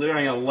just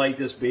literally going to light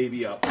this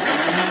baby up.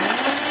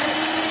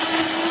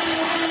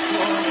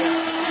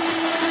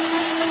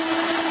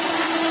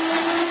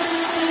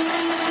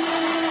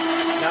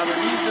 Now the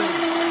reason,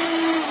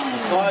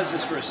 I'll pause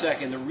this for a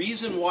second. The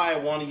reason why I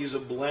want to use a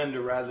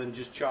blender rather than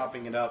just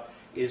chopping it up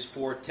is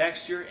for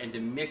texture and to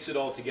mix it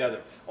all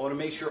together. I want to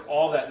make sure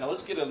all that. Now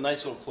let's get a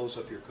nice little close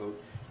up here, Coach.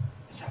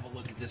 Let's have a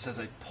look at this as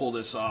I pull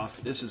this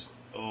off. This is,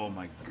 oh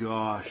my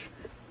gosh.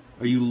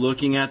 Are you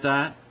looking at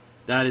that?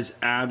 That is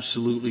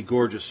absolutely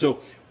gorgeous.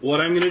 So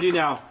what I'm going to do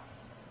now,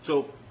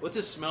 so what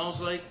this smells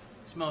like,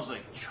 it smells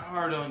like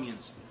charred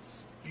onions,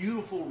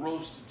 beautiful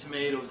roasted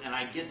tomatoes, and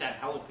I get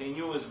that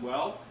jalapeno as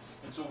well.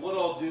 And so what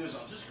I'll do is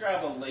I'll just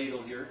grab a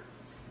ladle here,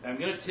 and I'm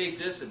going to take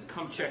this and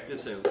come check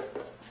this out.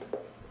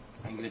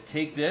 I'm going to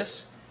take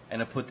this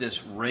and I put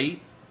this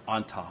right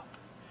on top.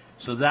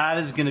 So that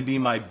is going to be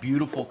my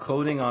beautiful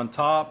coating on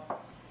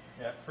top.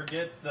 Yeah,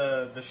 forget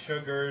the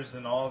sugars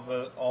and all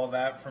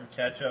that from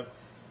ketchup.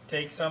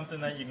 Take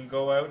something that you can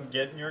go out and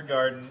get in your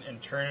garden and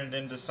turn it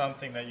into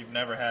something that you've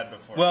never had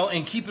before. Well,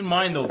 and keep in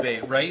mind though,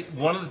 babe, right?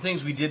 One of the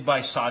things we did by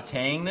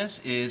sautéing this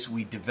is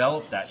we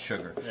developed that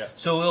sugar. Yeah.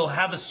 So it'll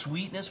have a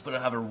sweetness, but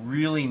it'll have a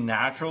really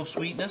natural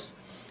sweetness.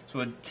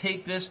 So I'd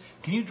take this.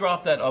 Can you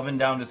drop that oven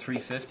down to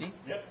 350?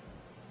 Yep.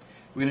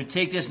 We're going to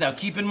take this. Now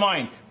keep in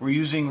mind, we're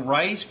using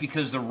rice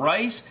because the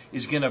rice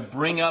is going to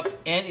bring up,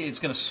 and it's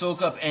going to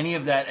soak up any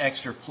of that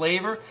extra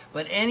flavor,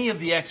 but any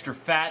of the extra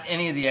fat,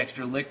 any of the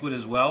extra liquid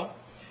as well.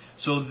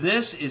 So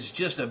this is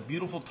just a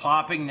beautiful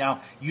topping.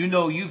 Now, you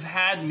know you've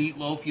had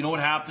meatloaf. You know what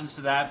happens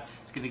to that.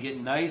 It's going to get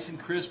nice and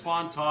crisp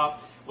on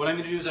top. What I'm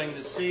going to do is I'm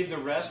going to save the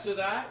rest of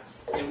that,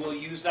 and we'll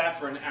use that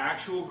for an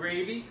actual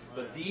gravy.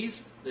 But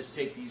these, let's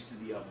take these to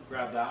the oven.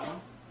 Grab that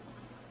one.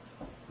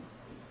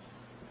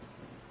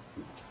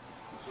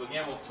 So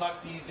again, we'll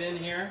tuck these in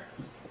here.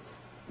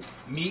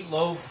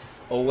 Meatloaf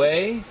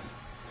away.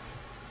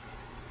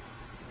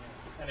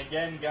 And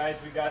again, guys,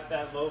 we got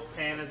that loaf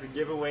pan as a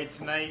giveaway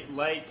tonight.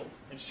 Like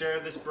and share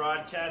this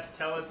broadcast.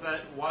 Tell us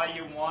that why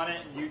you want it,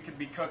 and you could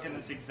be cooking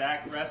this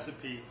exact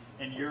recipe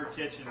in your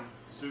kitchen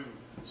soon.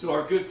 So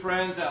our good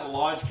friends at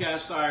Lodge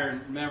Cast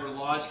Iron, remember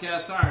Lodge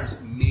Cast Iron is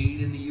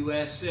made in the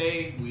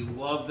USA. We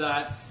love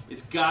that.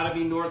 It's got to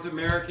be North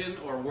American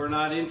or we're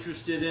not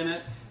interested in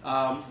it.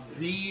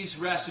 These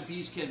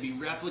recipes can be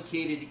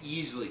replicated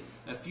easily.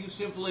 A few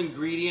simple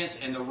ingredients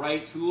and the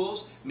right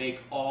tools make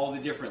all the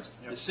difference.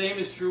 The same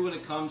is true when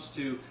it comes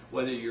to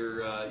whether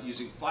you're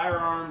using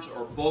firearms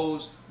or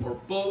bows or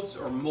boats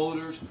or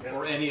motors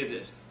or any of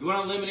this. You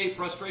want to eliminate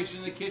frustration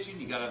in the kitchen,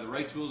 you got to have the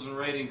right tools and the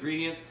right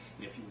ingredients.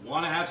 And if you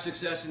want to have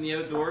success in the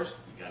outdoors,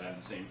 you got to have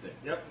the same thing.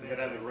 Yep, you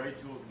gotta have the right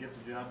tools to get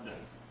the job done.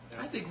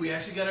 I think we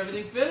actually got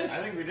everything finished.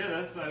 I think we did.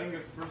 I think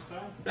it's the first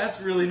time.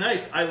 That's really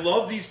nice. I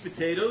love these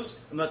potatoes.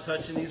 I'm not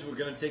touching these. We're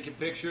going to take a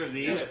picture of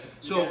these.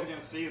 So you guys are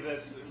gonna see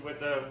this with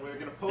the. We're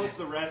gonna post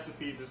the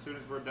recipes as soon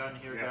as we're done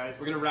here, guys.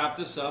 We're going to wrap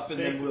this up and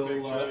Take then the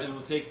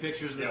we'll take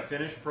pictures of the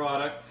finished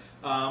product.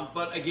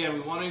 But again,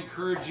 we want to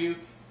encourage you.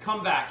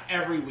 Come back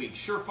every week.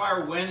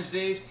 Surefire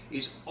Wednesdays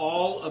is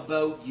all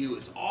about you.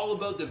 It's all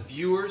about the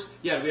viewers.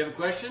 Yeah, do we have a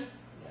question?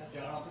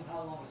 Yeah, Jonathan,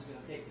 how long is it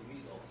going to take the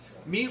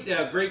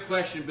meatloaf? Great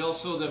question, Bill.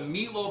 So the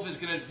meatloaf is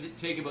going to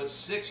take about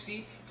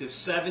 60 to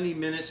 70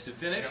 minutes to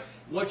finish. Yep.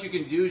 What you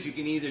can do is you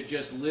can either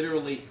just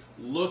literally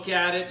look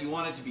at it. You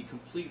want it to be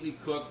completely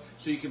cooked,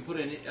 so you can put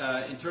an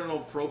internal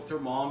probe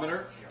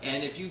thermometer,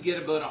 and if you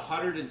get about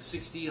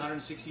 160,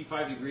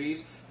 165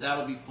 degrees,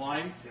 that'll be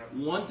fine. Yep.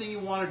 One thing you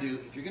want to do,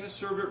 if you're going to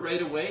serve it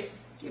right away,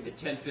 give it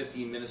 10,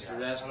 15 minutes to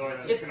rest.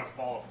 Otherwise, it's going to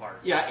fall apart.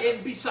 Yeah,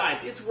 and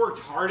besides, it's worked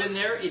hard in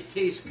there. It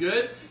tastes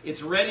good.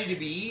 It's ready to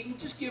be eaten.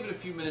 Just give it a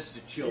few minutes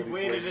to chill. You've before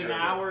waited you an serve it.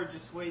 hour,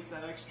 just wait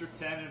that extra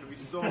 10 and it'll be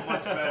so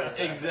much better.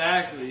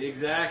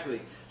 Exactly.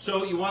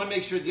 So you want to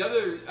make sure the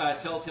other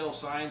telltale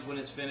signs when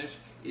it's finished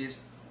is,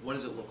 what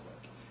does it look like?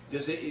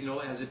 Does it,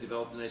 has it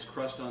developed a nice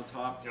crust on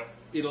top? Yep.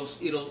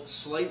 It'll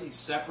slightly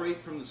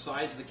separate from the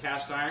sides of the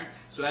cast iron.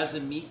 So as the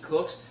meat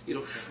cooks,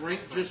 it'll shrink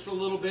just a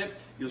little bit.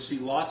 You'll see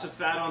lots of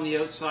fat on the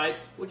outside.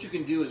 What you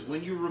can do is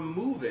when you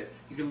remove it,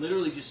 you can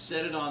literally just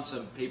set it on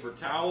some paper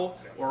towel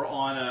or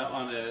on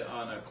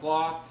a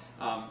cloth.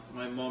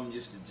 My mom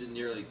used to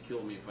nearly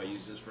kill me if I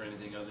used this for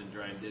anything other than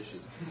drying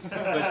dishes.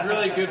 But it's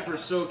really good for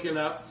soaking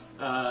up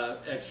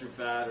extra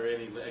fat or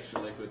any extra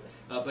liquid.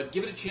 But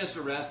give it a chance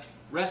to rest.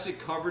 Rest it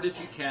covered if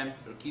you can.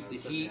 It'll keep the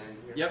heat.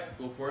 Yep,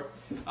 go for it.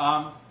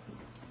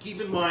 Keep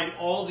in mind,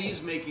 all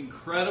these make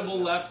incredible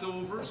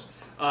leftovers.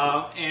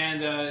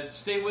 And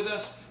stay with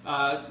us,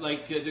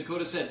 like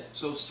Dakota said.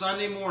 So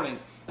Sunday morning,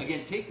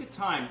 again, take the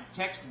time,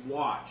 text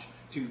WATCH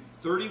to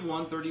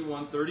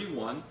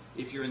 313131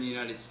 if you're in the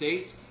United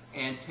States,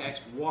 and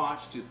text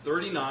WATCH to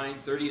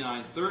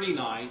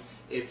 393939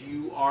 if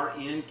you are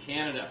in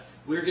Canada.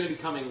 We're going to be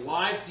coming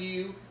live to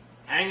you,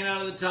 hanging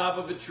out of the top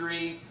of a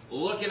tree,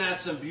 looking at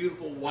some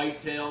beautiful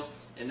whitetails,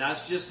 and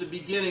that's just the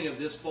beginning of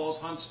this fall's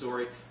hunt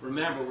story.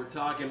 Remember, we're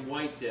talking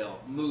whitetail,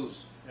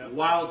 moose,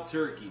 wild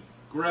turkey,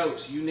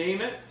 grouse, you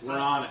name it, we're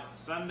on it.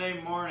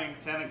 Sunday morning,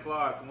 10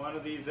 o'clock, one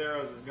of these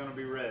arrows is going to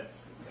be red.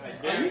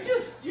 You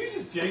just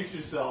jinxed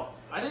yourself.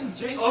 I didn't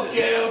jinx it.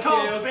 Okay. It's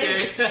called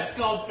fate. That's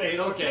called fate.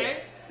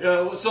 Okay.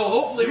 So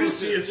hopefully we'll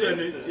see you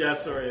Sunday. Yeah,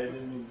 sorry, I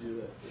didn't mean to do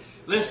that.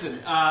 Listen,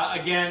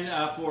 again,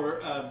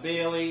 for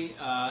Bailey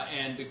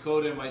and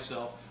Dakota and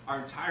myself,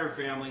 our entire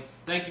family,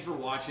 thank you for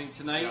watching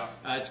tonight.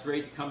 It's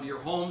great to come to your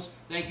homes.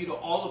 Thank you to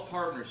all the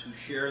partners who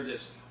share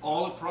this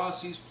all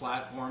across these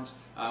platforms.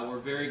 We're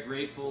very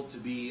grateful to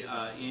be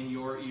in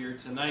your ear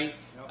tonight.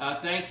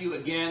 Thank you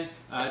again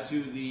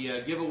to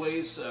the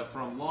giveaways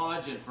from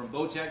Lodge and from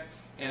Bowtech.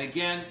 And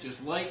again,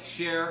 just like,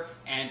 share,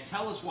 and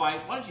tell us why.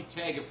 Why don't you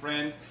tag a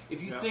friend?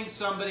 If you think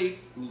somebody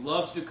who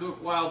loves to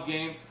cook wild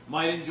game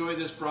might enjoy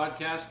this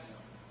broadcast,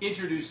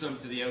 introduce them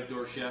to the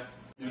Outdoor Chef.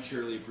 We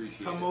surely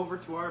appreciate it. Come over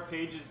to our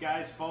pages,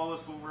 guys. Follow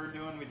us what we're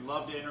doing. We'd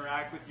love to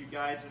interact with you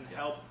guys and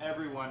help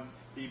everyone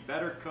be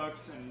better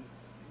cooks and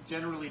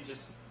generally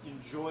just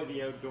enjoy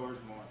the outdoors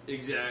more.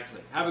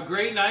 Exactly. Have a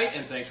great night,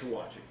 and thanks for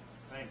watching.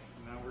 Thanks.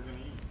 Now we're going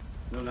to eat.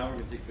 No, now we're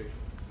going to take pictures.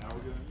 Now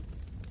we're going to eat.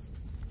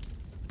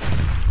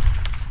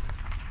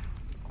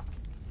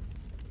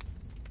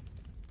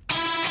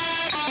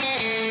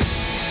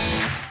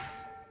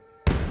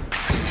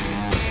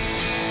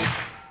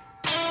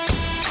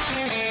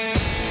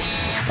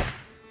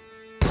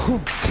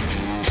 Whew.